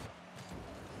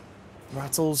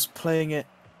 Rattles playing it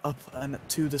up and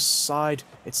to the side.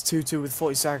 It's 2-2 with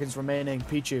 40 seconds remaining.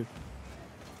 Pichu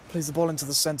plays the ball into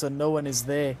the center. No one is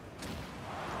there.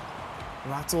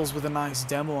 Rattles with a nice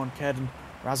demo on Ked, and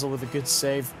Razzle with a good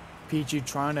save. Pichu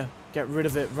trying to get rid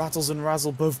of it. Rattles and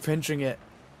Razzle both pinching it.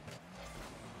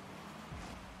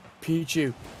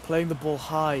 Pichu playing the ball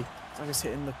high. It's like it's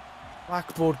hitting the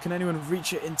backboard. Can anyone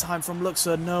reach it in time from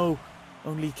Luxa? No.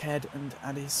 Only Ked,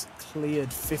 and he's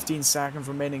cleared. 15 seconds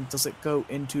remaining. Does it go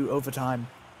into overtime?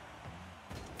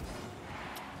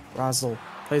 Razzle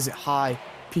plays it high.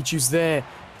 Pichu's there.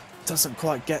 Doesn't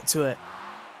quite get to it.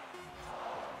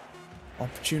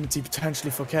 Opportunity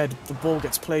potentially for Ked. The ball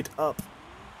gets played up.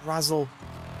 Razzle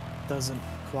doesn't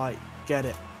quite get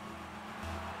it.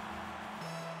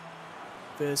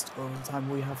 First overtime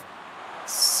we have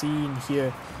seen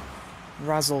here.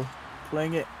 Razzle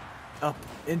playing it up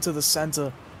into the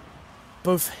center.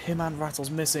 Both him and Rattles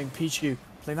missing. Pichu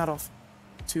playing that off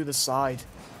to the side.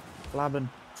 Flabbin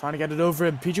trying to get it over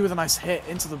him. Pichu with a nice hit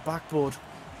into the backboard.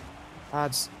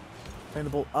 Pads playing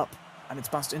the ball up, and it's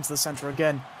bounced into the center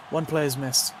again. One player's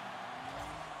missed.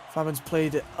 Flabbin's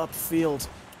played it upfield.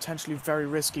 Potentially very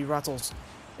risky. Rattles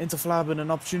into Flabbin, an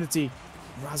opportunity.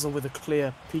 Razzle with a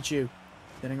clear. Pichu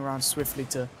getting around swiftly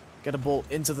to get a ball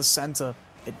into the center.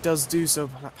 It does do so.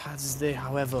 Pads is there,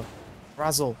 however.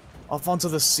 Razzle off onto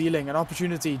the ceiling. An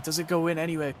opportunity. Does it go in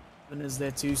anyway? Flabbin is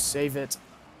there to save it.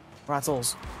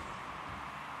 Rattles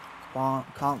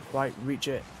can't quite reach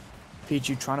it.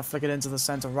 Pichu trying to flick it into the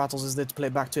center. Rattles is there to play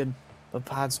it back to him, but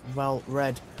Pads well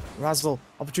read. Razzle,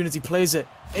 opportunity, plays it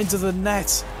into the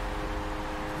net.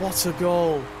 What a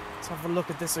goal. Let's have a look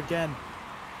at this again.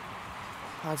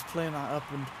 Pads playing that up,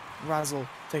 and Razzle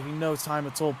taking no time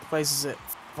at all, places it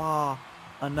far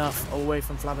enough away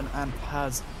from Flabbin and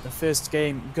Pads. The first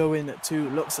game going to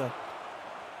Luxa.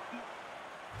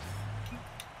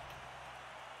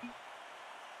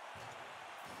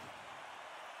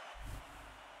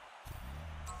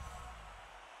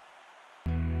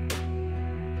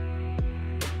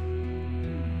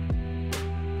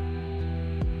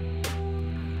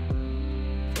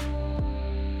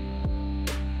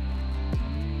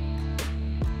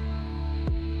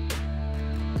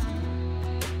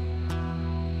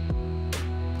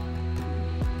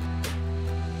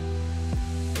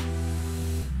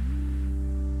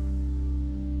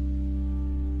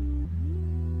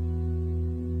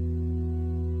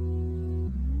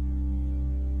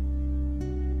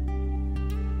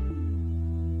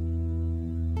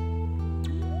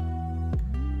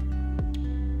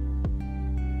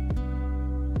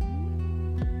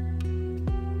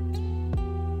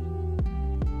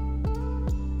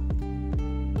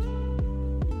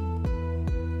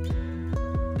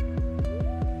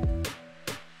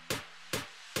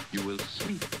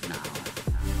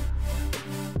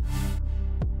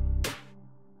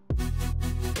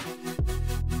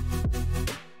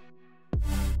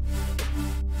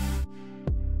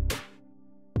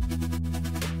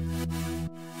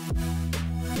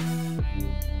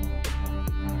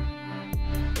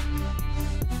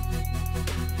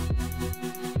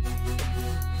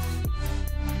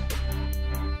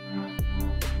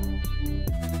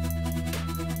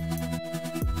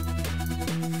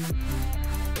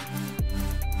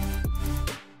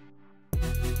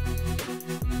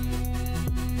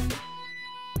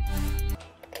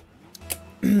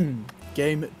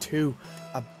 Game 2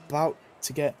 about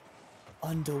to get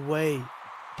underway.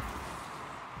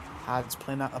 Pads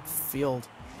playing that upfield.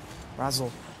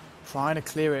 Razzle trying to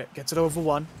clear it, gets it over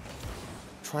one.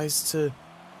 Tries to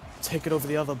take it over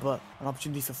the other, but an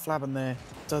opportunity for Flaben there.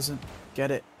 Doesn't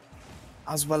get it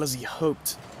as well as he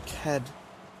hoped. Ked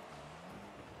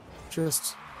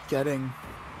just getting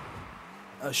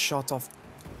a shot off.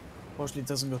 Fortunately, it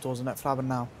doesn't go towards the net. Flaben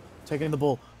now taking the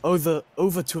ball over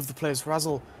two of the players.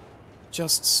 Razzle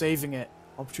just saving it.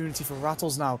 Opportunity for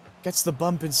Rattles now. Gets the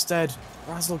bump instead.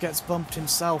 Razzle gets bumped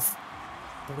himself.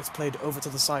 Ball gets played over to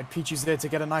the side. Peachy's there to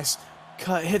get a nice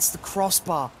cut. Hits the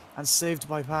crossbar and saved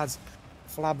by Pads.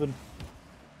 Flaben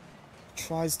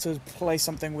tries to play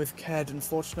something with Ked.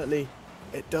 Unfortunately,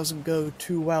 it doesn't go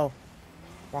too well.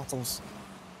 Rattles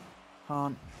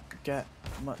can't get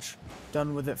much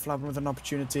done with it. Flaben with an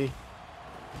opportunity.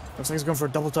 Looks like he's going for a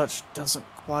double touch. Doesn't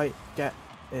quite get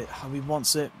it how he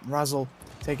wants it. Razzle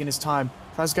taking his time.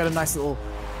 Tries to get a nice little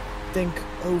dink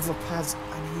over Pads,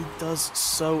 and he does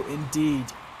so indeed.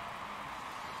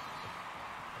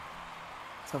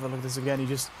 Let's have a look at this again. He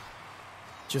just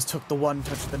took the one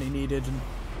touch that he needed and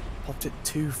popped it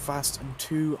too fast and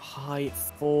too high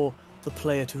for the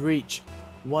player to reach.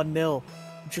 1-0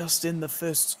 just in the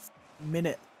first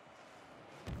minute.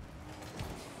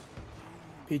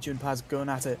 Pichu and Paz going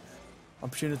at it.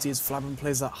 Opportunity as Flaben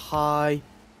plays that high.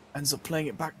 Ends up playing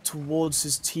it back towards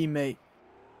his teammate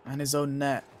and his own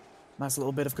net. Nice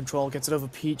little bit of control. Gets it over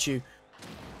Pichu.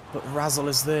 But Razzle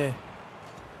is there.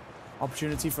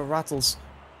 Opportunity for Rattles.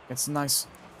 Gets a nice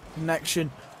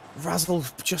connection. Razzle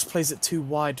just plays it too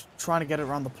wide. Trying to get it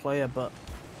around the player, but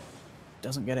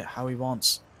doesn't get it how he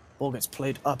wants. Ball gets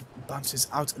played up. Bounces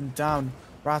out and down.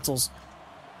 Rattles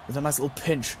with a nice little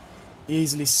pinch.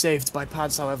 Easily saved by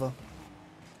Pads, however.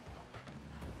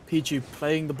 Pichu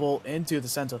playing the ball into the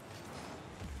centre.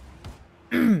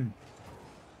 Flaben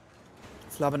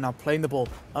now playing the ball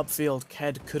upfield.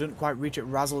 Ked couldn't quite reach it.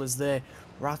 Razzle is there.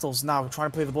 Rattles now trying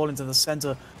to play the ball into the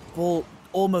centre. Ball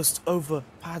almost over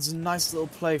Pads. Nice little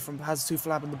play from Pads to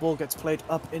Flaben. The ball gets played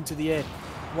up into the air.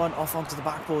 One off onto the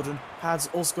backboard, and Pads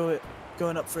also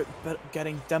going up for it, but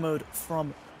getting demoed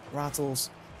from Rattles.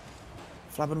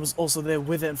 Flaben was also there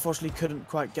with it. Unfortunately, couldn't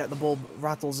quite get the ball.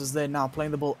 Rattles is there now,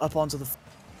 playing the ball up onto the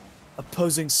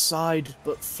opposing side,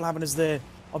 but Flaben is there.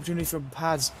 Opportunity from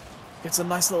Pads. Gets a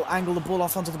nice little angle, the ball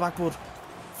off onto the backboard.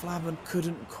 Flaben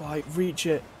couldn't quite reach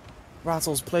it.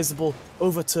 Rattles plays the ball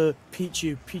over to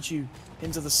Pichu. Pichu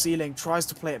into the ceiling, tries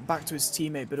to play it back to his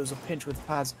teammate, but it was a pinch with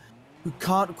Pads, who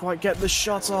can't quite get the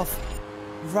shot off.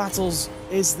 Rattles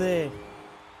is there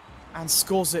and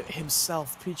scores it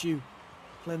himself. Pichu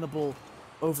playing the ball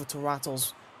over to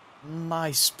Rattles.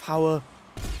 Nice power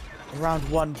around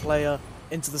one player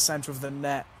into the centre of the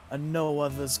net, and no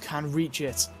others can reach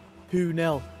it.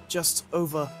 2-0, just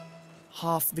over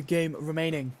half the game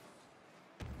remaining.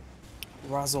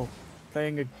 Razzle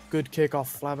playing a good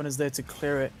kickoff. Flaben is there to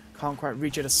clear it. Can't quite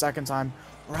reach it a second time.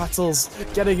 Rattles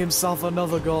getting himself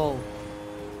another goal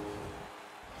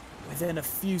within a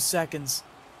few seconds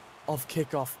of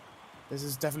kickoff. This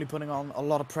is definitely putting on a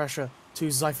lot of pressure to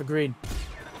Zypher Green.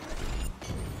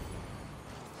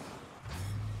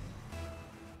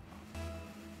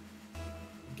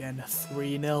 Again,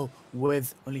 3-0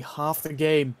 with only half the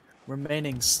game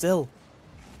remaining still.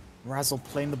 Razzle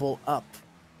playing the ball up.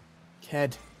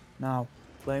 Ked now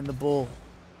playing the ball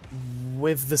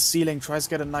with the ceiling. Tries to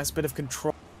get a nice bit of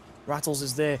control. Rattles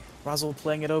is there. Razzle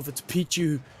playing it over to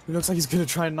Pichu, who looks like he's going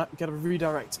to try and get a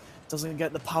redirect. Doesn't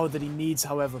get the power that he needs,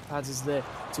 however. Pads is there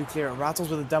to clear it. Rattles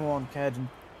with a demo on Ked, and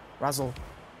Razzle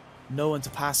no one to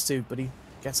pass to, but he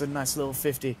gets a nice little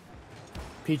 50.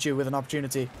 Pichu with an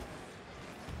opportunity.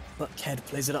 But Ked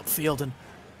plays it upfield, and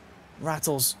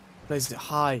Rattles plays it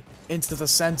high into the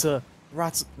centre.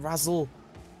 Razzle.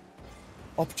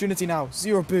 Opportunity now.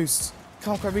 0 boost.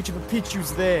 Can't quite reach it, but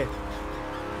Pichu's there.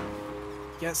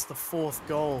 Gets the 4th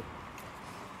goal.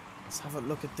 Let's have a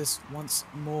look at this once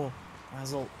more.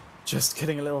 Razzle just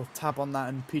getting a little tap on that,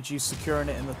 and Pichu securing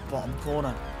it in the bottom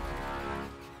corner.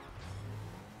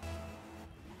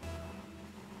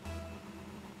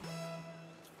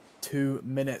 Two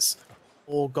minutes.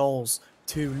 4 goals,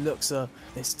 2 Luxor.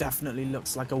 This definitely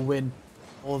looks like a win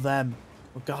for them.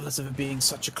 Regardless of it being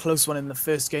such a close one in the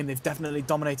first game, they've definitely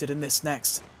dominated in this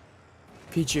next.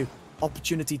 Pichu,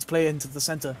 opportunity to play into the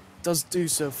centre. Does do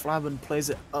so. Flaben plays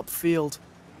it upfield.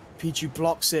 Pichu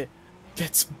blocks it.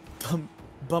 Gets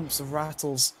bumps of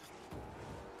Rattles.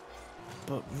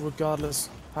 But regardless,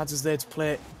 Pads is there to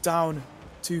play it down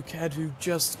to Ked, who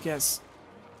just gets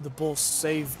the ball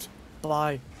saved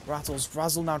by Rattles.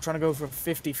 Razzle now trying to go for a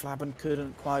 50. Flaben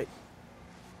couldn't quite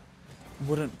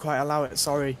wouldn't quite allow it,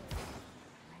 sorry.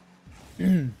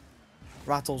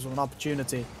 Rattles with an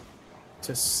opportunity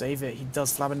to save it. He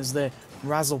does. Flabbin is there.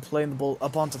 Razzle playing the ball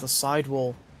up onto the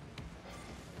sidewall.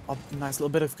 Nice little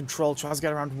bit of control. Tries to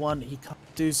get around one. He can't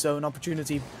do so. An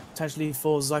opportunity potentially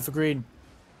for Zypher Green.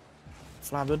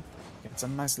 Flabbin gets a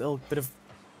nice little bit of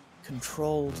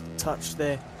controlled touch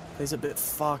there. Plays a bit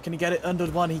far. Can he get it under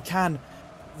one? He can.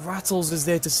 Rattles is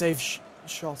there to save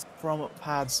shot from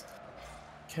pads.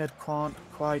 Ked can't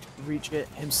quite reach it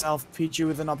himself. Pichu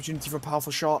with an opportunity for a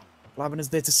powerful shot. Flabbin is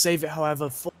there to save it, however.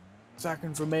 4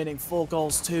 seconds remaining. 4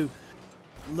 goals to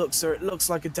Luxor. It looks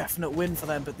like a definite win for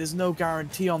them, but there's no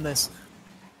guarantee on this.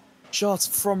 Shot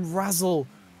from Razzle.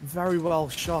 Very well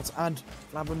shot. And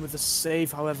Flabbin with a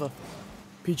save, however.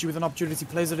 Pichu with an opportunity.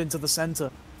 Plays it into the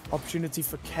centre. Opportunity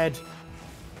for Ked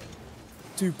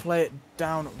to play it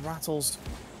down. Rattles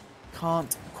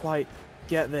can't quite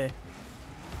get there.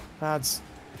 Pads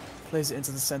plays it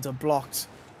into the centre. Blocked.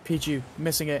 Pichu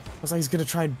missing it. Looks like he's going to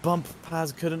try and bump.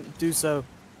 Pads couldn't do so.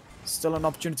 Still an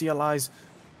opportunity lies.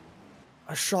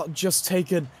 A shot just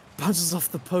taken. Bounces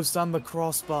off the post and the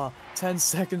crossbar. 10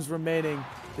 seconds remaining.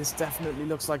 This definitely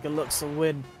looks like a Luxor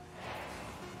win.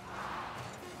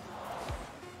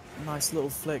 Nice little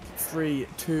flick. 3,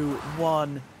 2,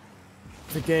 1.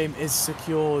 The game is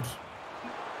secured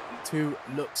to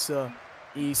Luxor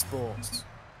Esports.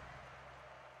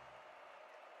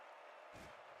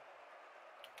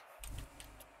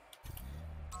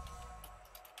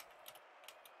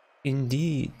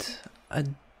 Indeed. I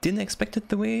didn't expect it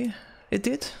the way it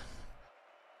did.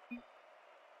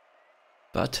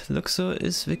 But Luxor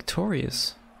is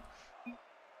victorious.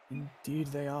 Indeed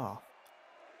they are.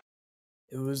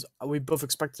 We both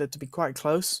expected it to be quite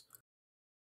close.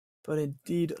 But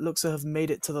indeed, Luxor have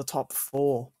made it to the top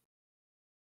 4.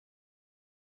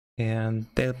 And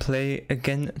they'll play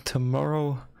again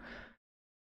tomorrow.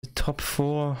 The top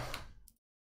 4.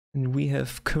 And we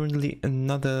have currently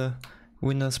another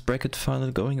winners bracket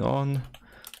final going on.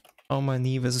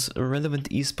 Almani versus Relevant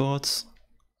Esports.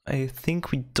 I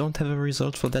think we don't have a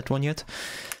result for that one yet.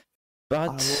 But I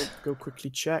will go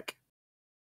quickly check.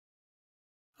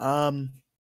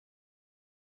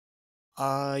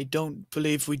 I don't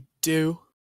believe we do.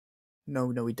 No,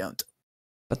 we don't.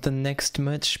 But the next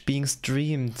match being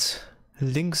streamed,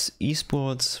 Lynx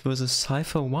Esports versus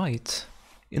Cypher White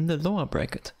in the lower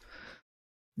bracket.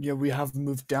 Yeah, we have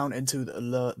moved down into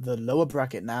the lower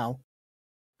bracket now.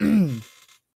 To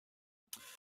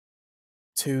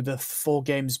the 4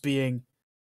 games being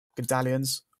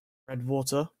Medallions,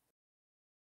 Redwater,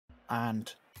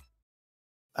 and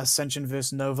Ascension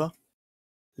vs Nova.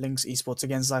 Lynx Esports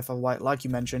against Cypher White, like you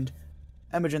mentioned.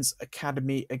 Emergence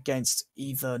Academy against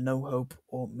either No Hope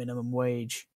or Minimum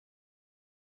Wage.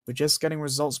 We're just getting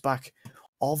results back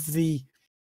of the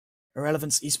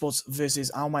Irrelevance Esports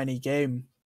versus Almighty game.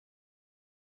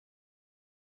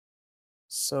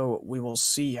 So we will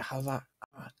see how that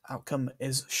outcome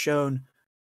is shown.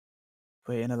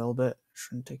 Wait in a little bit.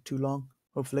 Shouldn't take too long,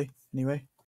 hopefully, anyway.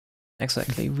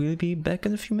 Exactly. We'll be back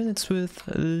in a few minutes with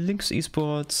Lynx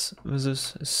Esports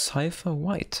versus Cypher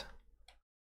White.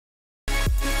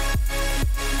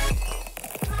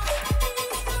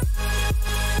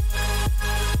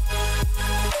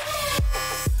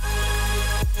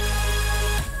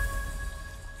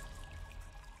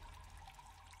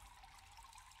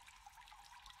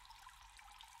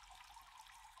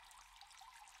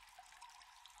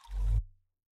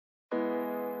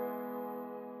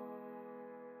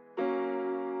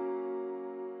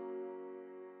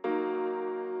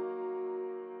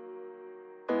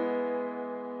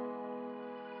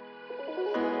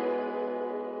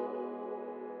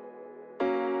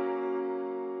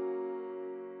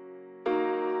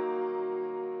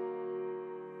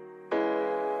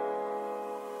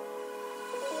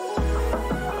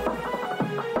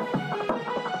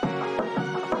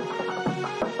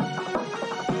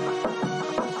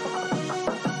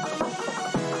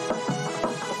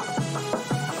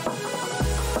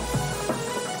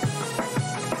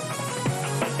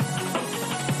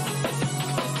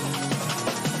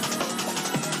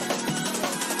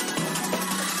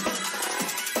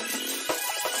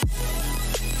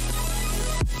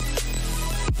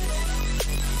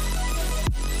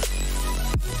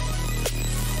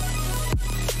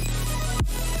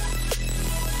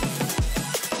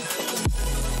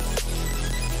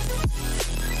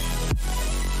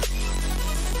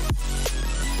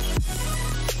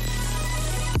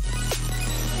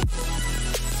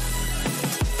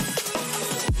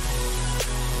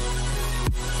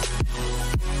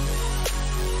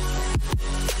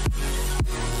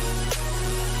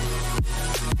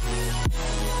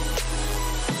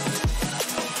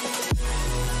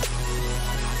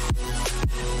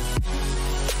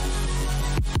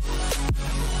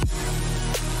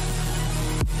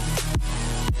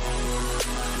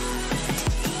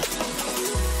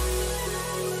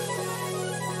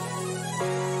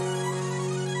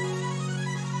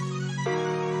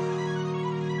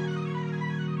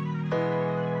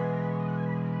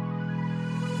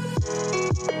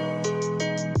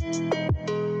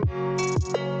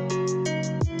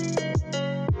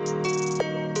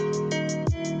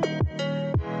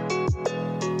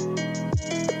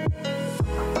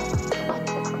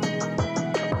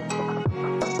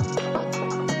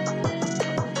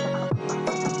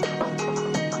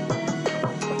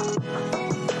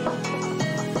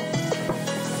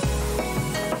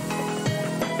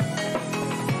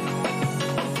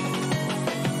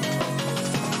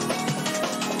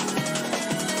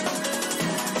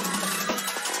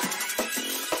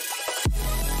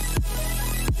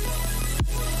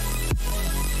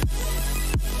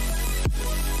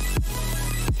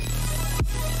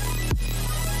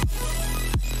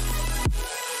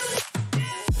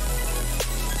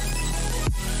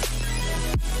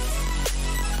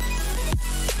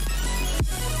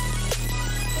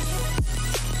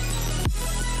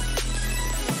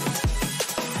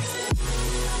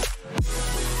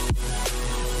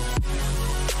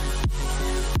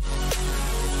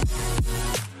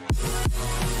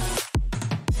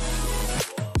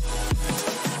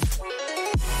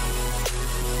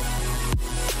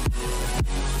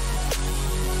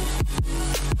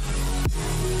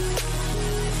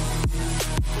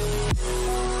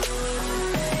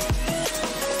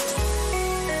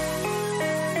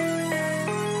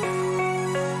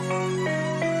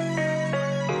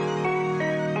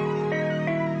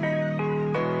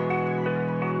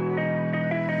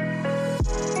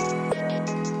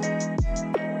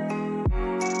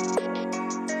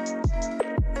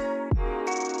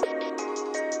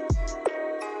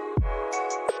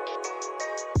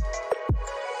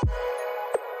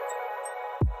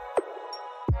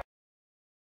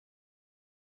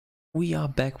 We are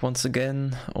back once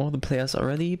again, all the players are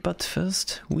ready, but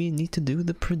first we need to do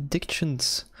the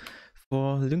predictions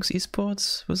for Lynx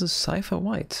Esports versus Cypher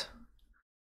White.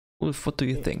 Ulf, what do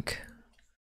you think?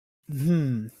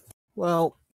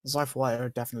 Well, Cypher White are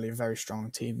definitely a very strong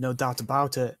team, no doubt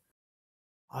about it.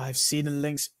 I've seen the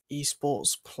Lynx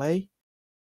Esports play,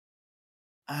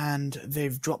 and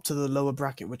they've dropped to the lower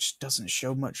bracket, which doesn't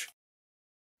show much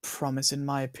promise in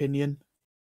my opinion.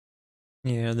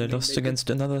 Yeah, they lost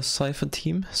against another Cypher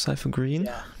team, Cypher Green.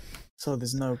 Yeah. So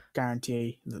there's no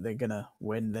guarantee that they're gonna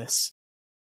win this.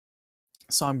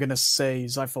 So I'm gonna say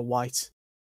Cypher White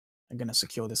are gonna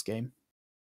secure this game.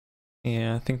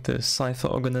 Yeah, I think the Cypher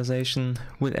organization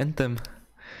will end them.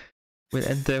 Will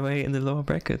end their way in the lower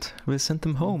bracket. Will send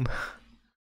them home.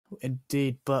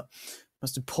 Indeed, but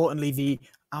most importantly, the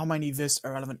How Many This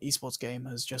Irrelevant Esports game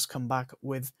has just come back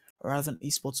with Irrelevant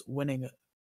Esports winning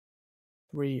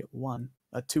 2-1,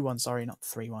 sorry, not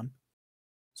 3-1.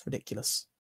 It's ridiculous.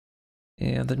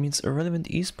 Yeah, that means Irrelevant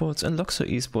Esports and Luxor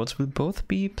Esports will both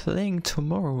be playing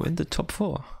tomorrow in the top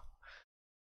 4.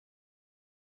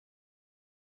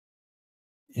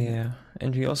 Yeah,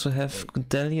 and we also have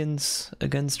Godallions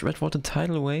against Redwater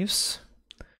Tidal Waves.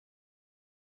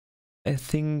 I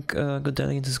think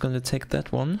Godallions is going to take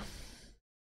that one.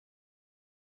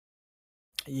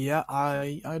 Yeah,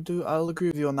 I'll agree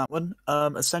with you on that one.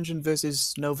 Ascension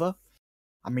versus Nova.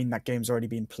 I mean, that game's already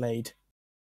been played.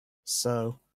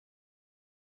 So,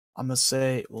 I must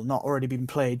say, well, not already been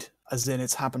played, as in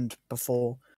it's happened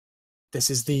before.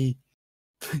 This is the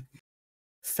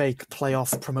fake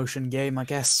playoff promotion game, I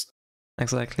guess.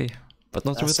 Exactly. But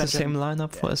not with the same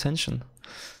lineup for Ascension.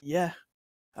 Yeah.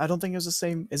 I don't think it was the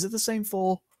same. Is it the same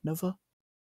for Nova?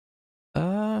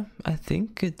 I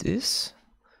think it is.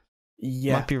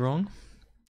 Yeah. Might be wrong.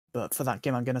 But for that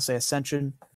game, I'm going to say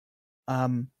Ascension.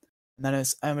 And then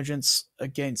it's Emergence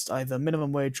against either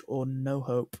Minimum Wage or No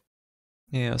Hope.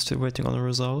 Yeah, still waiting on the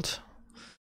result.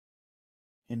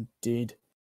 Indeed.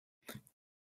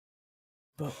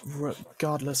 But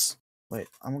regardless, wait,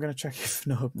 I'm going to check if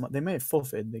No Hope, they may have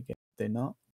forfeited the game, they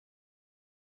not?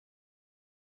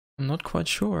 I'm not quite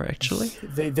sure, actually.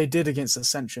 They did against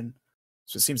Ascension,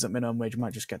 so it seems that Minimum Wage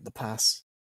might just get the pass.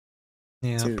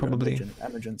 Yeah, to probably.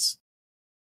 Emergence.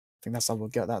 I think that's how we'll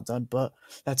get that done, but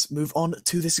let's move on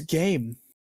to this game.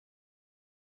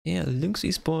 Yeah, Lynx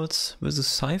Esports versus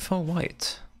Cypher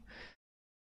White.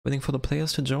 Waiting for the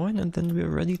players to join and then we're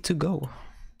ready to go.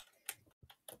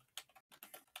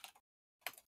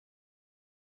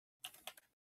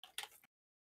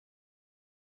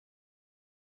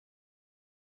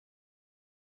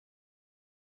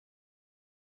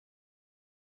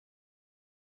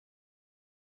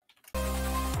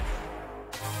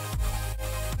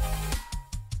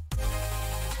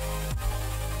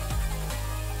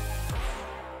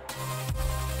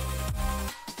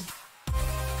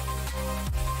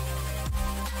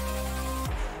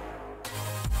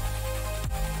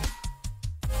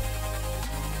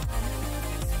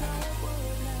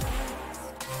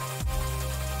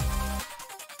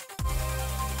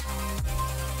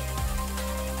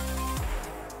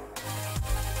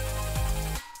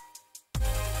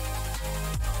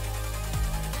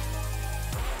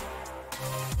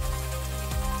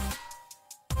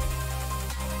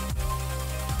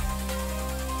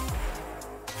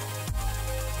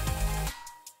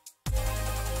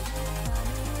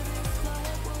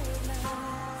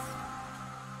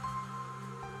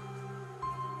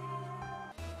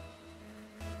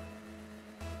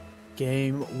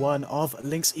 Game 1 of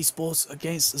Lynx Esports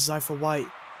against Cypher White.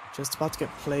 Just about to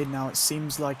get played now. It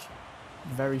seems like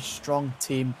a very strong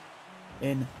team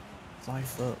in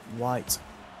Cypher White.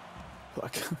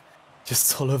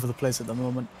 Just all over the place at the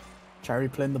moment. Cherry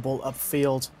playing the ball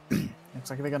upfield.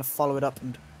 Looks like they're going to follow it up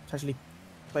and potentially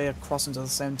play a cross into the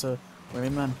centre.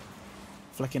 Rayman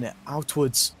flicking it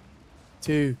outwards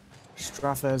to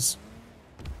Straffers.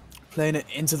 Playing it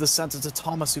into the centre to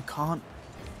Thomas, who can't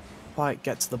quite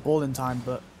get to the ball in time,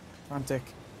 but Frantic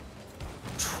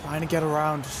trying to get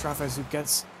around Straffers, who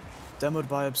gets demoed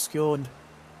by Obscure, and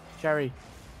Cherry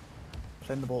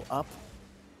playing the ball up.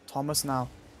 Thomas now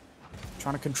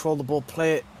trying to control the ball,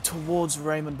 play it towards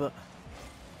Raymond, but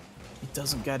he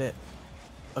doesn't get it.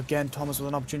 Again, Thomas with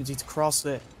an opportunity to cross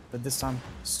it, but this time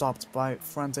stopped by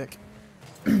Frantic.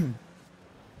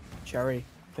 Cherry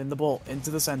playing the ball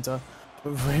into the centre,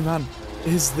 but Rayman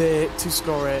is there to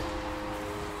score it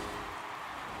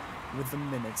with the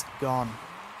minutes gone.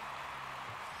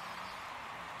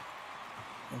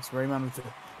 It's Rayman with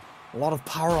a lot of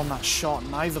power on that shot.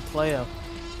 Neither player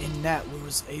in net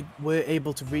were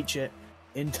able to reach it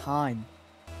in time.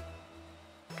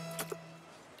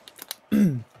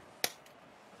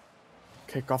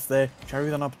 kick off there. Cherry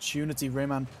with an opportunity.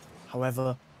 Rayman,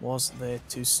 however, was there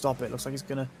to stop it. Looks like he's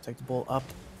going to take the ball up,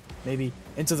 maybe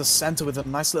into the center with a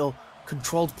nice little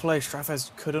controlled play.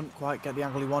 Straffez couldn't quite get the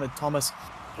angle he wanted. Thomas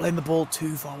playing the ball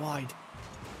too far wide.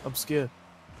 Obscure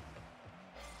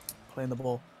playing the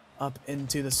ball up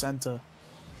into the center.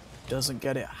 Doesn't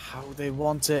get it how they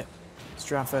want it.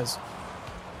 Straffez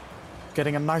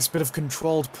getting a nice bit of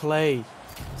controlled play,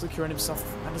 securing himself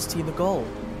and his team the goal.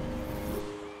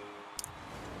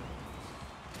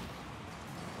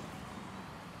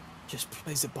 Just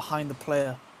plays it behind the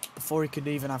player before he could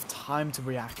even have time to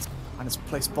react, and it's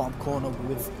placed bottom corner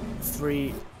with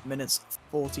 3 minutes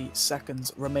 40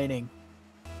 seconds remaining.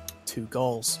 2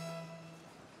 goals.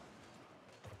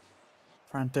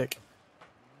 Frantic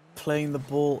playing the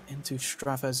ball into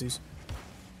Straffez, who's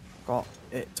got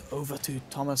it over to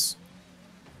Thomas,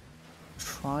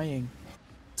 trying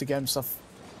to get himself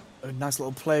a nice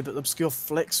little play, but Obscure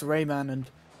flicks Rayman, and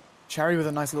Cherry with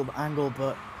a nice little angle,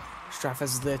 but Straffez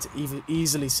is there to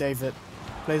easily save it.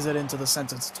 Plays it into the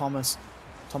center to Thomas.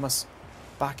 Thomas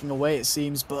backing away, it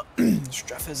seems, but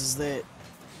Straffez is there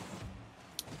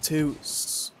to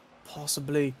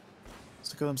possibly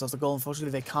secure themselves the goal.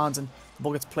 Unfortunately, they can't, and the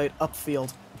ball gets played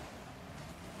upfield.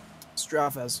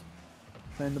 Straffez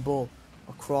playing the ball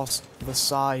across the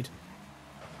side.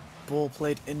 Ball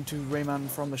played into Rayman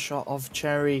from the shot of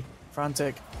Cherry.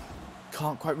 Frantic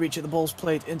can't quite reach it. The ball's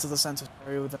played into the center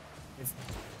area with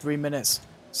 3 minutes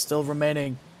still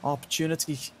remaining.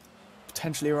 Opportunity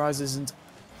potentially arises, and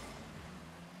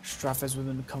Straffez with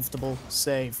a comfortable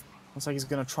save. Looks like he's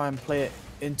going to try and play it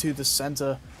into the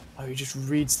center. Oh, he just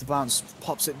reads the bounce,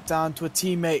 pops it down to a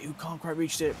teammate who can't quite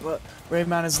reach it, but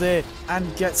Rayman is there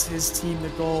and gets his team the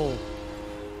goal.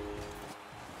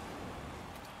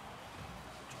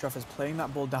 Straffez playing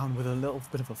that ball down with a little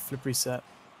bit of a flip reset.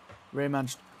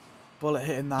 Rayman bullet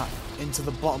hitting that into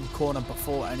the bottom corner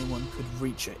before anyone could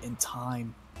reach it in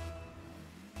time.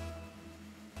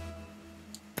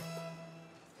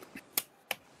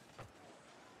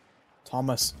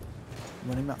 Thomas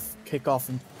winning that kickoff,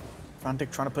 and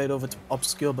Frantic trying to play it over to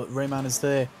Obscure, but Rayman is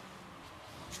there.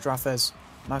 Straffez,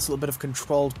 nice little bit of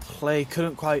controlled play,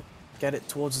 couldn't quite get it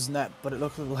towards his net, but it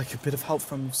looked like a bit of help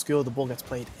from Obscure. The ball gets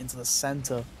played into the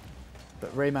center,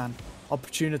 but Rayman,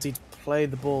 opportunity to play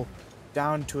the ball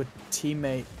down to a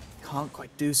teammate, can't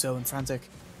quite do so, and Frantic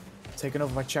taken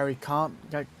over by Cherry, can't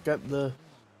get the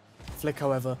flick,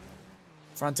 however.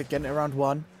 Frantic getting it around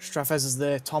one. Straffez is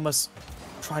there. Thomas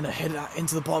trying to hit it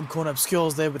into the bottom corner.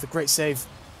 Obscure's there with a great save.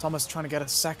 Thomas trying to get a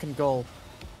second goal,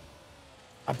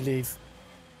 I believe,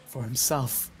 for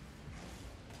himself.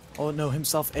 Oh no,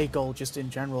 himself a goal just in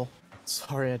general.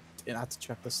 Sorry, I had to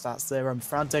check the stats there.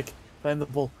 Frantic playing the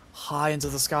ball high into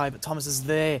the sky, but Thomas is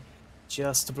there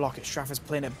just to block it. Straffez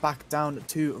playing it back down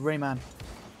to Rayman,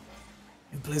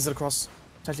 who plays it across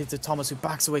potentially to Thomas, who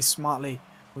backs away smartly,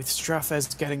 with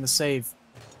Straffez getting the save.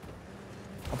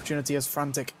 Opportunity as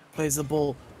Frantic plays the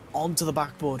ball onto the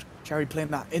backboard. Cherry playing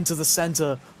that into the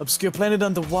center. Obscure playing it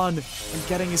under one and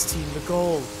getting his team the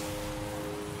goal.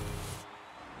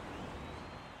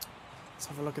 Let's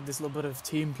have a look at this little bit of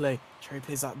team play. Cherry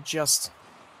plays that just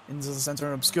into the center,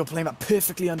 and Obscure playing that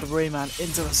perfectly under Rayman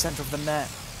into the center of the net.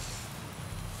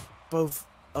 Both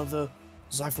of the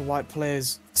Zypher White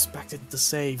players expected the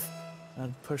save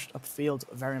and pushed upfield,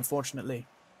 very unfortunately.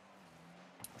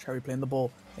 Cherry playing the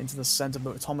ball into the center,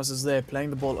 but Thomas is there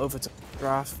playing the ball over to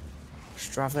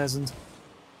Straffez, and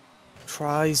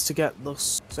tries to get the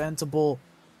center ball.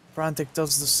 Frantic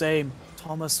does the same.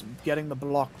 Thomas getting the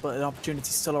block, but an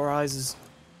opportunity still arises.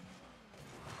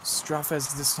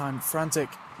 Straffez this time. Frantic,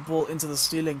 ball into the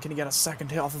ceiling. Can he get a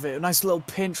second hit off of it? A nice little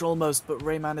pinch almost, but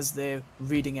Rayman is there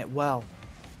reading it well.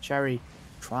 Cherry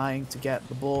trying to get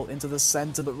the ball into the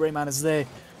center, but Rayman is there.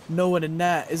 No one in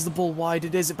net. Is the ball wide?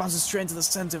 It is. It bounces straight into the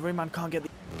center. Rayman can't get the...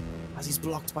 as he's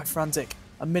blocked by Frantic.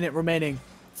 A minute remaining.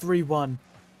 3-1.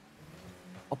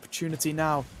 Opportunity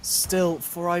now. Still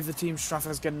for either team.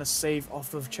 Straffez getting a save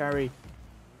off of Cherry.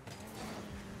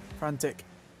 Frantic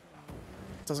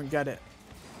doesn't get it.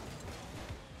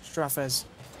 Straffez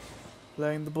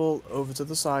playing the ball over to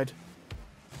the side.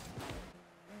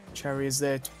 Cherry is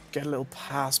there to get a little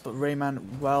pass, but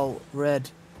Rayman well read.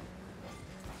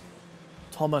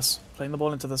 Thomas playing the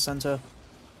ball into the center.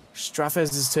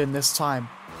 Straffez's turn this time.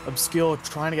 Obscure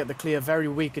trying to get the clear, very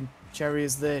weak, and Cherry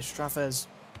is there. Straffez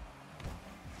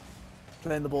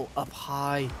playing the ball up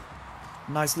high.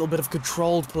 Nice little bit of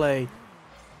controlled play.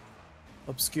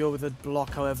 Obscure with a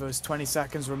block, however, is 20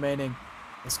 seconds remaining.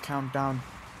 This countdown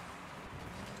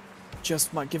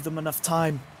just might give them enough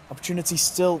time. Opportunity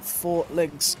still for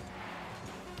Lynx.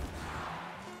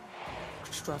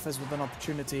 Straffes with an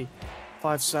opportunity.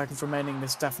 5 seconds remaining.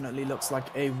 This definitely looks like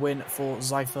a win for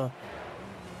Zypher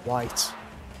White.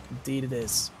 Indeed it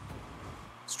is.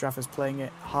 Straffes playing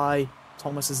it high.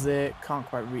 Thomas is there. Can't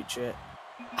quite reach it.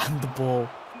 And the ball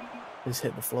has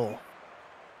hit the floor.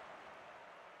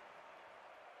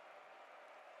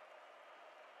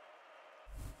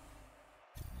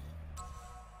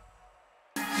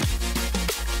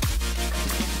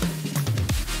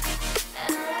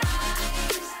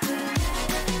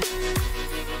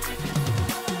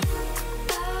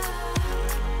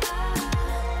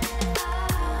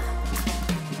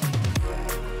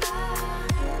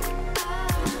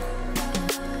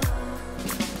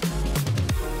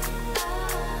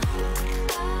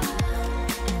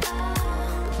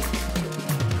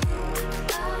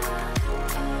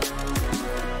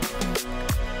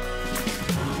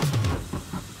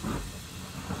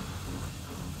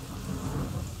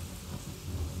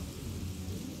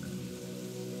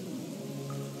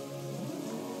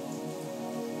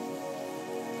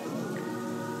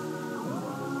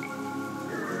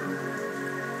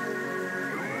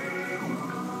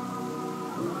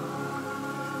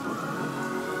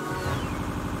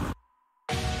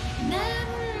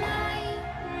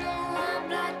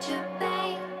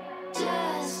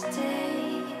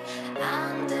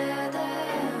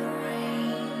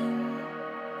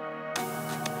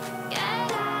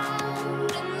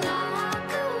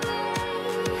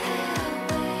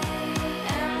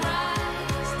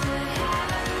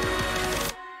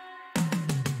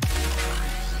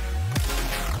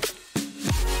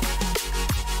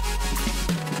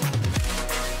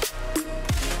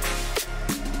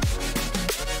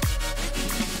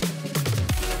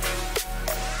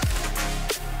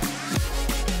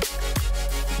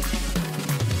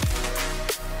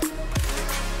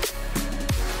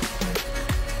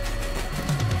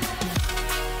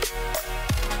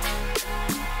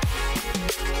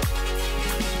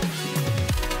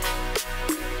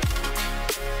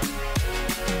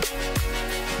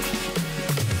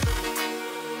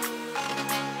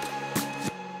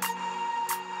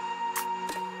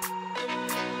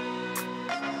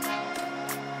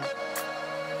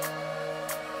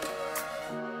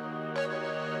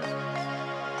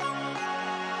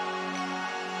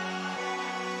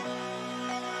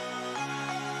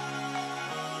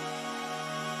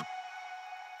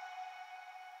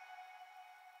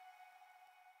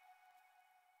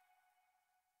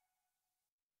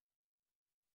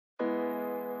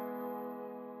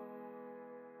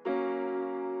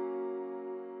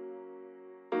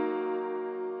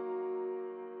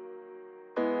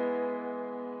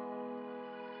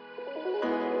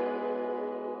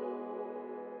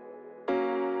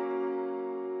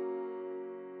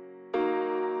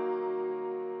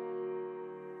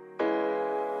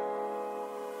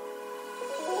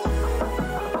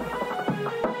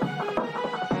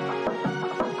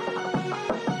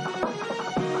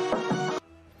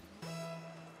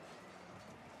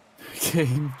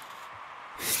 Game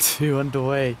 2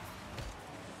 underway.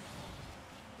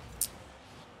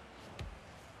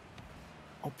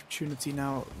 Opportunity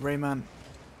now. Rayman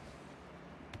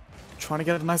trying to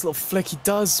get a nice little flick. He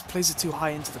does. Plays it too high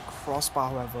into the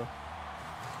crossbar, however.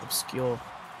 Obscure.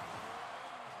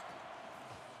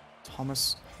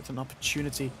 Thomas with an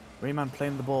opportunity. Rayman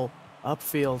playing the ball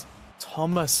upfield.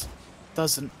 Thomas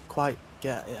doesn't quite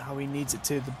get it how he needs it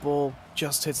to. The ball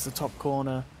just hits the top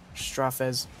corner.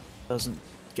 Straffes doesn't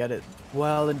get it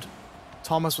well, and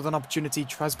Thomas with an opportunity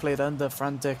tries to play it under.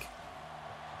 Frantic.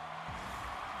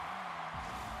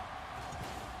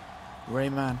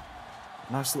 Rayman,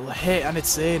 nice little hit, and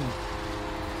it's in.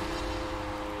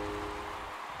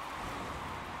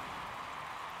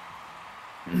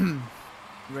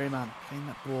 Rayman playing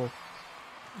that ball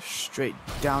straight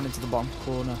down into the bottom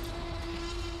corner.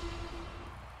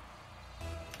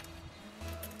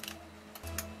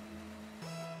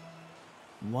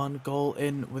 One goal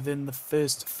in within the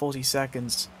first 40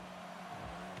 seconds.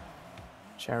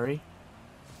 Cherry.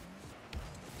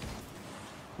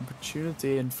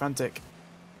 Opportunity and Frantic.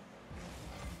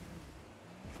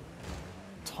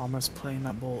 Thomas playing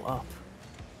that ball up.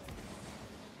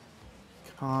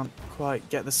 Can't quite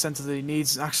get the center that he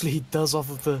needs. Actually, he does off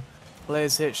of the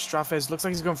player's hit. Straffes looks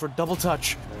like he's going for a double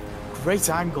touch. Great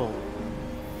angle.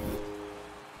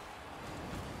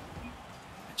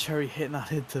 Cherry hitting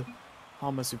that into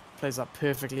Thomas, who plays that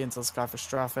perfectly into the sky for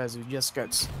Straffes, who just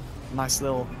gets a nice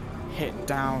little hit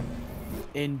down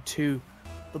into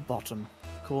the bottom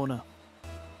corner.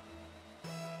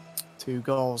 2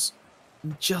 goals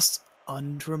in just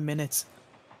under a minute.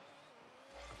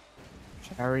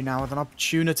 Cherry now with an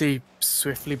opportunity,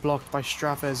 swiftly blocked by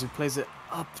Straffes, who plays it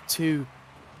up to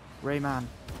Rayman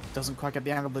doesn't quite get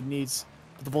the angle that he needs.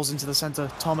 But the ball's into the center.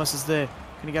 Thomas is there.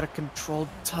 Can he get a controlled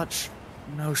touch?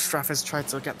 No, Straffers tried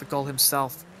to get the goal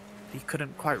himself. He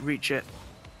couldn't quite reach it.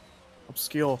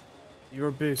 Obscure.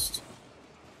 Euro boost.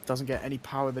 Doesn't get any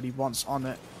power that he wants on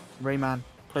it. Rayman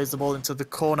plays the ball into the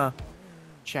corner.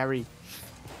 Cherry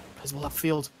plays the ball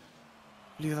upfield.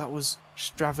 I believe that was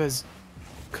Straffers.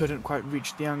 Couldn't quite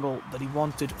reach the angle that he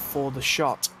wanted for the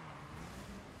shot.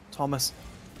 Thomas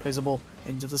plays the ball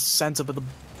into the center, but the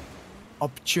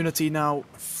opportunity now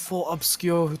for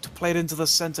Obscure to play it into the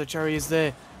center. Cherry is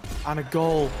there, and a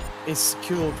goal is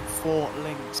secured for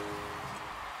Lynx.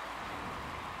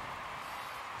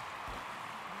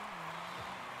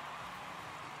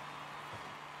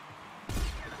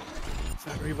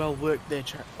 Very well worked there,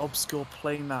 Obscure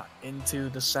playing that into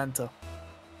the center.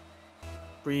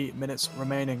 3 minutes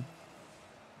remaining.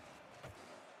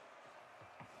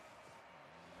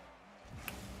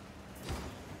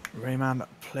 Rayman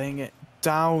playing it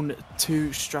down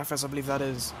to Straffers, I believe that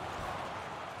is.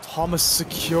 Thomas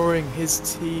securing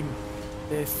his team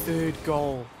their 3rd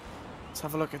goal. Let's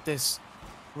have a look at this.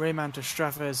 Rayman to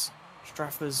Straffers.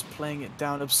 Straffers playing it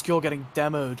down. Obscure getting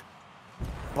demoed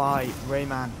by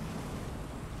Rayman.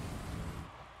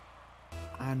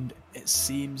 And it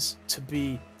seems to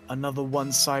be another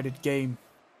one-sided game.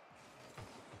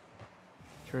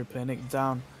 Cherry playing it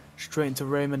down straight into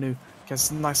Rayman, who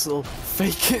gets a nice little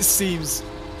fake, it seems,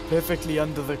 perfectly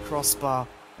under the crossbar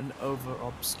and over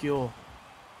Obscure.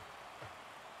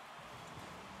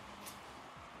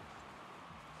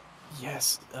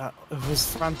 Yes, it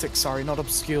was Frantic, sorry, not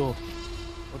Obscure.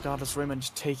 Regardless, Rayman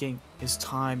just taking his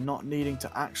time, not needing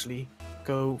to actually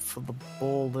go for the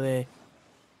ball there.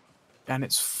 And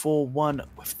it's 4-1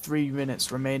 with 3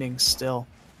 minutes remaining still.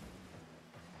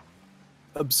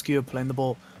 Obscure playing the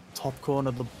ball top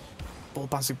corner, the ball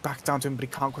bouncing back down to him, but he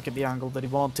can't quite get the angle that he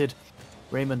wanted.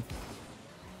 Rayman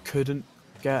couldn't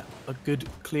get a good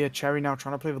clear. Cherry now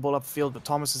trying to play the ball upfield, but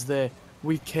Thomas is there.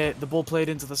 Weak hit, the ball played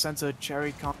into the center.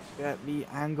 Cherry can't get the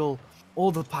angle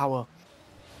or the power.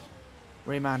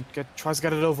 Rayman tries to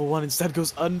get it over one, instead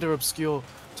goes under Obscure.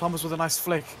 Thomas with a nice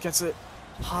flick, gets it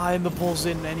high and the ball's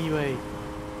in anyway.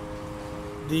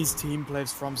 These team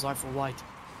players from Cypher White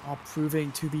are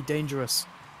proving to be dangerous.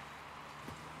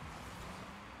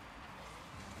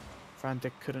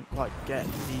 Frantic couldn't quite get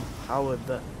the power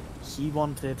that he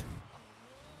wanted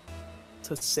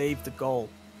to save the goal.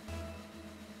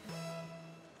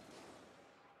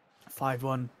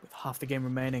 5-1 with half the game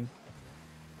remaining.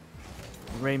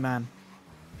 Rayman.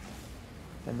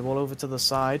 Then the ball over to the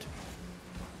side.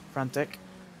 Frantic.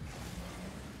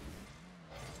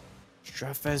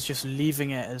 Straffers just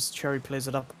leaving it as Cherry plays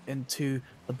it up into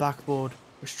the backboard,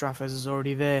 where Straffers is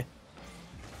already there.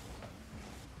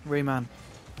 Rayman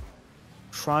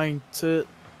trying to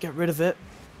get rid of it.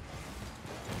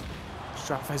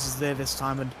 Straffers is there this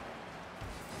time, and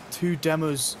 2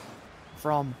 demos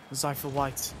from Cypher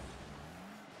White.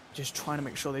 Just trying to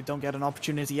make sure they don't get an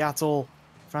opportunity at all.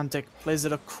 Frantic plays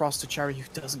it across to Cherry, who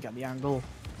doesn't get the angle.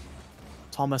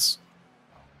 Thomas.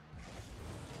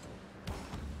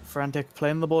 Frantic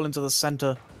playing the ball into the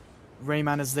center.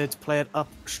 Rayman is there to play it up.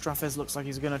 Straffers looks like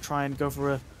he's going to try and go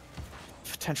for a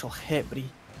potential hit, but he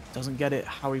doesn't get it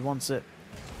how he wants it.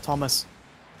 Thomas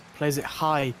plays it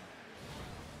high.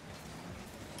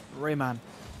 Rayman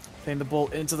playing the ball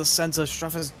into the center.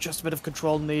 Straffers just a bit of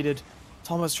control needed.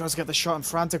 Thomas tries to get the shot, and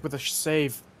Frantic with a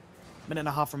save. Minute and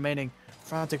a half remaining.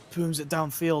 Frantic booms it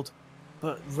downfield,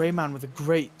 but Rayman with a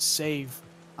great save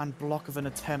and block of an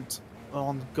attempt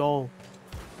on the goal.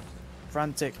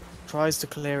 Frantic tries to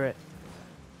clear it.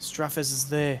 Straffers is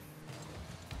there.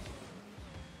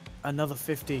 Another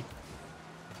 50.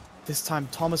 This time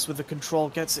Thomas with the control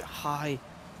gets it high,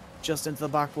 just into the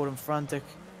backboard, and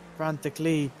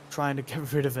frantically trying to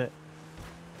get rid of it.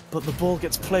 But the ball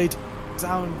gets played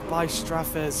down by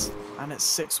Straffers, and it's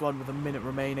 6-1 with a minute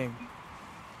remaining.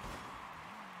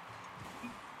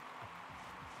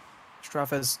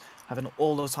 Straffers having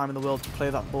all the time in the world to play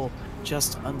that ball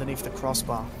just underneath the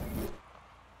crossbar.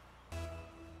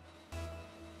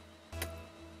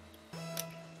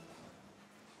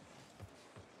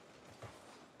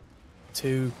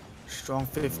 Two strong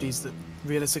 50s that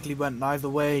realistically went neither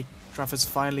way. Straffers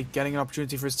finally getting an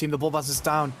opportunity for his team. The ball bounces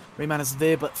down. Rayman is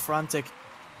there, but Frantic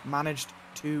managed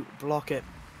to block it.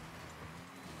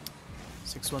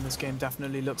 6-1. This game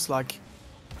definitely looks like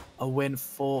a win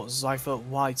for Cypher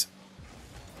White.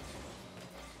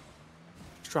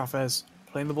 Straffers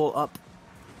playing the ball up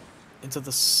into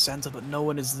the center, but no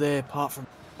one is there apart from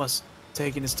us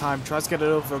taking his time. Tries to get it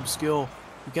over Obscure,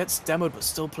 who gets demoed but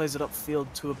still plays it upfield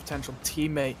to a potential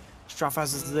teammate.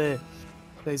 Straffers is there.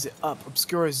 plays it up.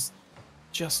 Obscura is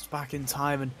just back in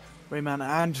time, and Rayman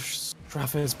and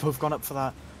Straffers both gone up for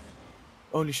that.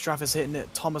 Only Straffers hitting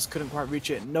it. Thomas couldn't quite reach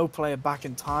it. No player back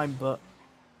in time, but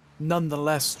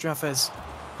nonetheless, Straffers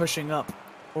pushing up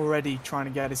already, trying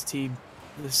to get his team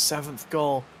the 7th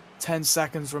goal. 10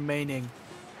 seconds remaining.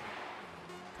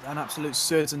 An absolute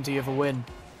certainty of a win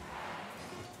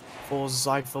for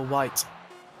Zypher White.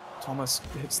 Thomas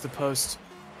hits the post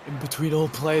in between all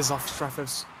players off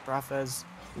Straffers'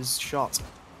 shot,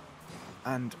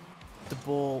 and the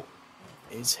ball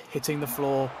is hitting the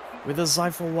floor with a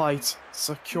Zypher White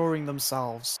securing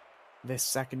themselves this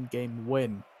second game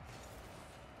win.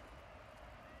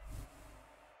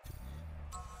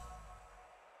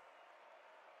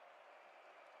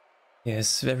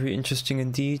 Yes, very interesting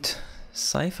indeed.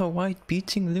 Zypher White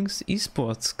beating Lynx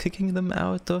Esports, kicking them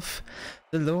out of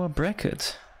the lower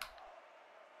bracket.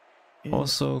 Yeah.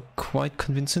 Also quite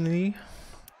convincingly.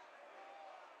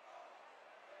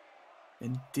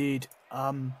 Indeed.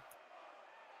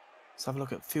 Let's have a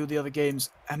look at a few of the other games.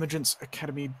 Emergence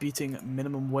Academy beating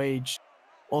Minimum Wage.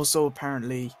 Also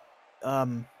apparently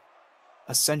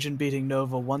Ascension beating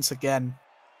Nova once again.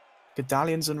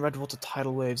 Godalians and Redwater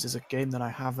Tidal Waves is a game that I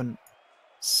haven't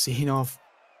seen of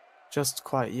just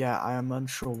quite yet. I am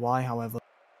unsure why, however.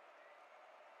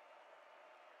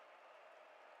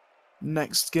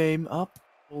 Next game up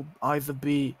will either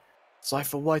be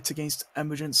Zypher White against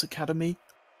Emergence Academy,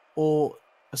 or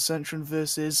Ascension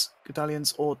versus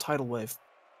Godalians or Tidal Wave.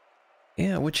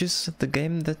 Yeah, which is the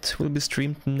game that will be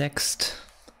streamed next.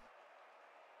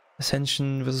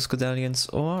 Ascension versus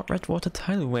Godalians or Redwater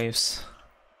Tidal Waves.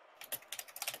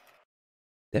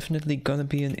 Definitely gonna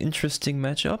be an interesting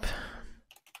matchup.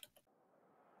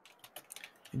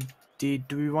 Indeed.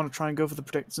 Do we want to try and go for the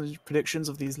predictions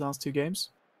of these last two games?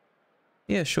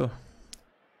 Yeah, sure.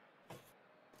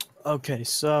 Okay,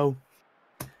 so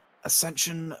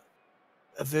Ascension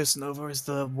versus Nova is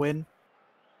the win,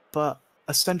 but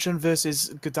Ascension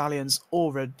versus Godalians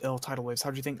or Tidal Waves,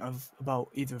 how do you think about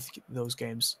either of those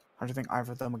games? How do you think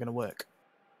either of them are going to work?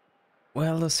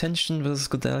 Well, Ascension versus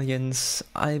Godalians,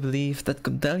 I believe that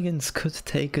Godalians could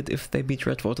take it if they beat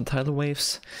Redwater Tidal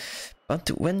Waves. But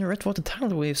when Redwater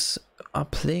Tidal Waves are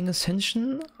playing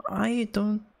Ascension, I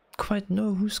don't quite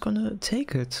know who's gonna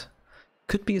take it.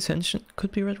 Could be Ascension,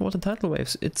 could be Redwater Tidal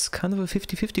Waves. It's kind of a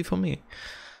 50-50 for me.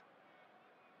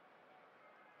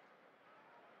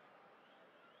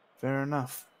 Fair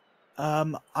enough.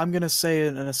 I'm going to say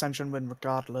an Ascension win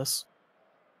regardless.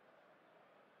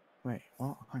 Wait,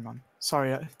 what? Hang on.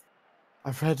 Sorry,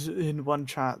 I've read in one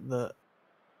chat that...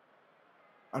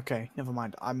 Okay, never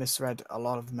mind. I misread a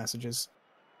lot of messages.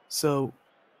 So,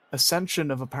 Ascension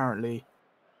have apparently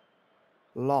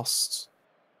lost.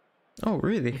 Oh,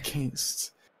 really?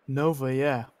 Against Nova,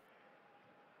 yeah.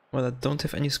 Well, I don't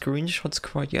have any screenshots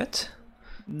quite yet.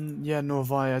 Yeah,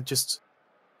 Nova,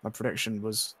 my prediction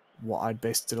was what I'd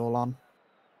based it all on.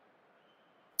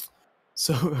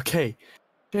 So, okay,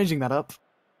 changing that up.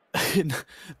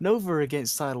 Nova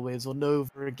against Tidal Waves or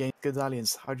Nova against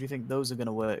Godalians, how do you think those are going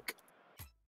to work?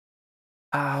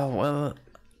 Well,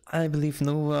 I believe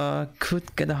Nova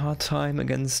could get a hard time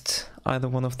against either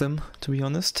one of them, to be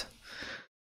honest.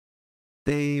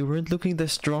 They weren't looking their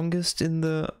strongest in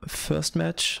the first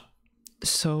match,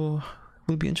 so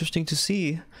it will be interesting to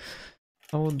see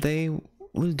how they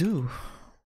will do.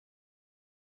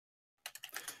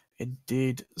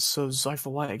 Indeed. So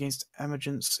Zypher White against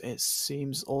Emergence, it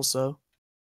seems also.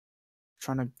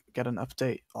 Trying to get an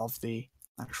update of the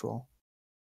actual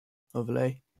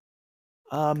overlay.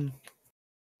 We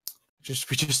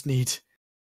just need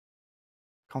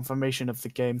confirmation of the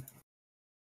game.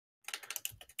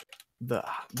 The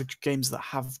games that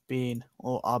have been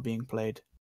or are being played.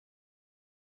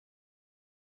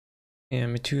 Yeah,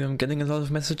 me too. I'm getting a lot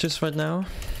of messages right now.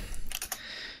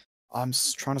 I'm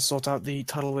trying to sort out the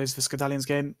Tidal Waves vs Godalians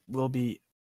game. We'll be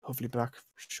hopefully back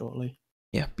shortly.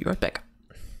 Yeah, be right back.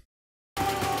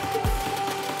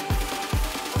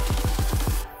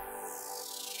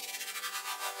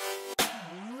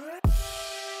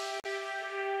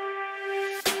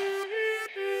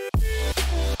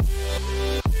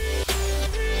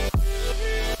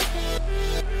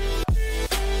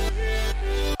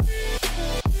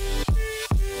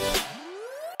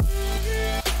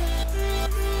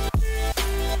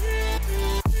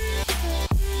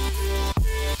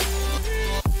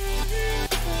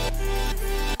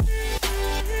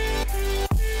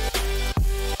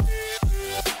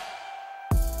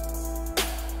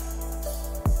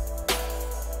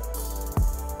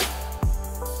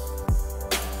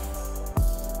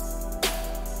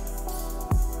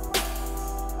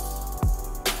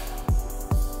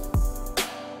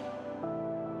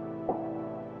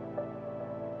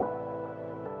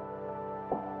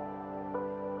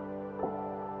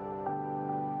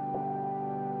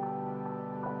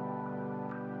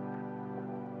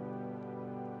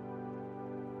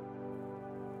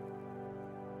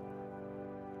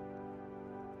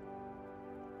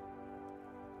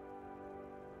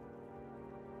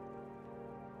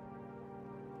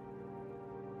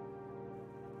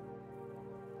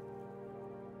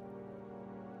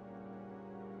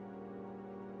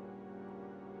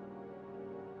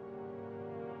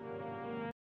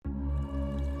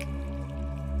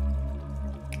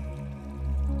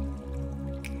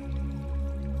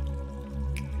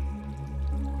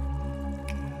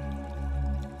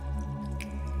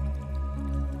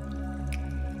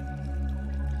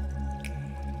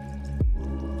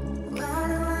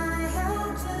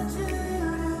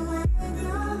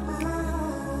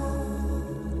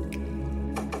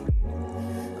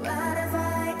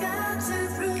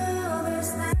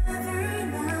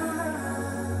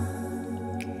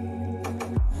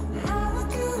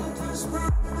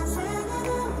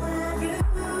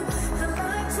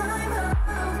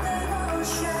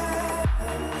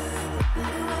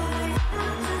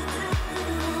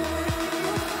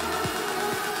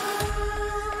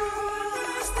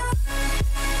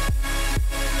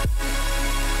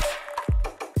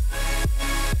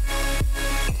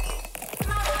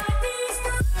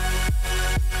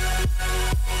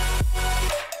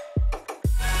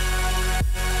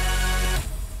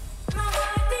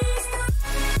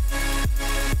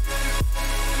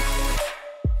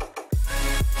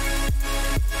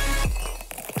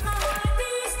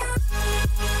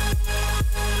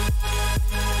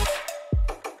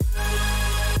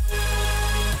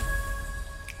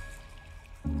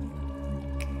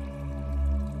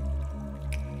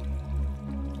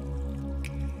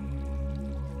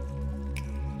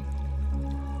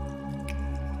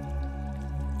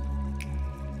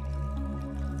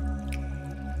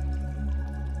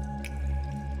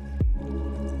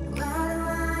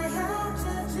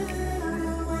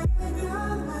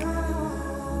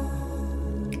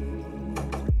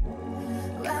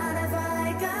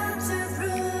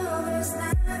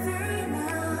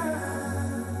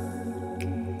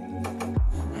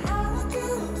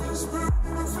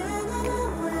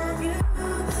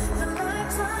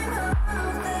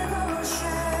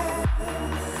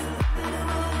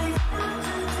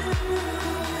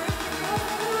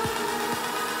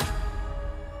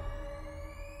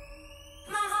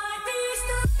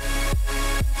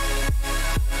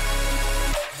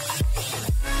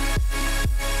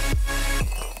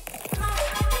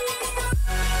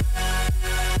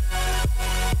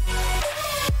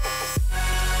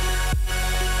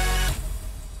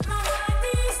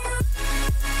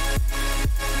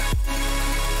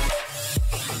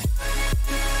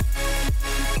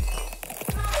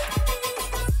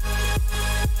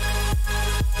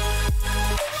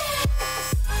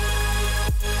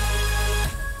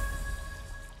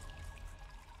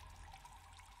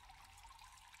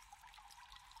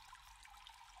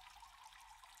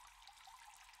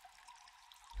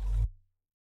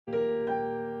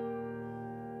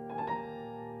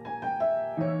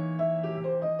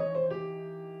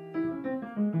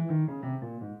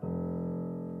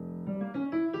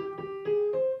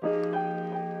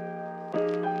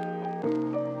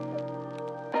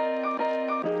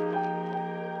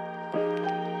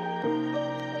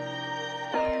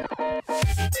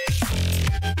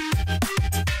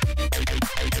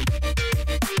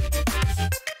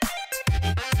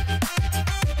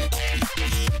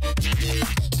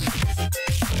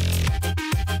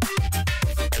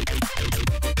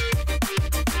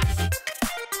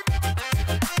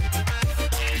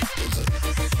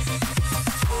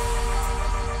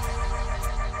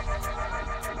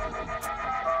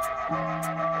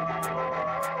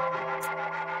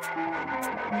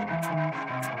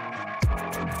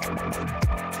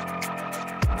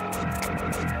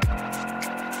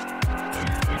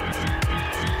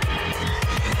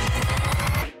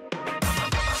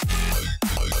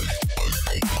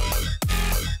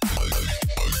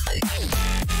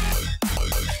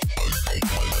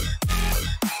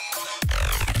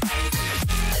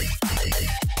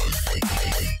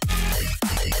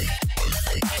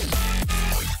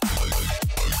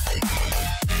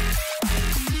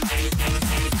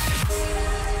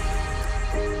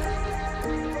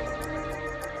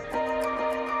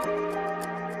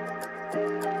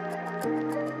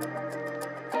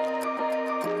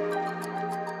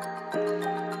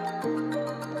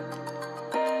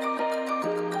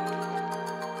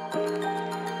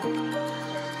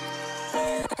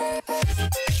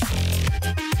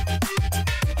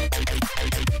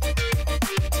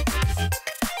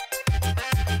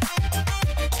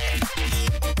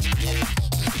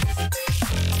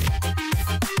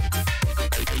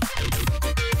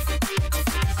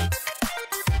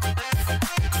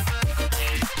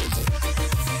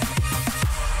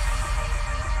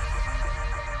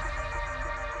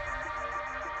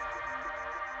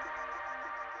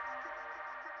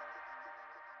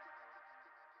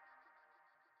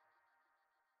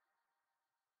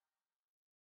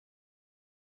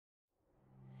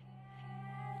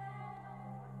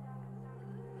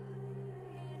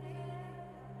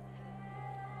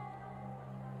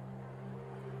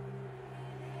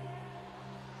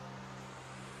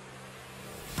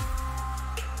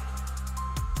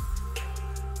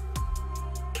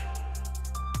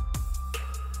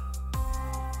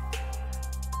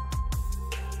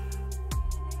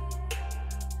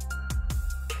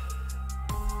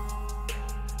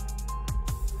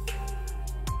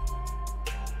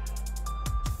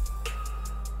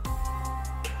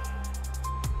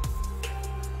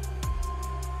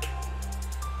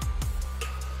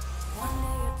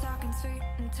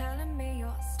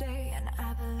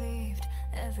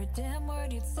 every damn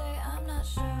word you'd say. I'm not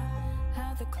sure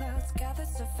how the clouds gathered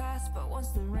so fast, but once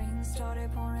the rain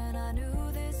started pouring, I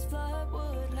knew this flood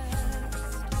would last.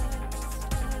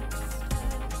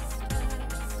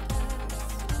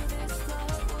 This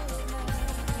flood would last.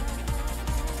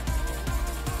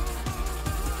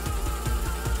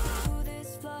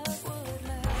 This flood would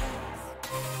last.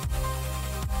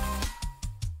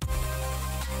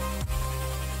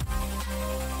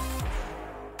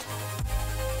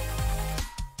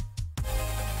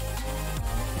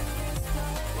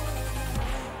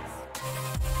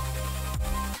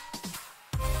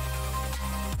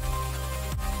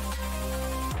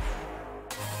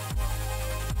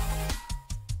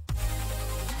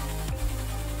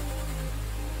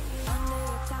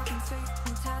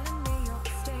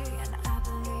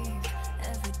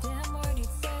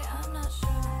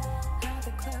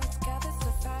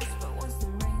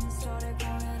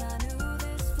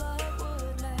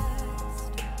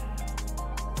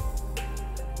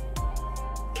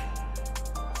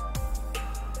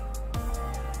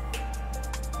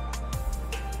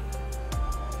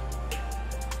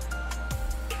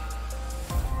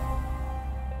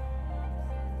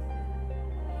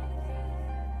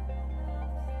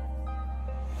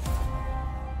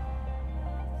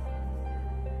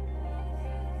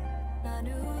 I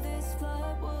knew this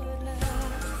flood would last.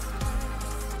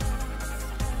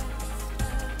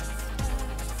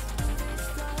 This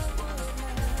flood would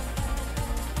last.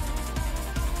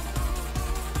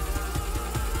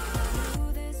 I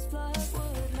knew this flood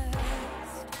would last.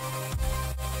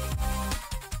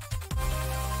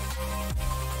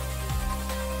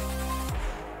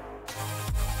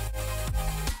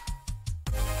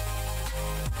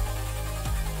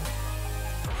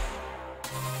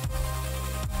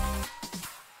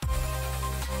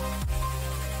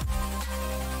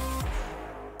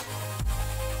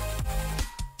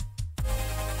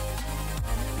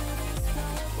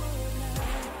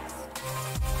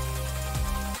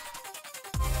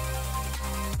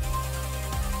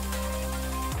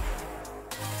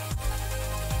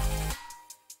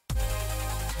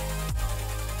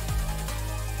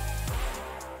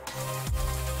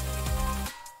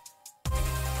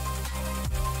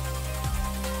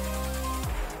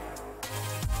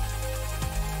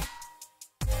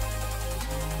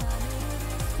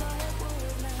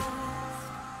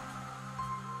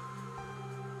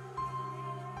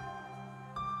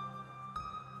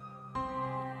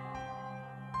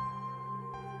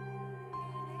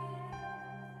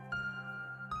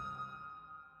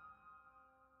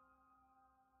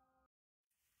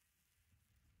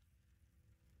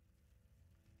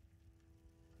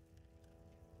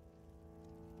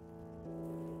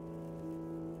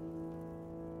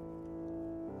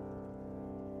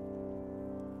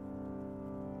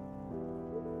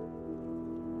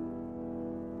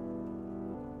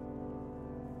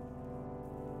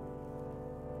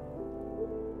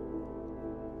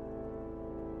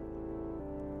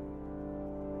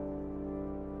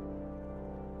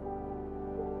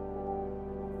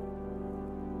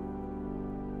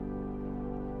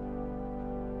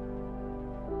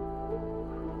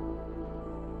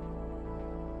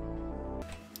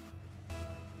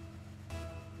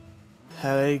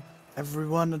 Hey,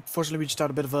 everyone. Unfortunately, we just had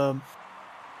a bit of a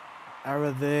error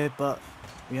there, but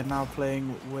we are now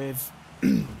playing with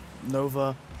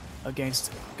Nova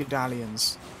against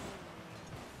Godalians.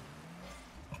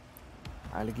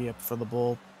 Aligi up for the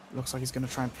ball. Looks like he's going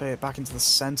to try and play it back into the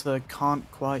center. Can't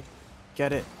quite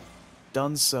get it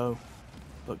done so.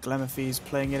 But Glemify is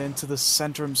playing it into the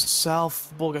center himself.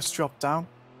 The ball gets dropped down.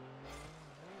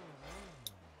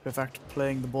 Perfect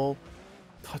playing the ball.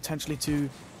 Potentially to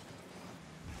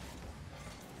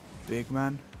Big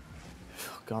Man.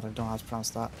 God, I don't know how to pronounce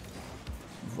that.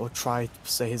 Or try to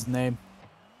say his name.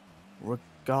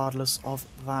 Regardless of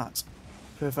that.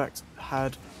 Perfect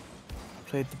had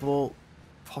played the ball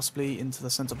possibly into the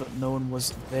center, but no one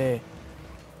was there.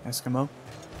 Eskimo.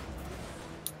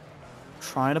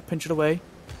 Trying to pinch it away.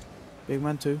 Big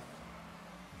Man too.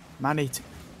 Manny.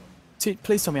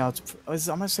 Please tell me how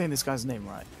to... Am I saying this guy's name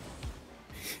right?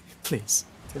 Please.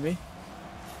 Timmy?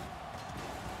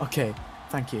 Okay.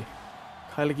 Thank you.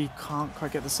 Kyligi can't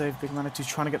quite get the save. Big Manitou's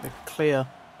trying to get the clear.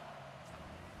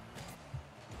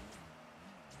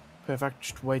 Perfect,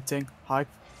 just waiting. Hype.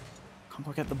 Can't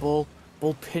quite get the ball.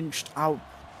 Ball pinched out.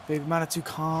 Big Manitou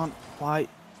can't quite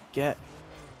get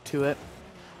to it.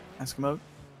 Eskimo.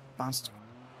 Bounced.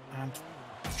 And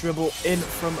dribble in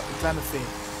from Glemify.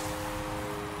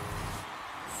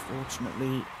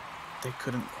 Fortunately, they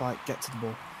couldn't quite get to the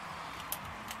ball.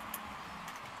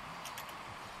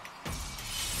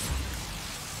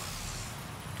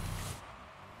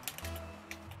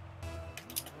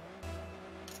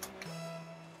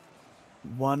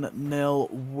 (1-0)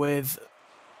 with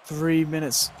 3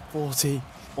 minutes 40.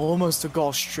 Almost a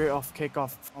goal straight off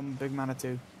kickoff from Big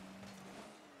Manitou.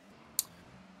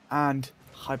 And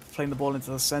Hyper playing the ball into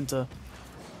the center.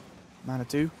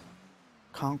 Manitou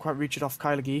can't quite reach it off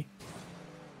Kyligi.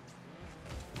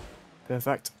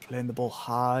 Perfect. Playing the ball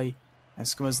high.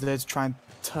 Eskimo's there to try and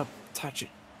touch it.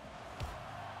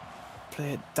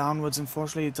 Play it downwards.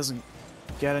 Unfortunately, it doesn't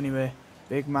get anywhere.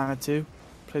 Big Manitou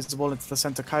plays the ball into the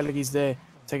center. Kyligi's there,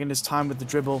 taking his time with the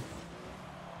dribble.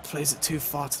 Plays it too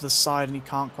far to the side and he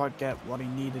can't quite get what he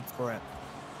needed for it.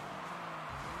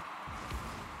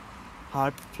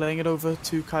 Hype playing it over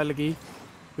to Kyligi,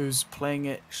 who's playing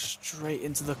it straight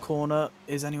into the corner.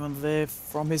 Is anyone there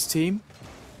from his team?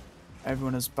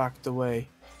 Everyone has backed away.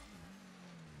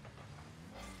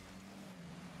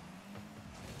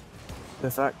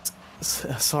 Perfect.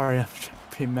 Sorry, I'm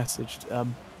being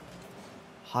messaged.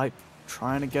 Hype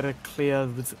trying to get it clear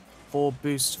with 4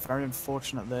 boosts. Very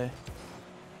unfortunate there.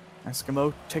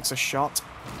 Eskimo takes a shot.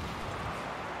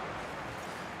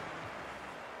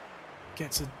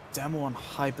 Gets a demo on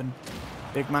Hype and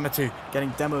Big Manitou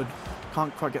getting demoed.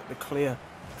 Can't quite get the clear.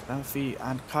 Glemify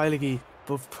and Kyligi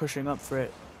both pushing up for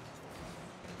it.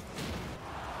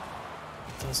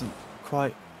 Doesn't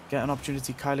quite get an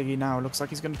opportunity. Kyligi now looks like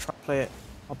he's going to try to play it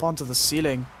up onto the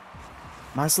ceiling.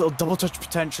 Nice little double touch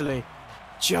potentially.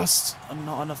 Just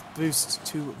not enough boost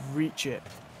to reach it.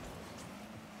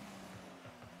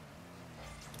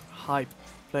 Hype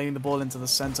playing the ball into the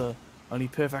center. Only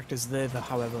Perfect is there,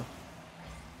 however.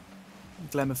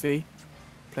 Glemify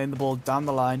playing the ball down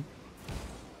the line.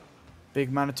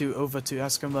 Big Manitou over to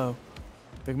Eskimo.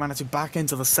 Big Manitou back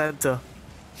into the center.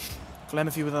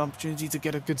 Glemify with an opportunity to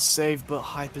get a good save, but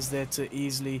Hype is there to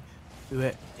easily do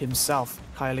it himself.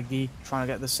 Kyligi trying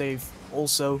to get the save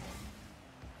also.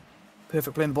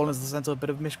 Perfect playing the ball into the center. A bit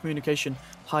of miscommunication.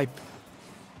 Hype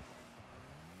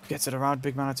gets it around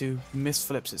Big Manitou.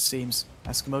 Misflips, it seems.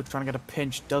 Eskimo trying to get a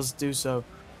pinch. Does do so.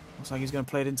 Looks like he's going to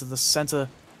play it into the center.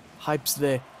 Hype's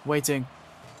there, waiting.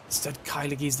 Instead,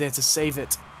 Kyligi's there to save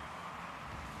it.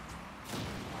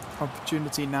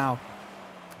 Opportunity now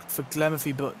for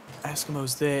Glemify, but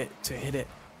Eskimo's there to hit it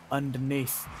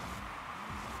underneath.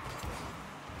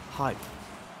 Hype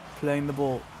playing the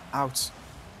ball out.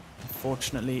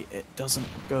 Unfortunately, it doesn't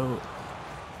go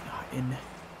in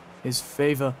his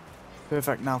favor.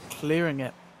 Perfect now clearing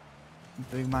it.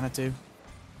 Big Manitou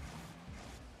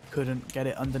couldn't get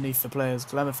it underneath the players.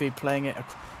 Glemify playing it.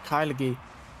 Kyligi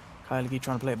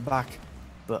trying to play it back,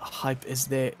 but Hype is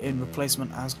there in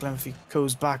replacement as Glemify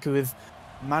goes back with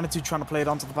Manitou trying to play it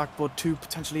onto the backboard to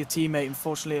potentially a teammate.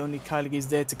 Unfortunately, only Kyligi is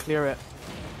there to clear it.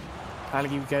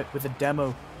 Kyligi get with a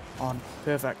demo on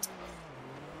Perfect.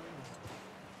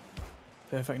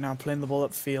 Perfect now playing the ball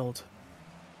upfield.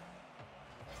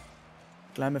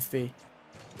 Glemify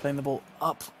playing the ball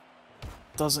up.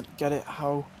 Doesn't get it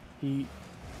how he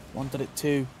wanted it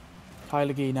to.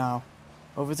 Kyligi now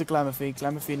over to Glemify.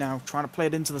 Glemify now trying to play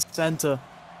it into the center.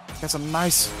 Gets a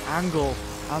nice angle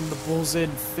and the ball's in.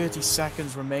 30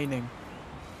 seconds remaining.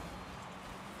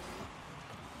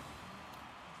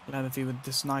 Glemify with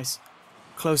this nice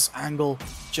close angle,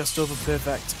 just over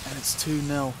perfect, and it's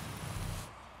 2-0.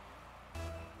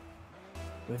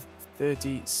 With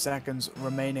 30 seconds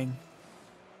remaining.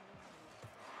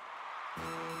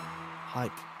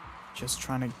 Hype just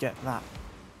trying to get that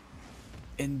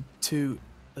into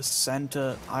the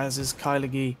center, as is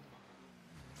Kylagi.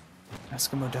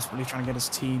 Eskimo desperately trying to get his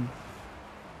team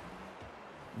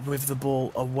with the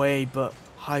ball away, but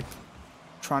Hype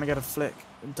trying to get a flick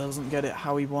and doesn't get it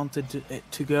how he wanted it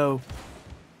to go.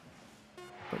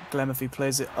 But Glemothy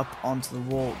plays it up onto the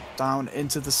wall, down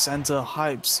into the center.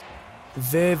 Hype's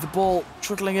there, the ball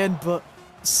trickling in, but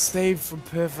saved from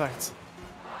perfect.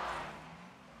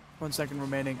 1 second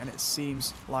remaining, and it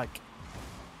seems like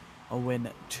a win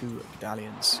to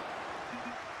Medallions.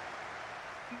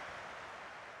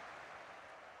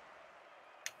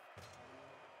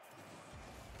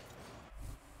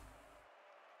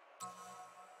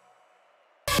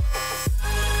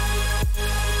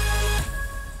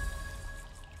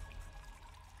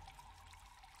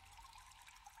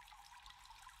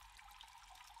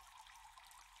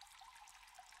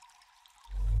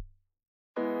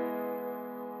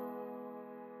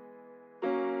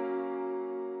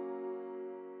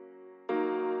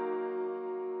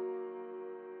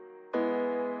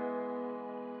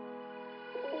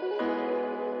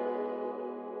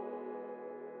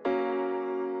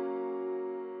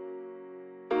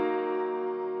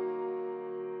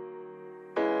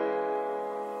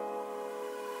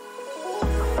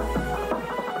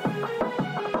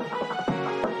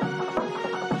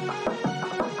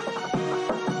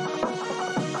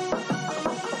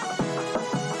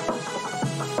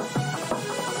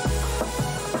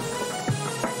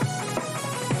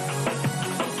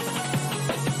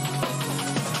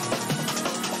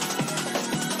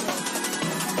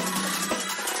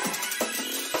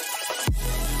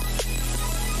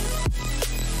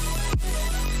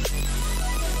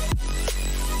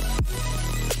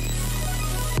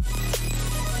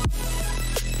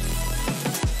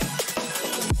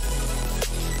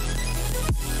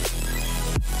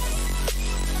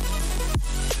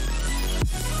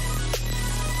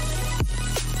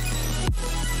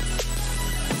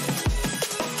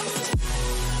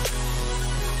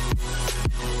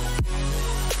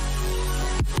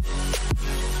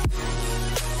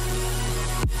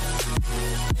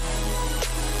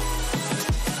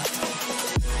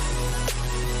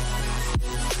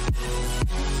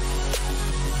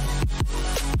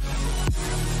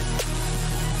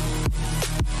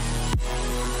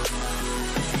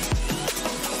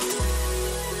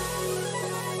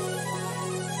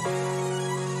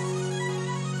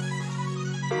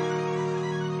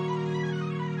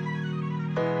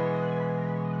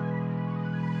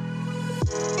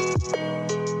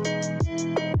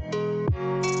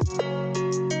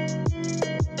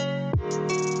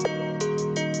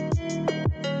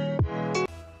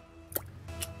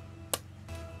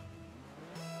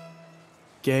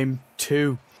 Game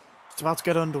 2. It's about to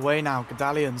get underway now.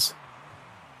 Medallions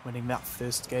winning that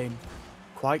first game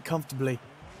quite comfortably.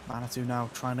 Manitou now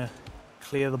trying to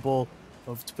clear the ball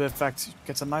over to Perfect.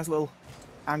 Gets a nice little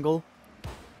angle,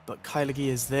 but Kylagi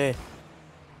is there.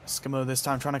 Eskimo this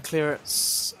time trying to clear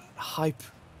it. Hype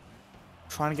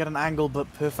trying to get an angle,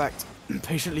 but Perfect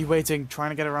patiently waiting,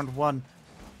 trying to get around one.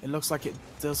 It looks like it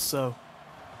does so.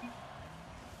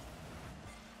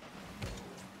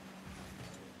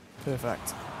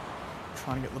 Perfect.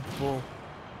 Trying to get the ball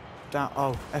down.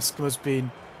 Oh, Eskimo's been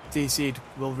DC'd.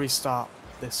 We'll restart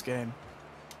this game.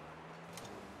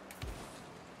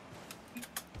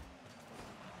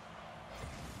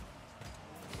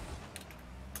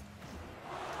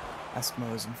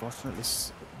 Eskimo is unfortunately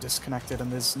disconnected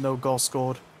and there's no goal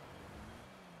scored.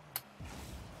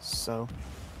 So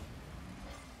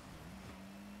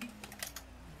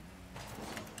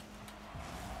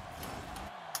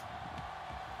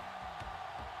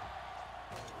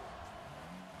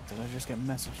did I just get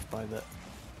messaged by that?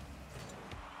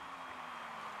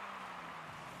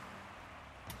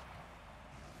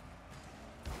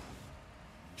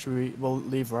 Should we? We'll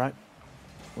leave, right?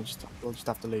 We'll just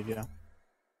have to leave, yeah.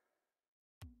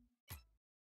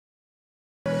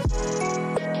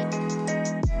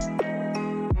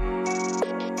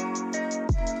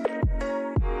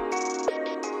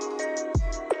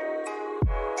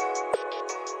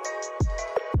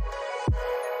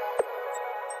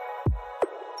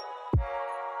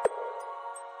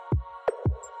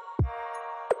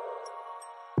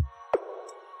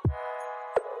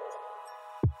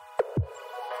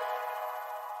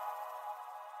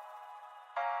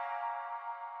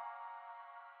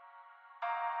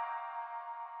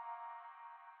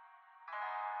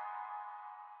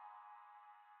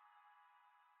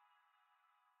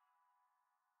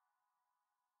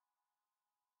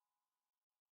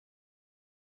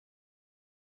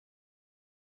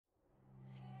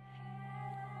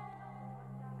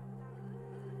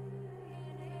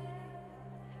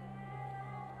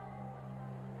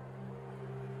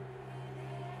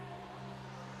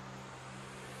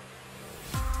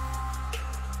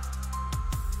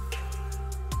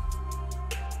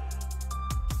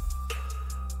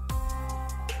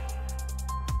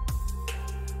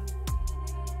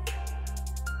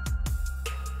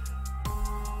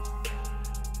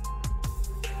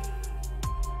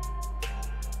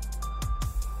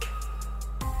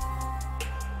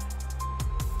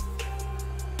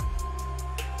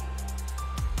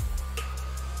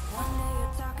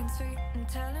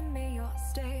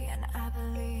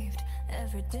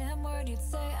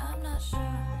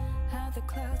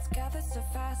 the clouds gathered so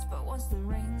fast, but once the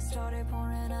rain started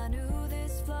pouring, I knew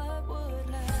this flood would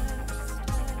last.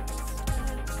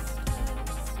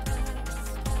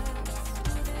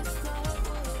 This flood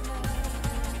would last.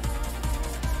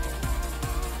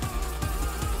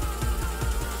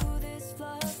 This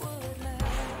flood would last.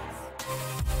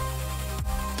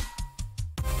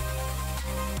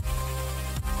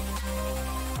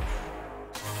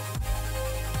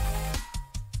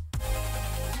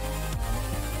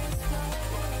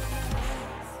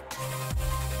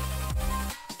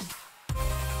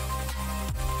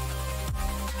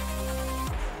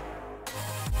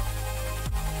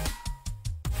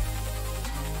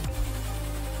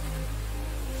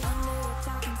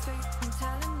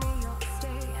 Telling me you'll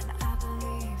stay, and I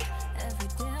believe every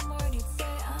damn word you'd say.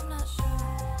 I'm not sure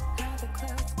how the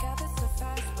clouds gathered so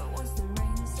fast, but once the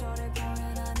rain started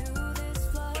pouring, I knew this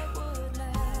flood would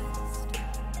last.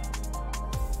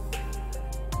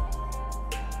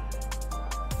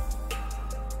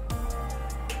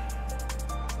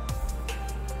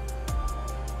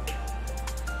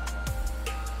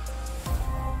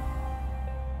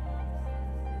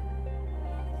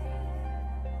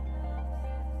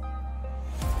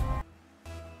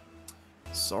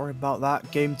 Sorry about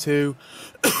that. Game 2.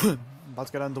 About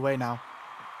to get underway now.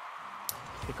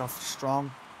 Kick off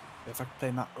strong. If I can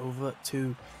play that over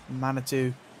to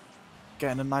Manitou.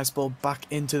 Getting a nice ball back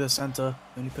into the centre.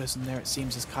 The only person there it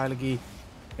seems is Kylie Gee.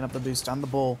 Picking up the boost and the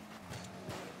ball.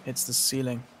 Hits the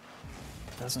ceiling.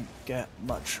 Doesn't get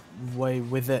much way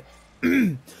with it.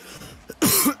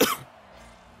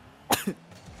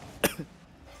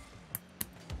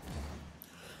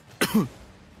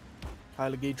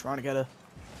 Kylie Gee trying to get a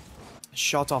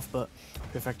shot off, but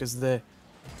Perfect is there.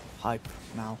 Hype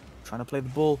now trying to play the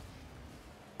ball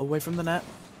away from the net.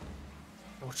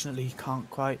 Fortunately, he can't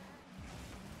quite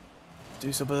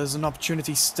do so, but there's an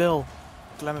opportunity still.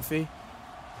 Glemathy.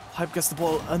 Hype gets the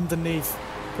ball underneath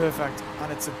Perfect,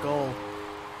 and it's a goal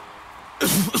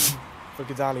for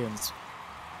Gedalians.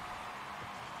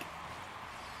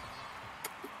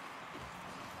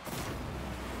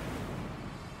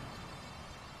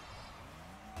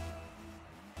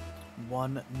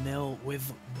 One 0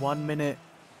 with 1 minute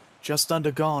just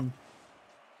undergone,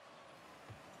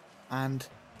 and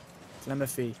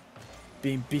Glemathy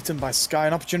being beaten by Sky.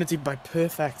 An opportunity by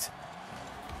Perfect.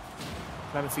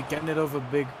 Glemathy getting it over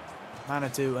big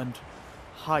Manitou, and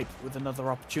Hype with another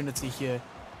opportunity here.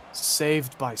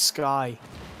 Saved by Sky.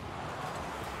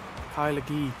 Kylie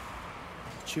Gee.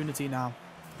 Opportunity now.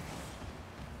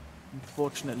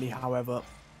 Unfortunately, however,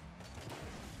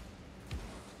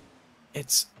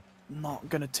 it's not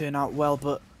going to turn out well,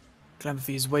 but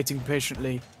Glemathy is waiting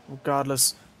patiently.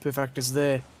 Regardless, Perfect is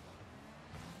there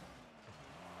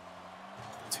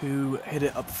to hit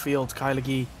it upfield. Kylie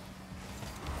Gee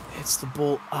hits the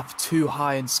ball up too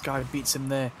high, and Sky beats him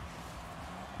there.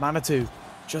 Manitou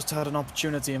just had an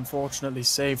opportunity, unfortunately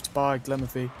saved by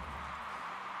Glemathy.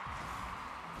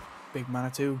 Big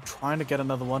Manitou trying to get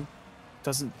another one.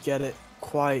 Doesn't get it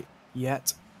quite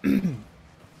yet.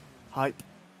 Hype.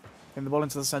 Getting the ball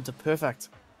into the centre. Perfect.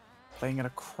 Playing it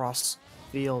across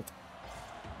field.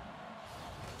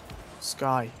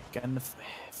 Sky getting the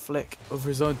flick over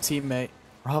his own teammate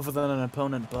rather than an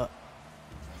opponent, but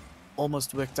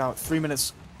almost worked out. 3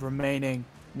 minutes remaining.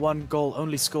 1 goal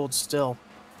only scored still.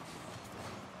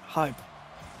 Hype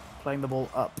playing the ball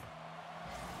up.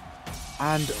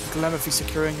 And Glemathy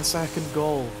securing a second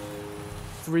goal.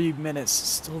 3 minutes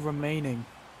still remaining.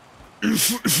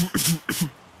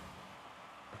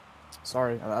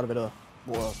 Sorry, I had a bit of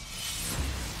water.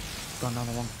 Gone down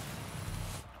the wrong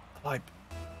pipe.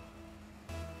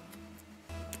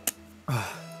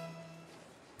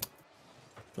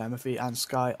 Glemathy and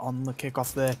Sky on the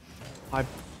kickoff there. Hype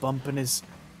bumping his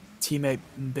teammate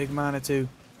Big Manitou.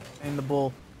 Playing the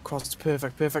ball across to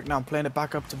Perfect. Perfect now playing it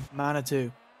back up to Manitou.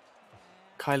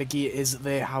 Kylie Gee is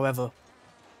there, however.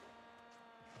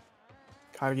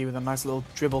 Kylie Gee with a nice little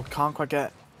dribble. Can't quite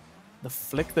get the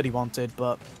flick that he wanted,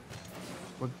 but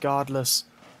regardless,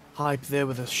 Hype there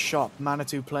with a shot.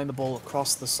 Manitou playing the ball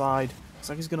across the side. Looks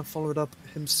like he's going to follow it up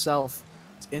himself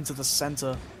into the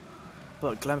centre,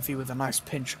 but Glemathy with a nice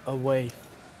pinch away.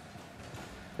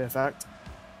 Perfect.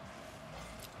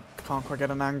 Can't quite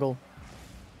get an angle.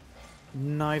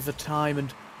 Neither time,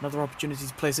 and another opportunity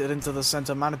to place it into the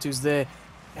centre. Manitou's there.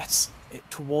 Gets it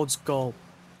towards goal.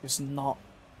 It's not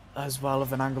as well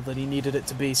of an angle that he needed it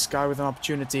to be. Sky with an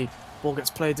opportunity. Ball gets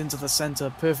played into the centre.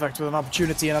 Perfect with an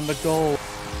opportunity and the goal.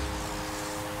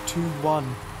 2-1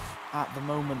 at the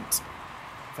moment.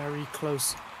 Very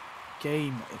close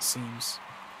game, it seems.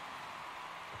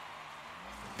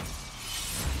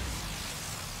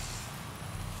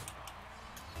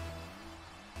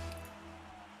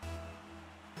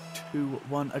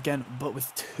 2-1 again, but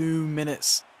with 2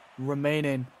 minutes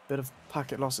remaining. Bit of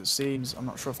packet loss, it seems. I'm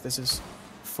not sure if this is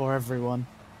for everyone.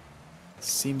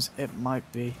 Seems it might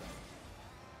be.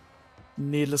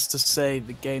 Needless to say,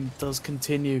 the game does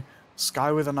continue.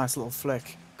 Sky with a nice little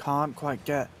flick. Can't quite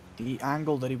get the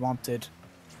angle that he wanted.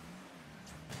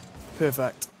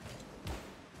 Perfect.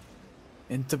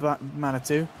 Into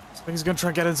Manitou. I think he's going to try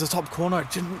and get into the top corner.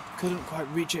 Couldn't quite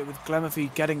reach it with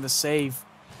Glemmerfy getting the save.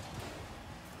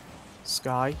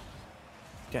 Sky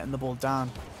getting the ball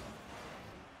down.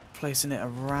 Placing it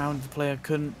around the player.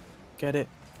 Couldn't get it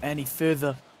any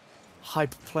further.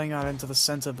 Hype playing out into the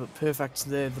center, but perfect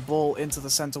there. The ball into the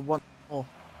center once more.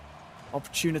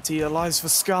 Opportunity lies for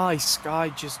Sky. Sky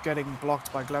just getting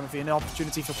blocked by Glemmerfy. An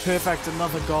opportunity for perfect.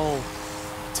 Another goal.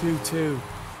 2-2.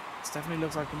 This definitely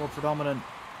looks like a more predominant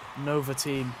Nova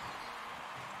team.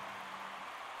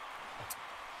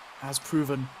 As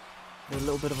proven, a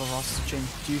little bit of a roster change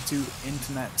due to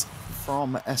internet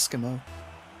from Eskimo.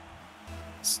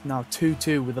 It's now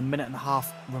 2-2 with a minute and a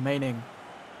half remaining.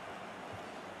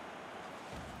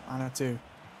 Manitou.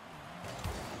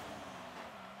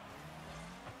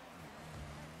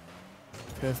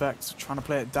 Perfect. Trying to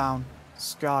play it down.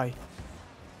 Sky.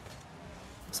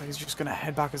 Looks like he's just going to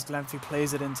head back as Glemmerfy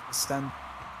plays it into the stand.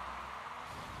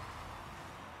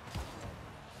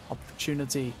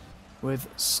 Opportunity with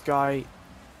Sky.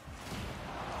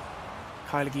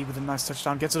 Kylegi with a nice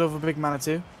touchdown. Gets it over Big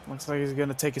Manitou. Looks like he's going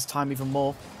to take his time even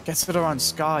more. Gets it around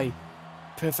Sky.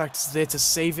 Perfect is there to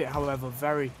save it, however.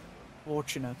 Very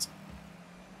fortunate.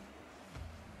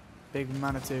 Big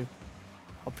Manitou.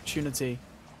 Opportunity.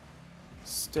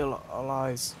 Still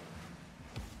alive.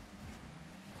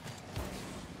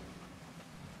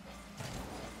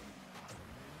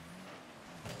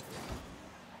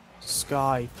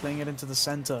 Sky playing it into the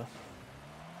center.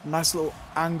 Nice little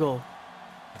angle.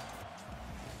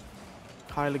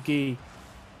 Kylegi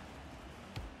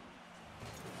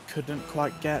couldn't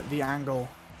quite get the angle.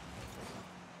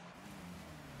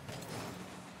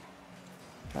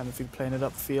 Glemmerfy playing it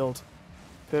upfield.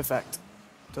 Perfect.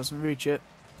 Doesn't reach it.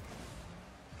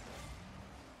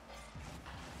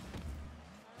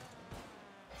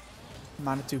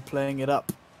 Manitou playing it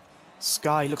up.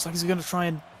 Sky looks like he's going to try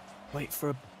and wait for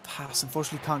a pass.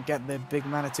 Unfortunately can't get there. Big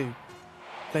Manitou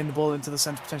playing the ball into the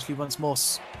center potentially once more.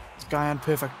 Sky and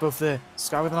Perfect both there.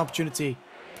 Sky with an opportunity.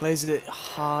 Plays it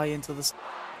high into the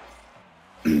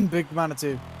Big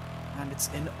Manitou. And it's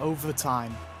in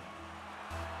overtime.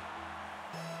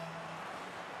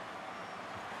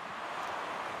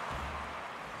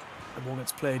 The ball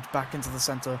gets played back into the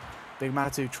center. Big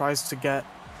Manitou tries to get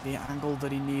the angle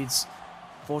that he needs.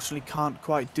 Fortunately can't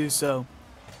quite do so.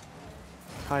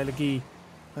 Kylegi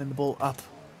playing the ball up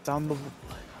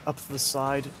the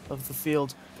side of the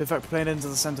field. Perfect playing it into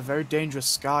the center. Very dangerous.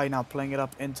 Sky now playing it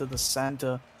up into the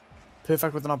center.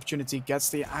 Perfect with an opportunity. Gets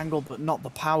the angle but not the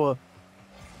power.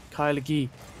 Kylegi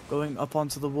going up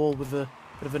onto the wall with a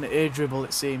bit of an air dribble,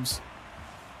 it seems.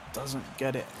 Doesn't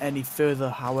get it any further,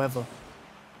 however.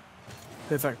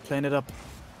 Perfect playing it up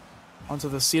onto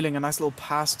the ceiling. A nice little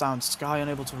pass down. Sky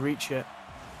unable to reach it.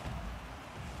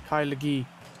 Kylegi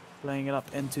playing it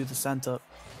up into the center.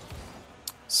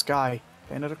 Sky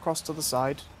playing it across to the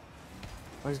side.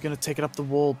 He's going to take it up the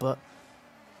wall, but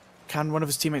can one of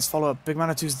his teammates follow up? Big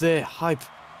Manitou's there. Hype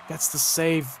gets the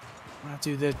save.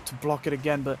 Manitou there to block it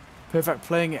again, but Perfect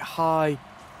playing it high.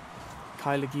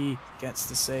 Kylegi gets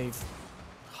the save.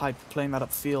 Hype playing that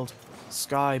upfield.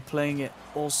 Sky playing it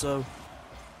also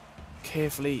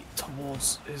carefully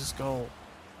towards his goal.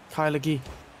 Kylegi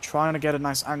trying to get a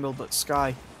nice angle, but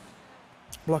Sky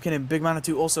blocking him. Big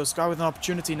Manitou also. Sky with an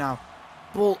opportunity now.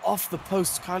 Ball off the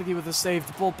post. Kylegi with a save.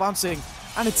 The ball bouncing.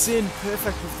 And it's in.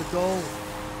 Perfect with the goal.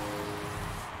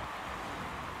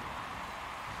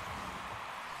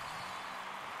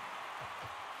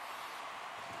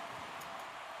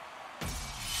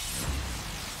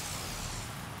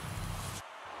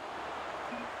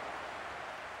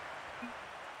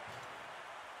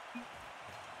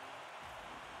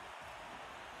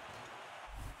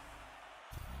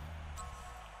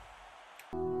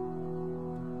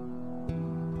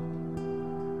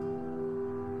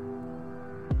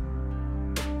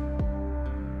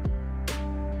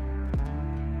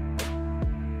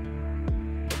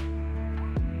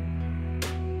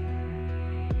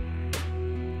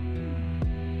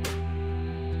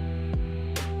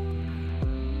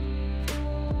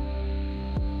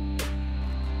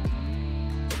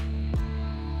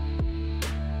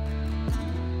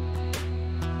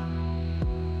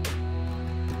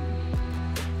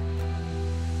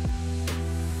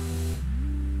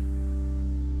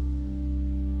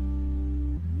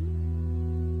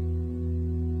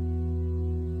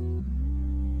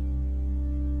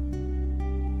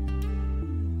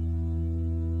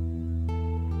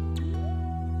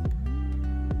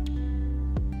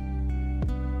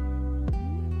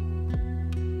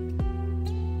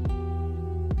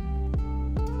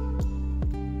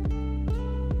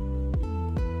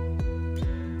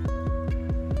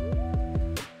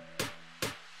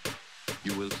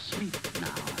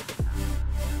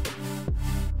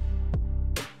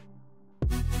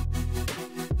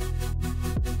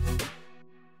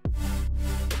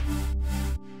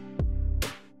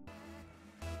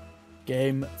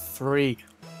 Game 3.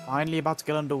 Finally about to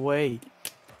get underway.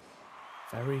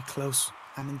 Very close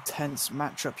and intense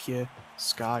matchup here.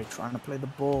 Sky trying to play the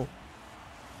ball.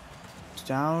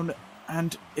 Down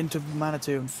and into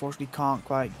Manitou. Unfortunately can't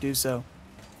quite do so.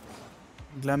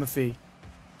 Glemify.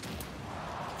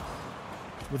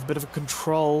 With a bit of a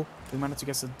control. Manitou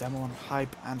gets a demo on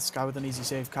Hype and Sky with an easy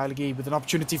save. Kylie with an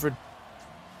opportunity for a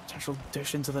potential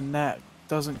dish into the net.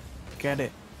 Doesn't get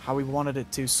it how he wanted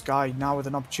it to. Sky now with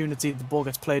an opportunity. The ball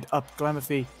gets played up.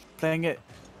 Glemify playing it.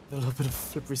 A little bit of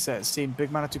flip reset scene.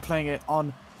 Big Manitou playing it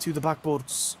on to the backboard.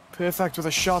 Perfect with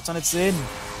a shot and it's in.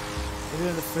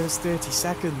 Within the first 30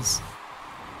 seconds.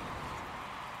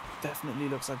 Definitely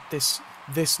looks like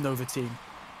this Nova team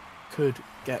could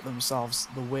get themselves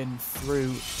the win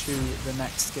through to the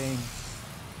next game.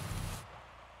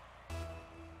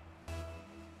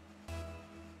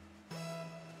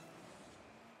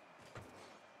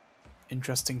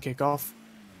 Interesting kickoff.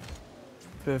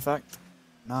 Perfect.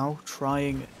 Now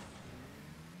trying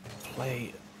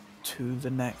play to the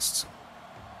next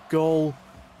goal.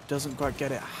 Doesn't quite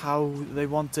get it how they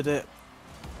wanted it.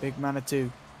 Big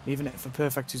Manitou leaving it for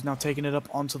Perfect, who's now taking it up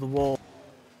onto the wall.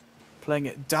 Playing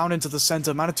it down into the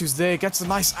center. Manitou's there, gets a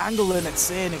nice angle and it's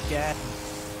in again.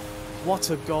 What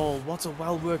a goal. What a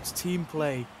well-worked team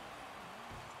play.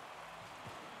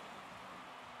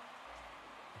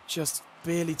 Just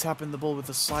barely tapping the ball with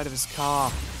the side of his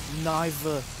car.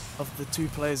 Neither of the two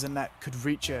players in net could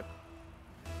reach it.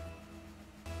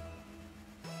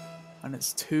 And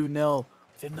it's 2-0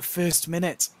 within the first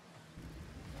minute.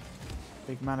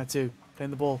 Big Manitou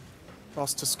playing the ball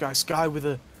across to Sky. Sky with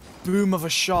a boom of a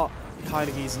shot.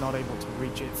 Kylie is not able to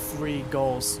reach it. 3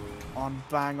 goals on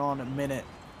bang on a minute.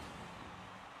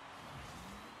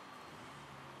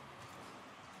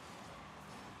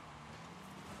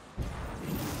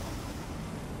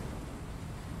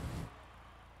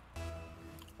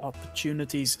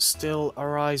 Opportunities still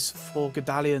arise for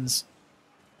Godalians,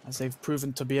 as they've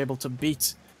proven to be able to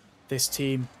beat this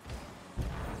team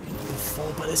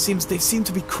before, but they seem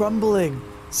to be crumbling.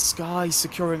 Sky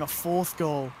securing a 4th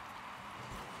goal.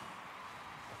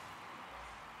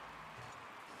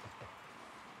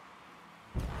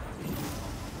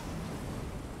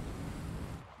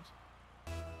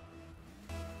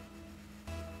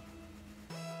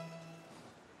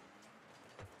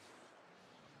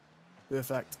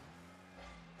 Perfect.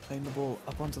 Playing the ball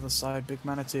up onto the side. Big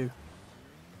Manitou.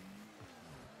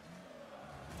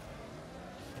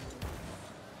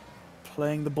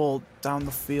 Playing the ball down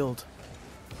the field.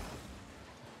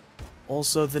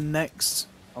 Also, the next...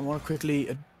 I want to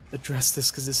quickly address this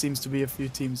because there seems to be a few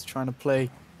teams trying to play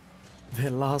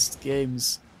their last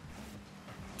games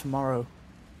tomorrow.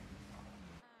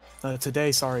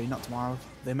 Today, sorry, not tomorrow.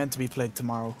 They're meant to be played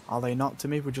tomorrow. Are they not,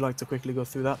 Timmy? Would you like to quickly go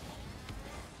through that?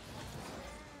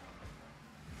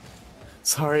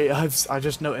 Sorry, I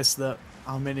just noticed that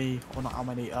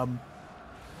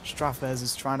Strathairs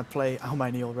is trying to play how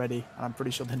many already, and I'm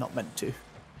pretty sure they're not meant to.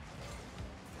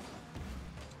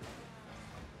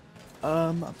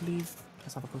 I believe,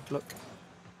 let's have a quick look.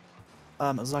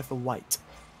 Zypher White.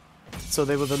 So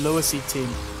they were the lower seed team.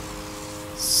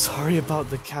 Sorry about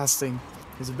the casting.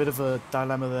 There's a bit of a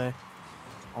dilemma there.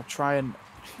 I'll try and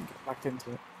get back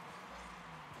into it.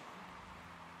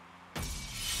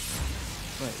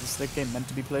 Wait, is the game meant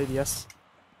to be played? Yes.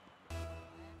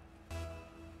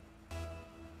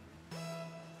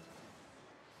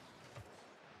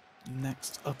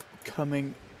 Next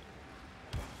upcoming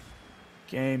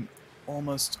game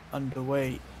almost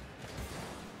underway.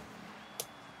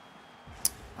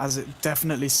 As it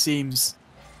definitely seems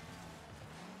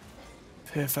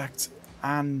Perfect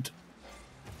and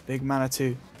Big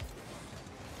Manitou.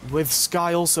 With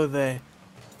Sky also there,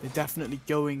 they're definitely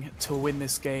going to win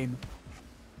this game.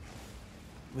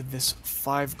 With this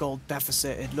 5-goal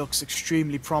deficit, it looks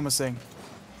extremely promising.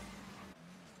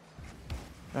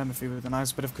 Glemify with a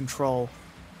nice bit of control.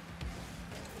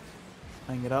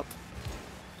 Playing it up.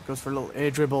 Goes for a little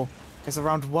air dribble. Gets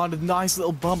around one, a nice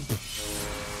little bump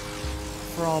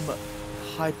from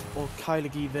Hype or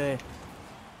Kylie there.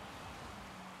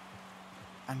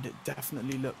 And it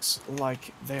definitely looks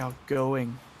like they are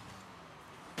going.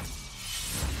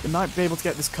 They might be able to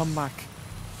get this comeback,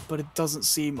 but it doesn't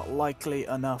seem likely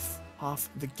enough. Half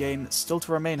the game still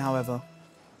to remain, however.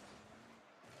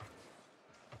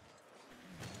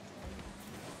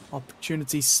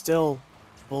 Opportunity still.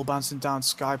 Ball bouncing down.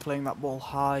 Sky playing that ball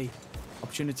high.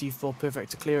 Opportunity for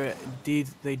Perfect to clear it. Indeed,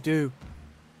 they do.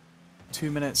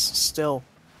 2 minutes still.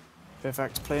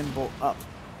 Perfect playing the ball up.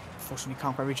 Unfortunately,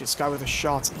 can't quite reach it. Sky with a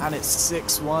shot, and it's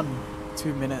 6-1.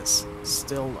 2 minutes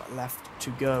still left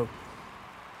to go.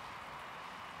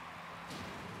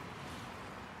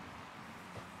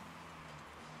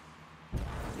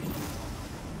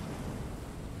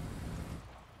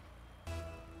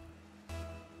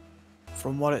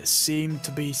 From what it seemed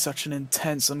to be such an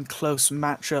intense and close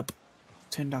matchup,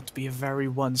 turned out to be a very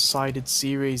one-sided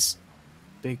series.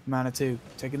 Big Manitou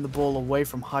taking the ball away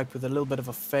from Hype with a little bit of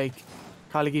a fake.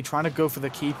 Kyligi trying to go for the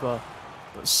keeper,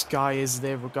 but Sky is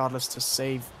there regardless to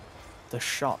save the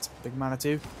shot. Big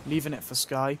Manitou leaving it for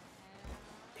Sky.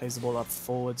 Plays the ball up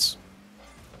forwards.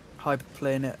 Hype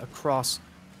playing it across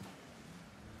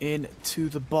into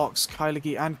the box.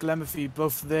 Kyligi and Glemathy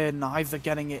both there, neither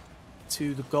getting it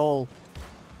to the goal.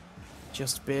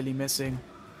 Just barely missing.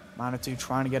 Manitou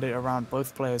trying to get it around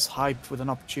both players. Hype with an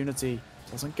opportunity.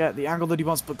 Doesn't get the angle that he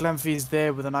wants, but Glemathy is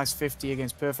there with a nice 50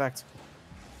 against Perfect.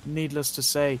 Needless to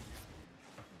say,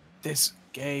 this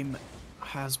game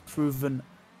has proven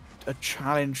a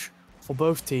challenge for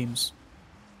both teams.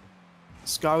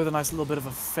 Sky with a nice little bit of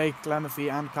a fake. Glemathy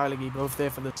and Kyligi both there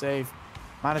for the save.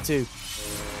 Manitou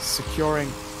securing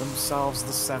themselves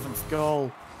the 7th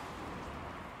goal.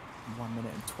 1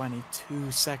 minute and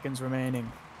 22 seconds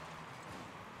remaining.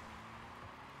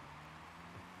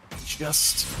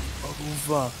 Just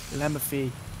over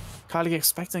Glemathy. Kyligi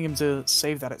expecting him to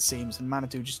save that, it seems, and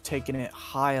Manitou just taking it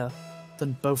higher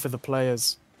than both of the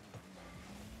players.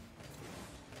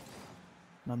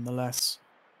 Nonetheless,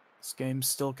 this game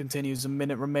still continues. A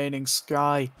minute remaining.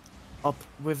 Sky up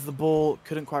with the ball.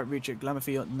 Couldn't quite reach it.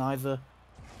 Glemathy neither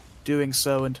doing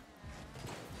so. And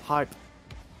Hype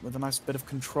with a nice bit of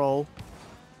control.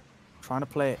 Trying to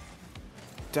play it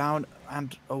down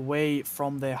and away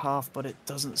from their half, but it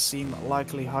doesn't seem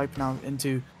likely. Hype now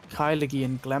into Kyligi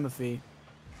and Glemathy.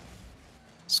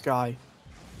 Sky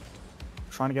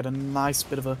trying to get a nice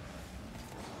bit of a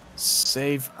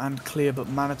save and clear, but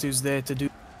Manitou's there to do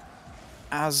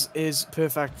as is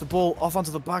Perfect. The ball off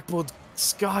onto the backboard.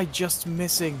 Sky just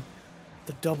missing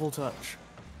the double touch.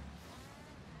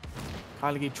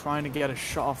 Kyligi trying to get a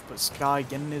shot off, but Sky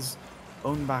getting his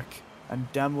own back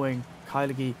and demoing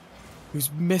Kyligi,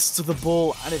 who's missed the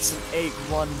ball, and it's an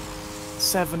 8-1,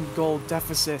 7-goal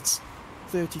deficit.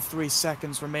 33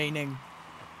 seconds remaining.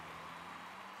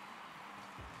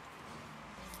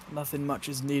 Nothing much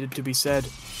is needed to be said.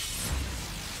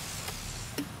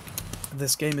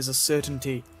 This game is a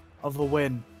certainty of a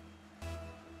win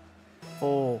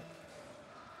for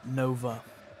Nova.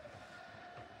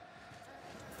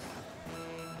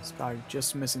 Sky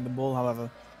just missing the ball, however.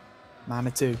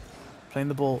 Manitou playing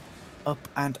the ball up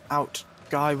and out.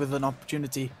 Guy with an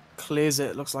opportunity clears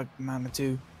it. Looks like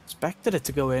Manitou expected it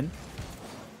to go in,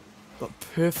 but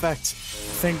Perfect,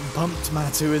 I think, bumped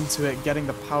Manitou into it, getting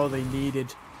the power they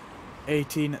needed.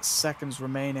 18 seconds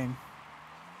remaining.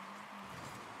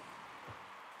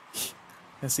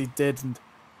 Yes, he did, and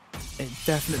it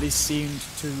definitely seemed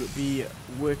to be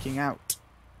working out.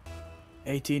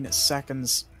 18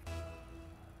 seconds.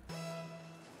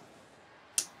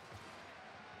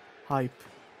 Hype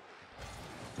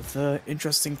with the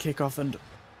interesting kickoff, and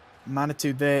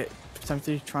Manitou there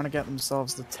potentially trying to get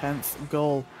themselves the 10th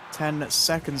goal. 10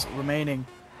 seconds remaining.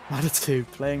 Manitou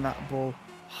playing that ball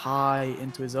high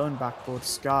into his own backboard.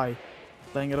 Sky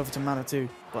playing it over to Manitou,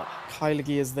 but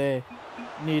Kyligi is there.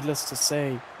 Needless to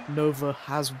say, Nova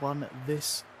has won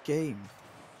this game.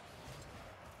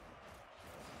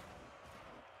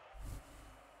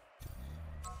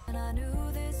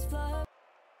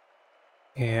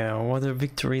 Yeah, what a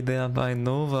victory there by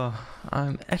Nova.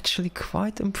 I'm actually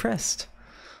quite impressed.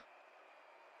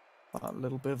 A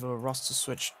little bit of a roster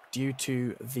switch due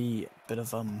to the bit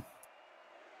of a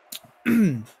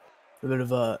bit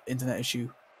of a internet issue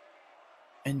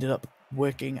ended up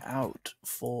working out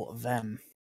for them.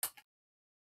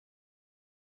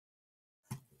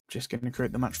 Just going to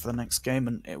create the match for the next game,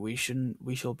 and we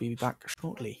shall be back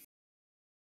shortly.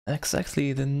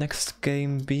 Exactly, the next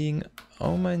game being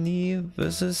Oh My Knee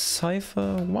versus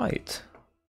Cypher White.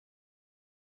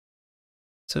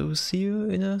 So see you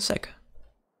in a sec.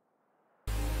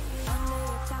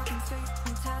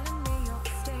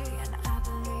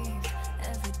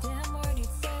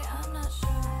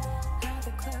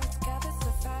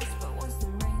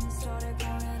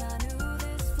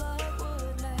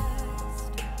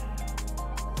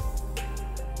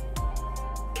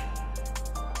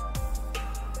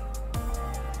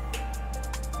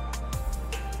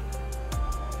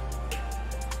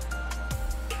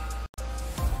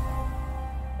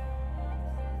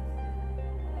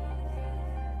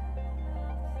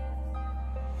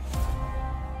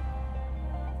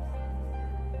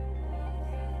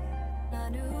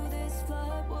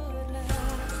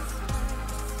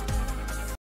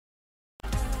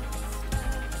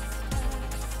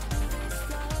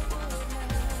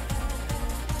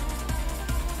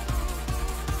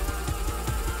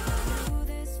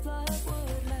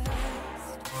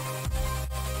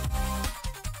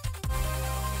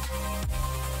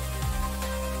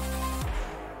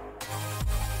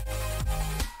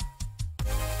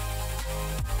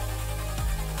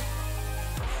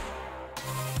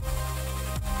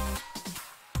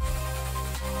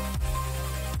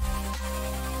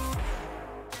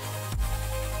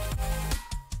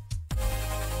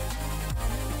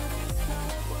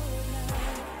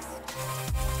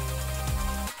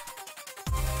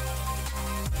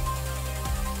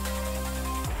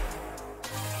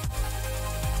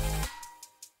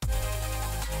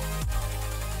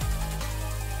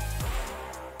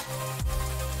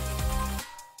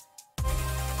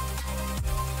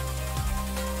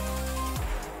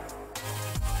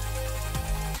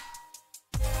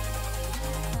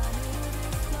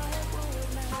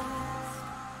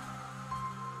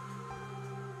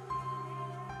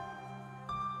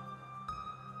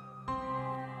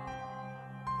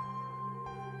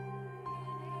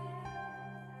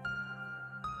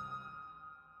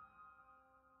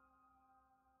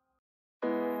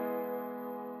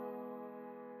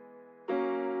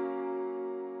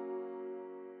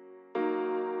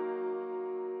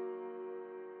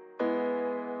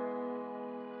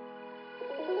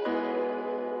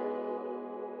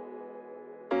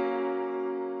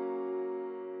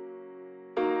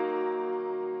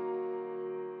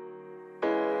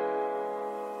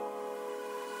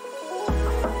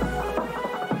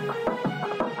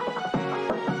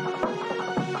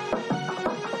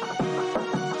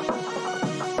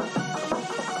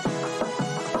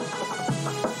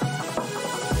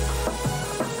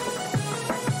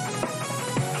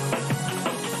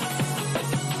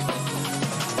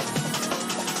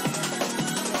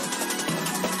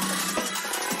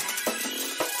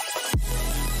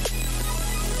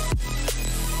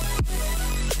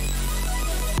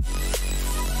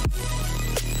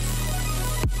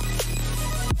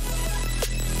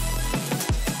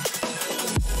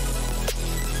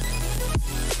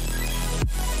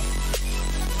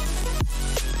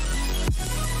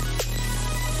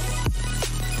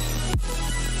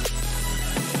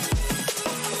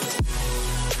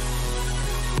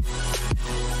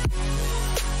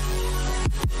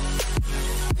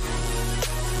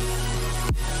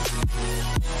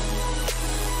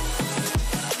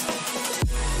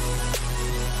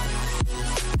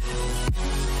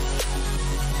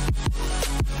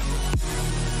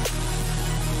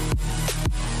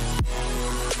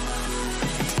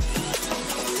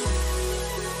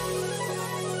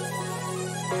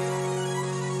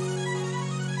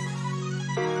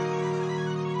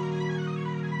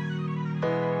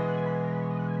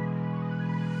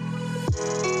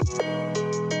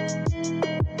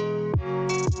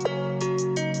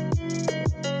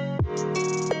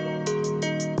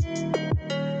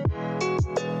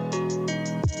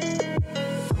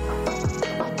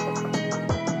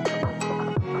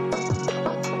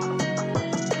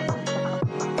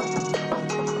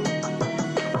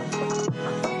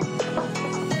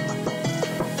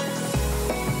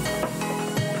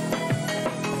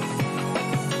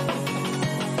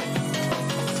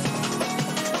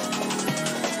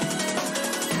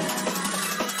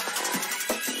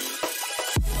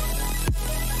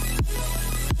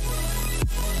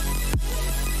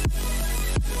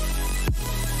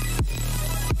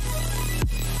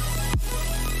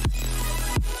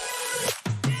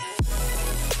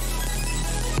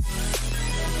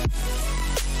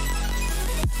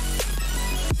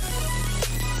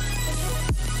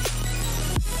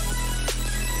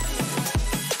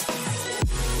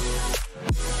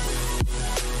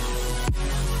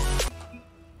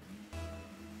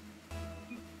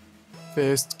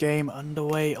 First game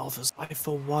underway of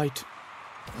Cypher White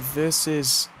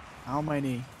versus how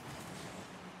many?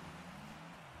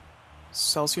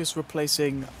 Celsius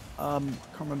replacing, I can't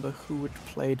remember who had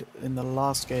played in the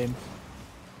last game,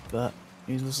 but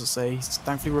needless to say, he's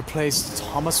thankfully replaced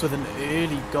Thomas with an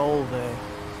early goal there.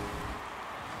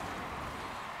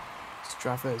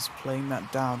 Straffa is playing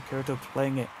that down, Kirito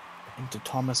playing it into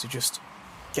Thomas, who just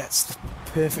gets the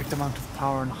perfect amount of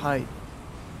power and height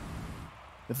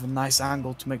with a nice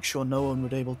angle to make sure no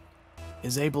one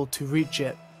is able to reach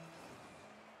it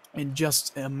in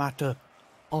just a matter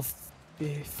of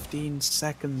 15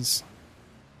 seconds.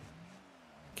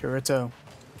 Kirito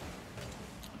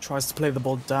tries to play the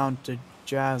ball down to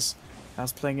Jazz.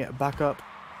 Jazz playing it back up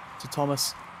to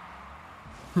Thomas.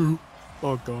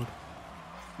 Oh god.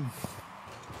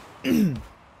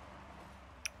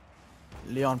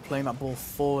 Leon playing that ball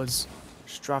forwards.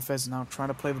 Strafes now trying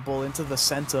to play the ball into the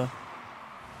center.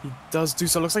 He does do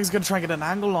so. Looks like he's going to try and get an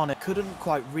angle on it. Couldn't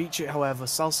quite reach it, however.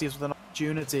 Celsius with an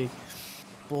opportunity.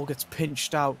 Ball gets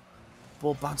pinched out.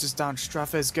 Ball bounces down.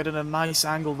 Strafes getting a nice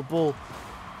angle. The ball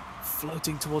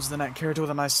floating towards the net. Kirito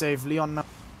with a nice save. Leon now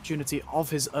opportunity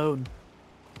of his own.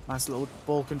 Nice little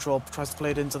ball control. Tries to play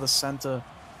it into the center.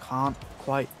 Can't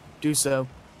quite do so.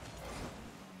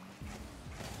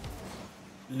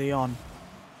 Leon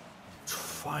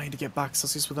trying to get back.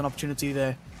 Celsius with an opportunity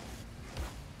there.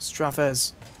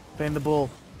 Strafes playing the ball.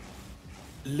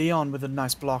 Leon with a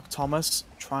nice block. Thomas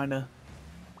trying to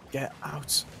get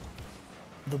out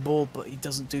the ball, but he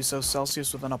doesn't do so.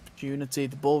 Celsius with an opportunity.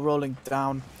 The ball rolling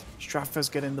down.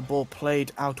 Strafes getting the ball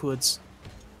played outwards.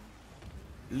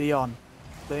 Leon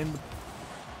playing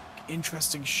the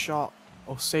interesting shot.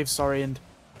 Or save, sorry, and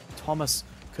Thomas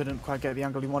couldn't quite get the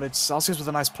angle he wanted. Celsius with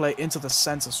a nice play into the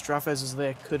center. Strafes is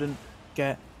there. Couldn't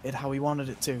get it how he wanted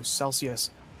it to.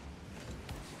 Celsius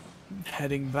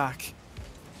heading back.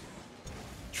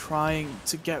 Trying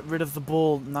to get rid of the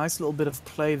ball. Nice little bit of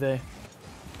play there.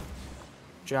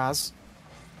 Jazz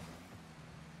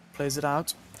plays it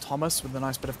out. Thomas with a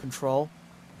nice bit of control.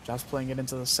 Jazz playing it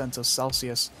into the center.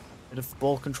 Celsius, bit of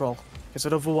ball control. Gets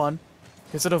it over one.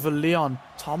 Gets it over Leon.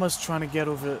 Thomas trying to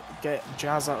get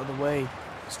Jazz out of the way.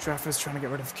 Strafes trying to get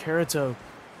rid of Kirito.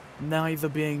 Neither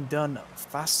being done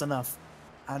fast enough.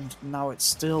 And now it's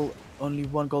still only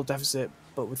 1 goal deficit,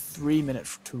 but with 3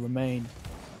 minutes to remain.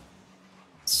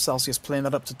 Celsius playing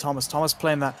that up to Thomas. Thomas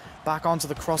playing that back onto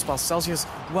the crossbar. Celsius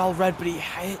well read, but he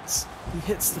hits. He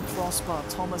hits the crossbar.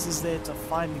 Thomas is there to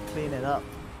finally clean it up.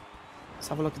 Let's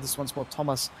have a look at this once more.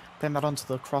 Thomas playing that onto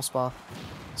the crossbar.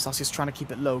 Celsius trying to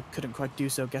keep it low. Couldn't quite do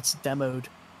so. Gets demoed.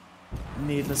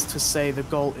 Needless to say, the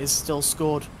goal is still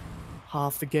scored.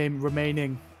 Half the game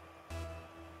remaining.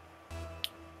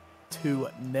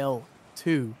 2-0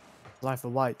 to Cypher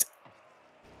White.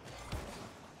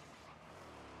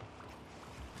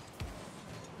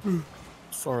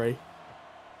 Sorry.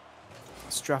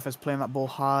 Strafes playing that ball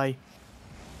high.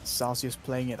 Celsius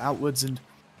playing it outwards and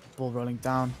ball rolling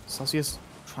down. Celsius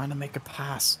trying to make a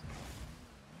pass.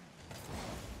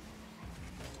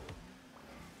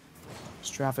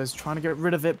 Strafes trying to get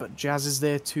rid of it, but Jazz is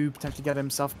there to potentially get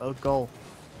himself a goal.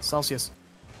 Celsius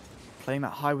playing that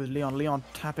high with Leon. Leon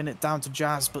tapping it down to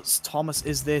Jazz, but Thomas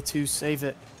is there to save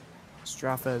it.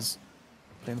 Strafes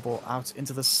playing the ball out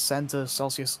into the center.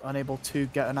 Celsius unable to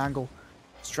get an angle.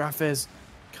 Strafes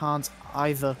can't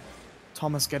either.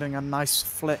 Thomas getting a nice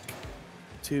flick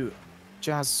to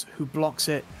Jazz, who blocks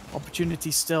it.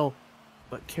 Opportunity still,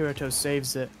 but Kirito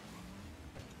saves it.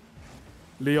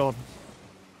 Leon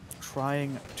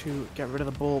trying to get rid of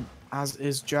the ball, as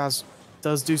is Jazz.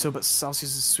 Does do so, but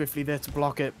Celsius is swiftly there to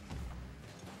block it.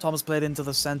 Thomas played into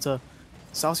the center.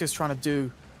 Celsius trying to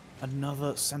do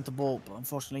another center ball, but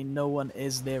unfortunately no one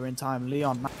is there in time.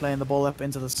 Leon playing the ball up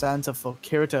into the center for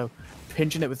Kirito,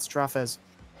 pinching it with Strafes.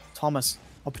 Thomas,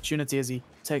 opportunity as he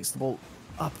takes the ball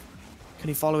up. Can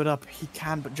he follow it up? He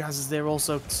can, but Jazz is there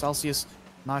also. Celsius,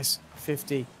 nice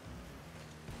 50.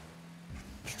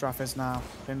 Strafes now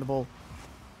playing the ball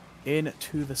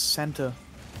into the center.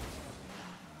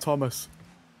 Thomas,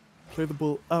 play the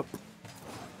ball up.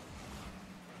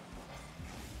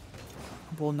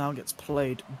 The ball now gets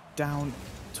played down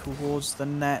towards the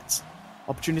net.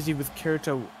 Opportunity with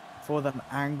Kirito for that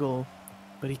angle,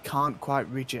 but he can't quite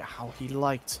reach it how he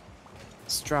liked.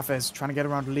 Strafes trying to get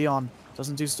around Leon.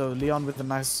 Doesn't do so. Leon with a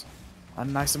nice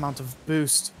amount of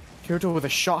boost. Kirito with a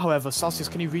shot, however. Celsius,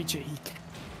 can he reach it? He can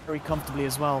very comfortably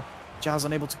as well. Jazz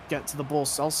unable to get to the ball.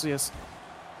 Celsius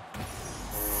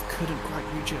couldn't quite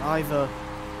reach it either.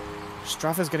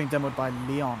 Strafes getting demoed by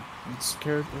Leon. And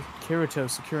Kirito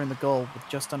securing the goal with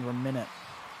just under a minute.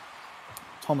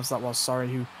 Thomas that was, sorry,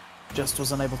 who just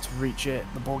was unable to reach it.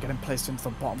 The ball getting placed into the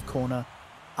bottom corner,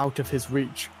 out of his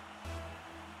reach.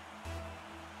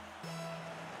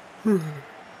 A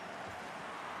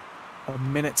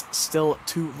minute still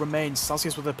to remain.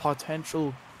 Celsius with a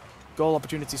potential goal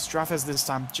opportunity. Straffes this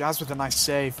time. Jazz with a nice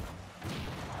save.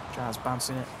 Jazz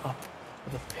bouncing it up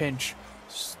with a pinch.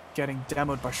 Just getting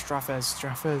demoed by Straffes.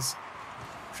 Straffes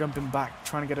jumping back,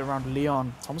 trying to get it around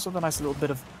Leon. Thomas with a nice little bit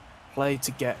of play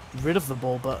to get rid of the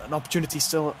ball, but an opportunity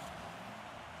still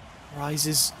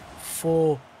rises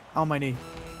for Almaini.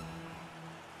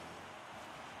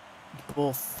 The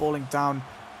ball falling down.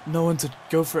 No one to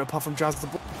go for it apart from Jazz. The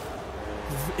ball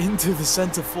into the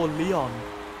centre for Leon.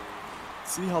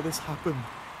 See how this happened.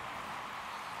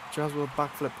 Jazz with a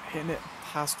backflip, hitting it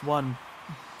past one.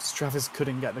 Straffes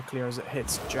couldn't get the clear as it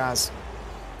hits Jazz.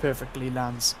 Perfectly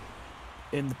lands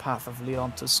in the path of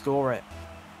Leon to score it.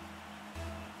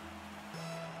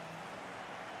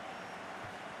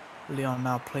 Leon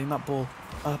now playing that ball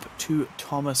up to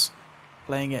Thomas.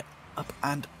 Playing it up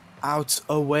and out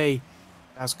away.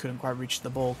 Jazz couldn't quite reach the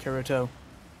ball. Kirito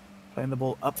playing the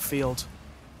ball upfield.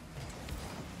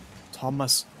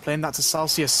 Thomas playing that to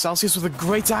Celsius. Celsius with a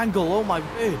great angle. Oh my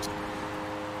word.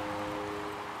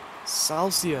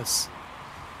 Celsius.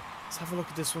 Let's have a look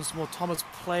at this once more. Thomas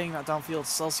playing that downfield.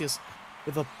 Celsius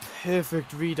with a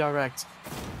perfect redirect.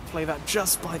 Play that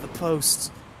just by the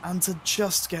post. And to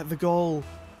just get the goal.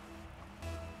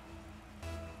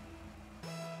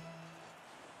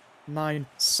 9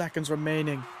 seconds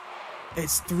remaining.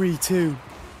 It's 3-2.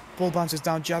 Ball bounces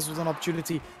down. Jazz with an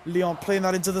opportunity. Leon playing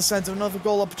that into the centre. Another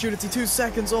goal opportunity. 2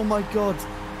 seconds. Oh my god.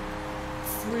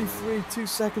 3-3. 2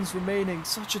 seconds remaining.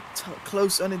 Such a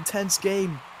close and intense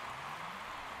game.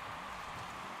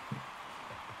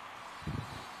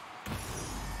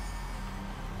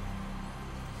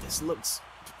 This looks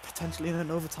potentially in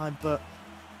an overtime, but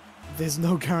there's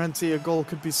no guarantee a goal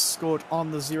could be scored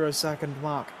on the 0-second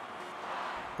mark.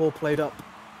 Ball played up.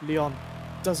 Leon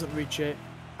doesn't reach it.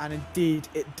 And indeed,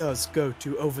 it does go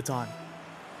to overtime.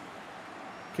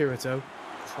 Kirito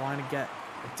trying to get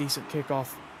a decent kickoff.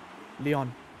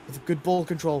 Leon with good ball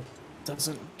control.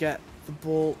 Doesn't get the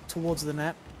ball towards the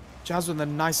net. Jazz with a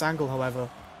nice angle, however.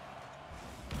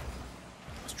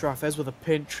 Straffes with a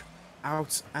pinch.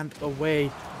 Out and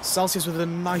away. Celsius with a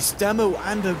nice demo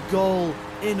and a goal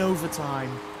in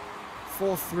overtime.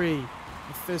 4-3.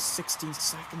 The first 16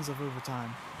 seconds of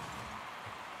overtime.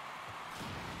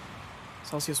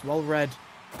 Celsius well read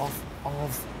off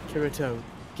of Kirito,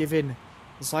 giving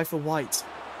Cypher White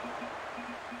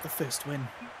the first win.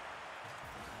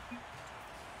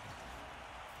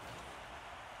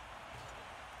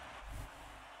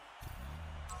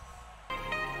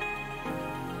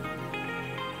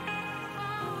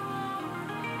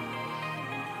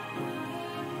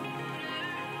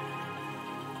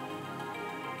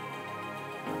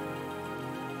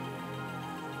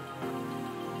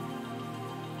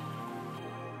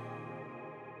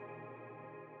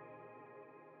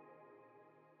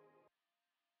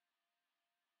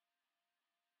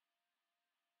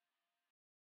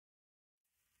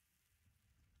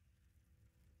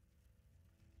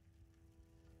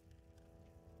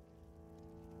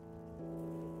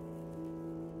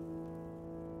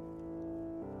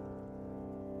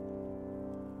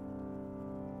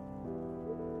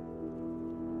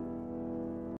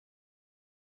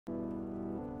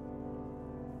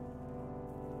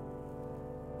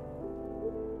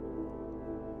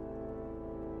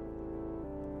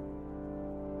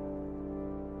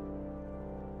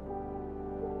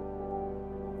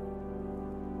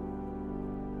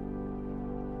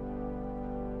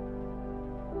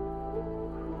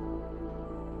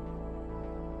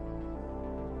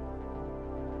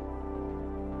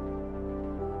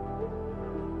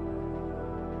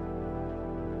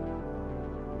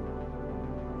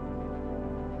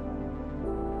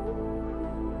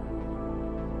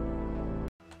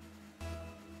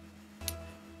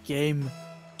 Game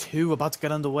 2 about to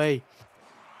get underway.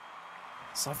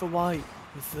 Cypher White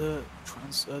with the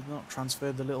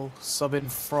the little sub in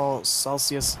for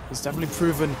Celsius has definitely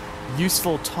proven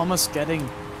useful. Thomas getting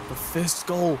the first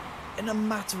goal in a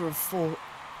matter of 5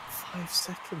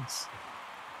 seconds.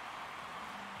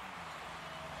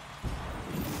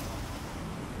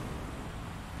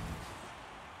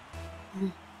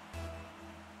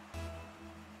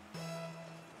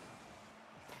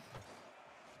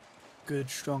 Good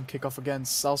strong kickoff again.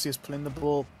 Celsius playing the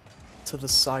ball to the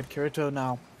side. Kirito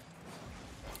now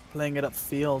playing it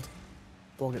upfield.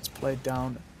 Ball gets played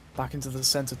down back into the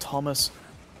center. Thomas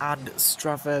and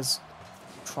Straffes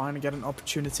trying to get an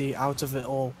opportunity out of it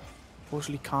all.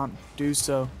 Unfortunately can't do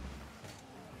so.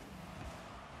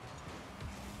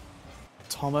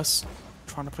 Thomas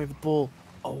trying to play the ball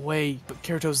away, but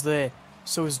Kirito's there.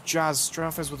 So is Jazz.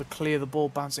 Strafes with a clear, the ball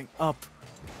bouncing up.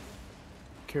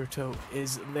 Kirito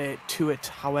is there to it,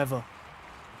 however.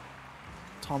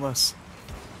 Thomas.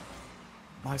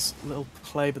 Nice little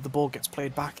play, but the ball gets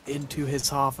played back into his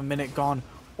half. A minute gone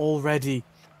already.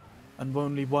 And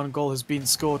only one goal has been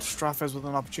scored. Strafes with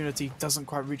an opportunity, doesn't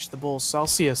quite reach the ball.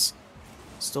 Celsius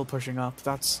still pushing up.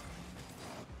 That's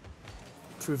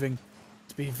proving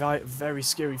to be very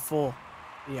scary for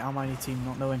the Almaini team,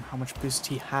 not knowing how much boost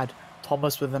he had.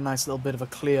 Thomas with a nice little bit of a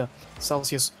clear.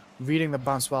 Celsius reading the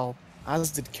bounce well, as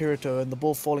did Kirito, and the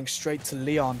ball falling straight to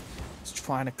Leon. He's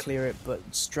trying to clear it, but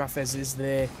Strafes is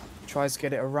there. Tries to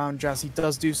get it around Jazz. He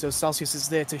does do so. Celsius is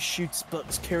there to shoot, but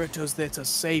Kirito's there to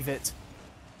save it.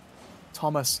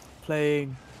 Thomas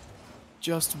playing,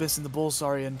 just missing the ball,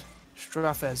 sorry, and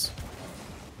Strafes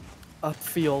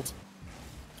upfield,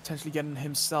 potentially getting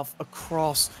himself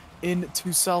across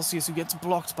into Celsius, who gets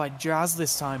blocked by Jazz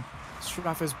this time.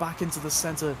 Strafes back into the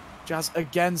center. Jazz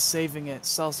again saving it.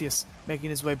 Celsius making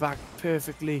his way back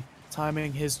perfectly,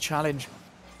 timing his challenge.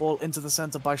 Ball into the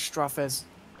center by Strafes.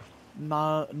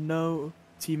 No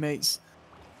teammates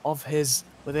of his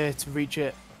were there to reach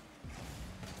it.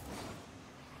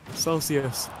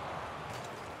 Celsius.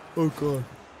 Oh god.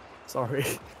 Sorry.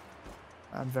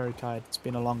 I'm very tired. It's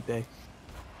been a long day.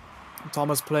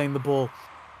 Thomas playing the ball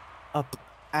up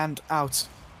and out.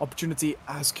 Opportunity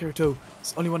as Kirito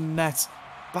is only one net.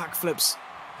 Backflips.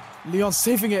 Leon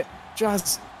saving it.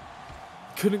 Jazz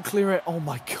couldn't clear it. Oh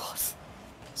my god.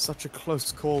 Such a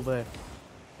close call there.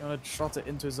 Leon had shot it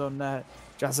into his own net.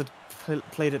 Jazz had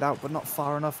played it out, but not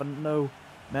far enough, and no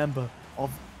member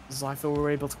of Zypher were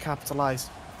able to capitalize.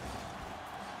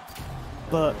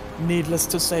 But needless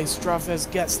to say,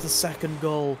 Strafes gets the second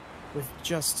goal with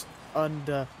just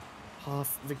under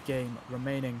half the game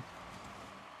remaining.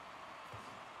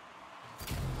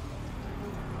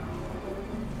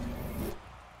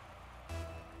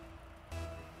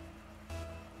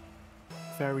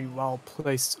 Very well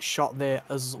placed shot there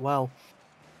as well.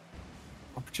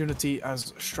 Opportunity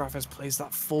as Strafes plays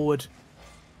that forward.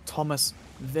 Thomas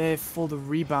there for the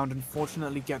rebound,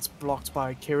 unfortunately gets blocked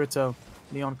by Kirito.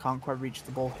 Leon can't quite reach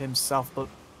the ball himself, but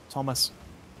Thomas.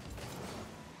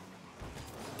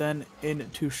 Then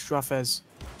into Strafes.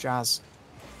 Jazz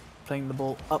playing the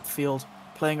ball upfield,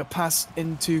 playing a pass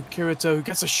into Kirito, who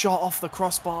gets a shot off the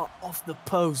crossbar, off the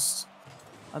post.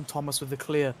 And Thomas with the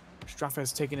clear.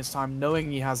 Strafes taking his time,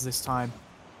 knowing he has this time.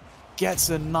 Gets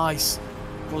a nice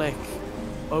flick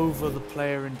over the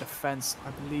player in defense.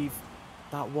 I believe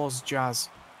that was Jazz.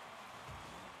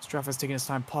 Strafes taking his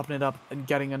time, popping it up and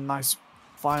getting a nice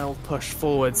final push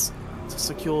forwards to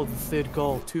secure the third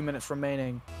goal. 2 minutes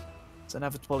remaining. It's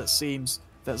inevitable, it seems,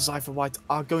 that Zypher White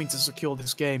are going to secure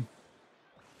this game.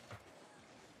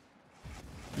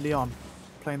 Leon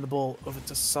playing the ball over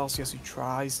to Celsius, who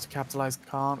tries to capitalize,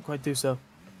 can't quite do so.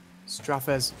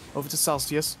 Strafes over to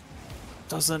Celsius.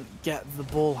 Doesn't get the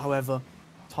ball, however.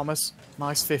 Thomas,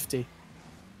 nice 50.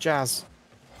 Jazz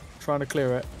trying to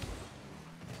clear it.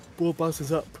 Ball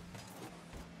bounces up.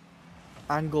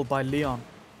 Angled by Leon.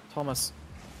 Thomas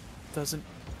doesn't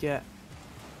get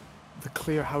the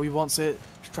clear how he wants it.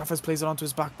 Strafes plays it onto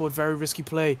his backboard. Very risky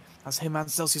play as him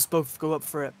and Celsius both go up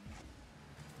for it.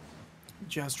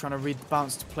 Jazz trying to read the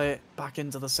bounce to play it back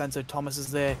into the center. Thomas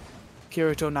is there.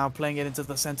 Kirito now playing it into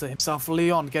the center himself.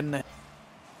 Leon getting it.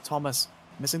 Thomas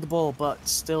missing the ball, but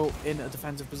still in a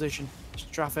defensive position.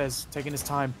 Strafes taking his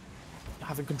time,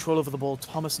 having control over the ball.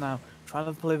 Thomas now trying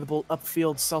to play the ball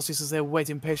upfield. Celsius is there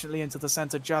waiting patiently into the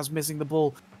center. Jazz missing the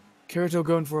ball. Kirito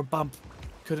going for a bump.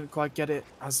 Couldn't quite get it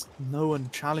as no one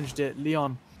challenged it.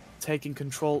 Leon taking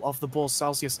control of the ball.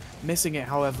 Celsius missing it,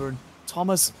 however. And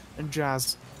Thomas and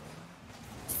Jazz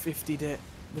 50'd it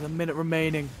with a minute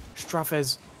remaining.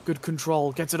 Strafes, good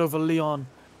control. Gets it over Leon.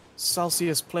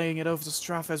 Celsius playing it over to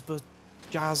Strafes, but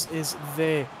Jazz is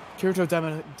there. Kirito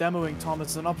demoing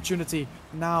Thomas. An opportunity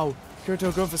now.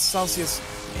 Kirito going for Celsius.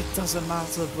 It doesn't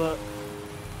matter, but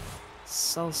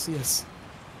Celsius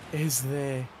is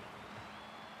there.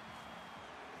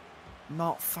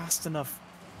 Not fast enough,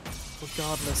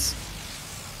 regardless.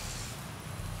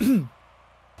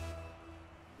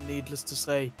 Needless to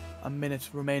say, a minute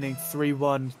remaining.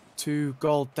 3-1,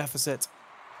 2-goal deficit.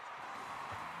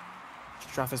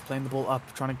 Strafes playing the ball up,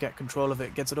 trying to get control of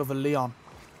it. Gets it over Leon.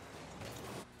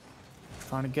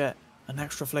 Trying to get an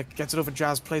extra flick. Gets it over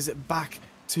Jazz. Plays it back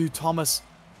to Thomas.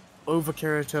 Over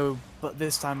Kirito, but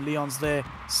this time Leon's there.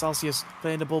 Celsius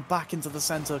playing the ball back into the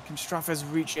center. Can Strafes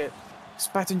reach it?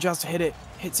 Expecting Jazz to hit it.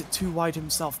 Hits it too wide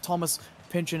himself. Thomas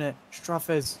pinching it.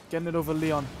 Strafes getting it over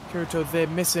Leon. Kirito there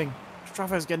missing.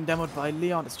 Straffer is getting demoed by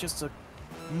Leon. It's just a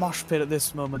mosh pit at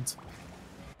this moment.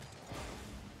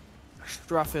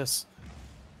 Straffers,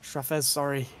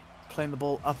 sorry, playing the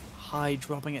ball up high,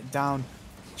 dropping it down.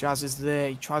 Jazz is there.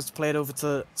 He tries to play it over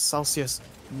to Celsius.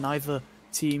 Neither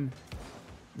team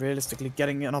realistically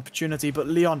getting an opportunity, but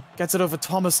Leon gets it over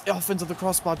Thomas, off into the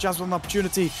crossbar. Jazz with an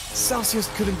opportunity. Celsius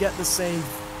couldn't get the save.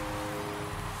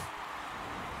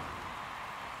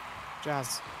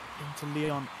 Jazz into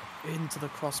Leon, into the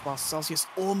crossbar. Celsius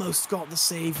almost got the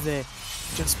save there.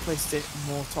 Just placed it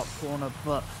more top corner,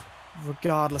 but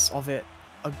regardless of it,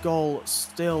 a goal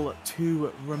still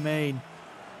to remain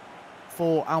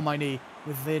for Almaini.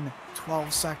 Within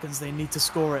 12 seconds, they need to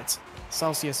score it.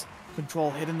 Celsius, control,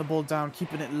 hitting the ball down,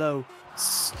 keeping it low.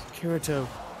 Kirito.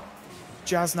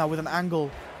 Jazz now with an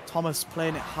angle. Thomas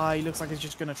playing it high. Looks like he's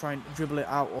just going to try and dribble it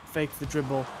out or fake the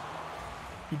dribble.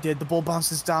 He did. The ball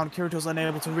bounces down. Kirito's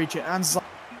unable to reach it. And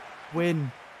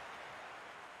win.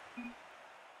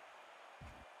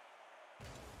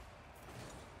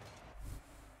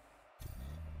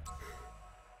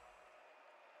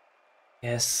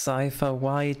 Yes, Cypher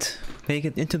White make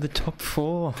it into the top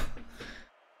 4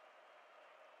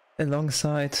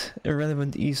 alongside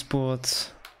Irrelevant Esports,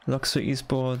 Luxor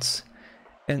Esports,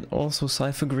 and also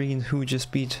Cypher Green, who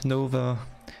just beat Nova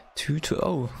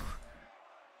 2-0.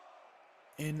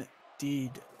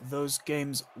 Indeed, those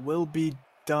games will be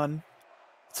done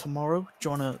tomorrow. Do you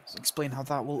want to explain how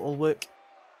that will all work?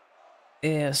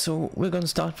 Yeah, so we're gonna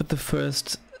start with the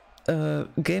first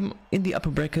game in the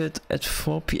upper bracket at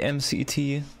 4 PM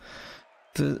CET.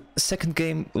 The second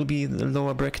game will be the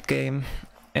lower bracket game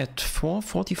at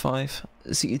 4:45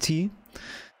 CET.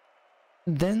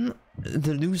 Then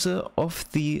the loser of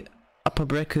the upper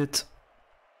bracket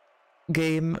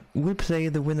game will play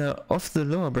the winner of the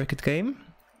lower bracket game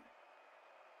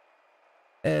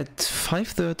at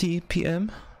 5:30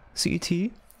 PM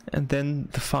CET, and then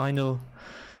the final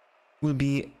will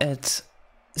be at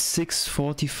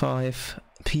 6:45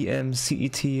 PM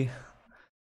CET.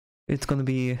 It's gonna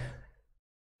be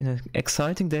an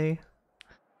exciting day,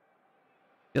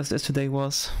 just as today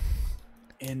was.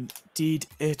 Indeed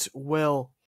it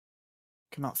will.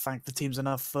 Cannot thank the teams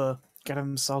enough for getting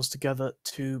themselves together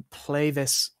to play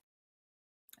this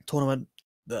tournament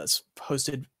that's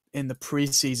hosted in the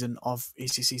pre-season of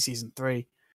ECC Season 3.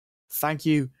 Thank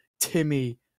you,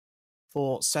 Timmy,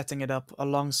 for setting it up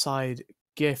alongside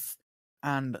GIF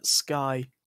and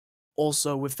Sky,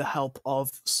 also with the help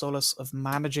of Solus of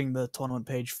managing the tournament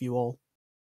page for you all,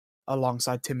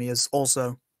 alongside Timmy as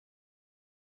also.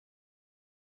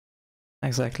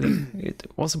 Exactly.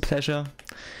 It was a pleasure.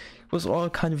 It was all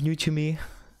kind of new to me.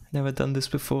 Never done this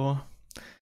before.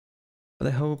 But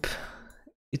I hope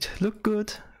it looked good.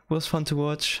 It was fun to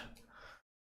watch.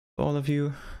 For all of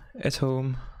you at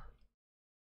home.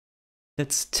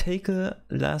 Let's take a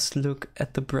last look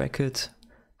at the bracket,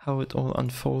 how it all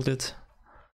unfolded.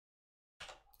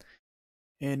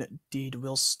 Indeed,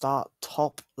 we'll start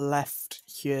top left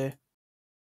here.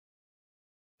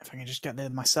 If I can just get there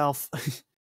myself.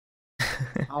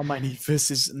 Almaini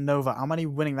versus Nova. Almaini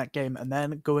winning that game and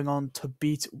then going on to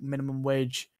beat Minimum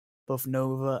Wage. Both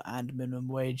Nova and Minimum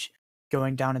Wage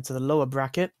going down into the lower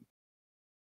bracket.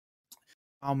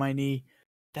 Almaini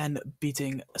then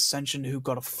beating Ascension, who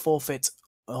got a forfeit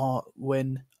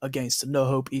win against No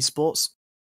Hope Esports.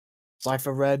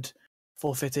 Cypher Red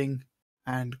forfeiting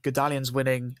and Godalians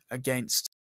winning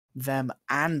against them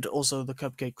and also the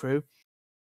Cupcake Crew,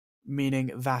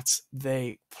 meaning that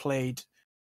they played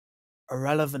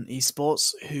Irrelevant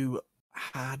Esports, who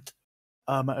had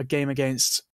a game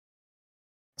against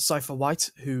Cypher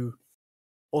White, who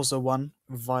also won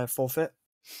via forfeit.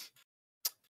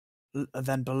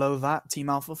 Then below that, Team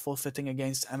Alpha forfeiting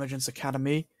against Emergence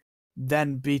Academy,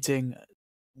 then beating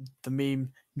the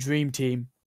Meme Dream Team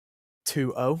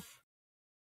 2-0.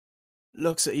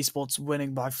 Luxor Esports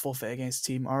winning by forfeit against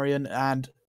Team Orion, and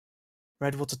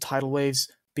Redwater Tidal Waves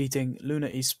beating Luna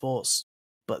Esports,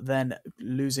 but then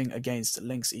losing against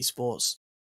Lynx Esports,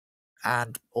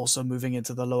 and also moving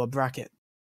into the lower bracket,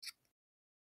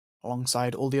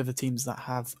 alongside all the other teams that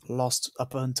have lost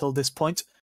up until this point.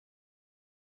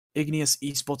 Igneous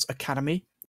Esports Academy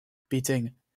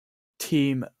beating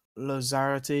Team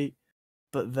Lozarity,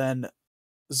 but then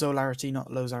Zolarity, not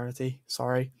Lozarity,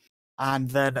 sorry, and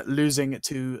then losing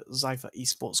to Zypher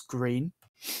Esports Green,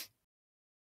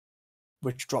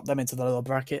 which dropped them into the lower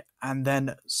bracket. And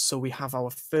then, so we have our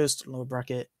first lower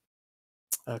bracket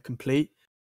complete.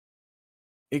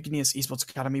 Igneous Esports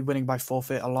Academy winning by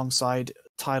forfeit alongside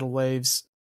Tidal Waves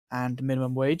and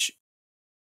Minimum Wage.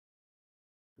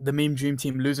 The Meme Dream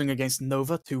Team losing against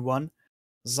Nova 2-1.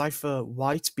 Zypher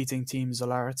White beating Team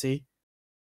Zolarity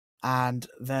and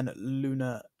then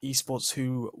Luna Esports,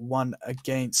 who won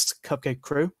against Cupcake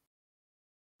Crew.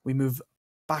 We move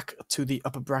back to the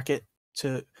upper bracket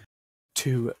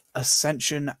to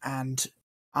Ascension and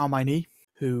Almaini,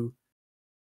 who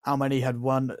Almaini had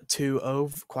won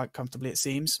 2-0 quite comfortably, it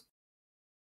seems.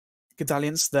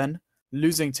 Gedalians then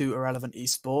losing to Irrelevant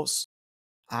Esports,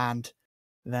 and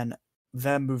then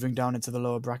them moving down into the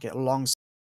lower bracket alongside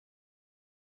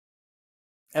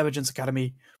Emergence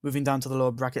Academy, moving down to the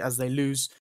lower bracket as they lose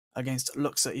against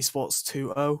Luxa Esports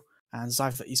 2-0, and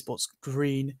Zypher Esports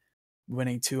Green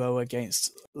winning 2-0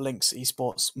 against Lynx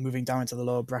Esports, moving down into the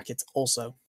lower bracket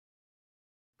also.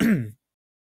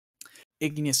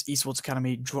 Igneous Esports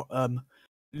Academy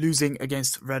losing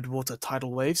against Redwater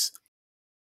Tidal Waves.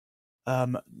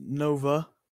 Nova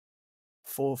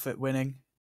forfeit winning,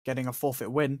 getting a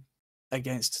forfeit win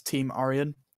against Team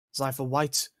Orion. Zypher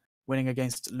White winning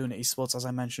against Luna Esports, as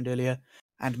I mentioned earlier,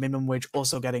 and Minimum Wage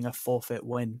also getting a forfeit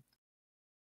win.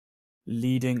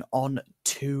 Leading on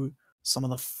to some of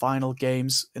the final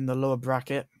games in the lower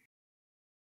bracket.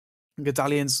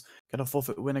 Gedalians get a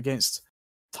forfeit win against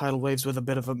Tidal Waves with a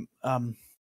bit of a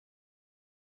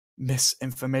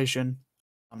misinformation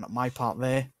on my part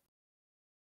there.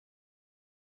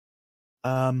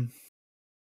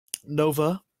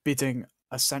 Nova beating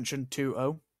Ascension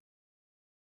 2-0.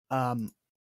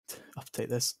 Update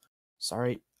this.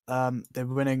 Sorry. They're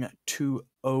winning 2-0,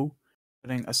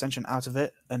 putting Ascension out of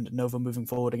it, and Nova moving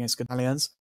forward against Gedalians.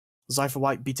 Zypher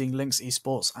White beating Lynx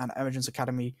Esports, and Emergence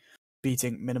Academy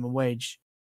beating Minimum Wage.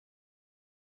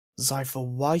 Zypher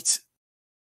White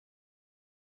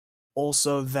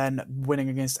also then winning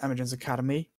against Emergence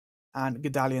Academy, and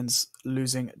Gedalians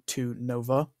losing to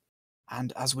Nova.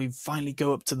 And as we finally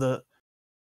go up to the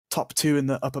top two in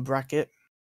the upper bracket,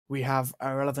 we have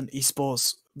Irrelevant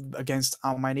Esports against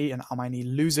Almaini, and Almaini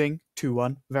losing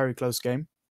 2-1, very close game.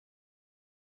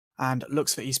 And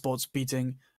Luxa Esports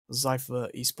beating Zypher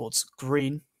Esports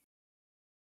Green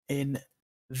in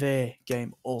their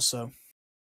game also.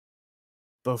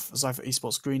 Both Zypher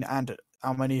Esports Green and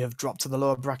Almaini have dropped to the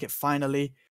lower bracket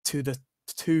finally to the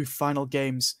two final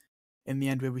games in the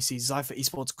end, where we see Zypher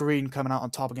Esports Green coming out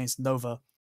on top against Nova,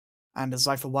 and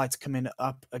Zypher White coming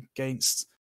up against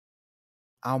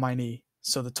Almaini.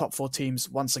 So the top four teams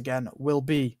once again will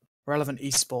be Relevant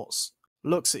Esports,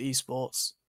 Luxa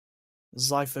Esports,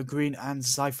 Zypher Green, and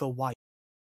Zypher White.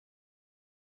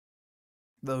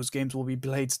 Those games will be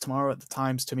played tomorrow at the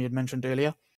times Timmy had mentioned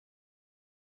earlier,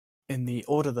 in the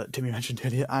order that Timmy mentioned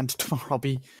earlier, and tomorrow I'll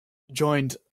be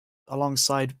joined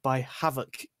alongside by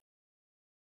Havoc,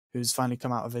 who's finally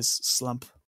come out of his slump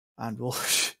and will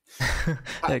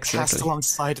cast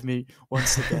alongside me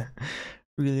once again.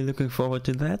 Really looking forward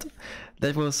to that.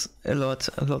 That was a lot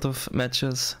of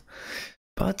matches,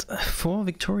 but 4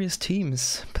 victorious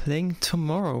teams playing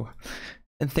tomorrow.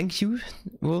 And thank you,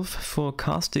 Wolf, for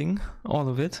casting all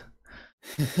of it.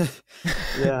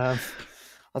 Yeah,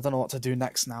 I don't know what to do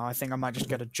next now. I think I might just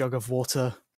get a jug of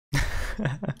water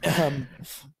and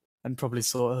probably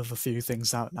sort of a few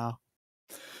things out now.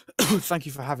 Thank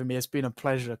you for having me. It's been a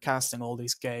pleasure casting all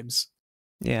these games.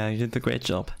 Yeah, you did a great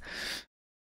job.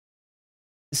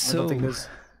 So,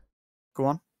 go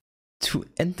on. To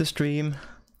end the stream,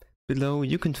 below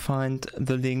you can find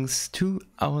the links to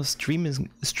our stream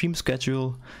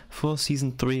schedule for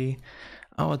Season 3,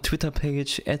 our Twitter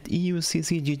page at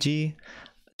EUCCGG,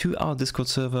 to our Discord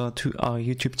server, to our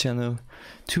YouTube channel,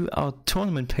 to our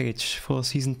tournament page for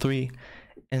Season 3,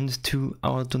 and to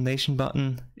our donation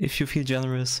button. If you feel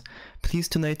generous, please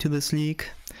donate to this league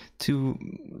to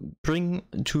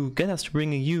get us to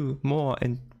bring you more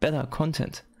and better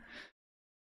content.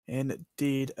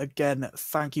 Indeed. Again,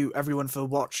 thank you everyone for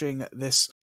watching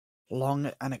this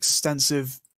long and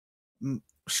extensive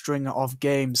string of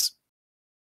games.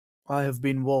 I have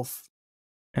been Wolf.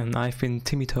 And I've been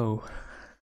Timmy Toe.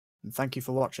 And thank you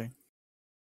for watching.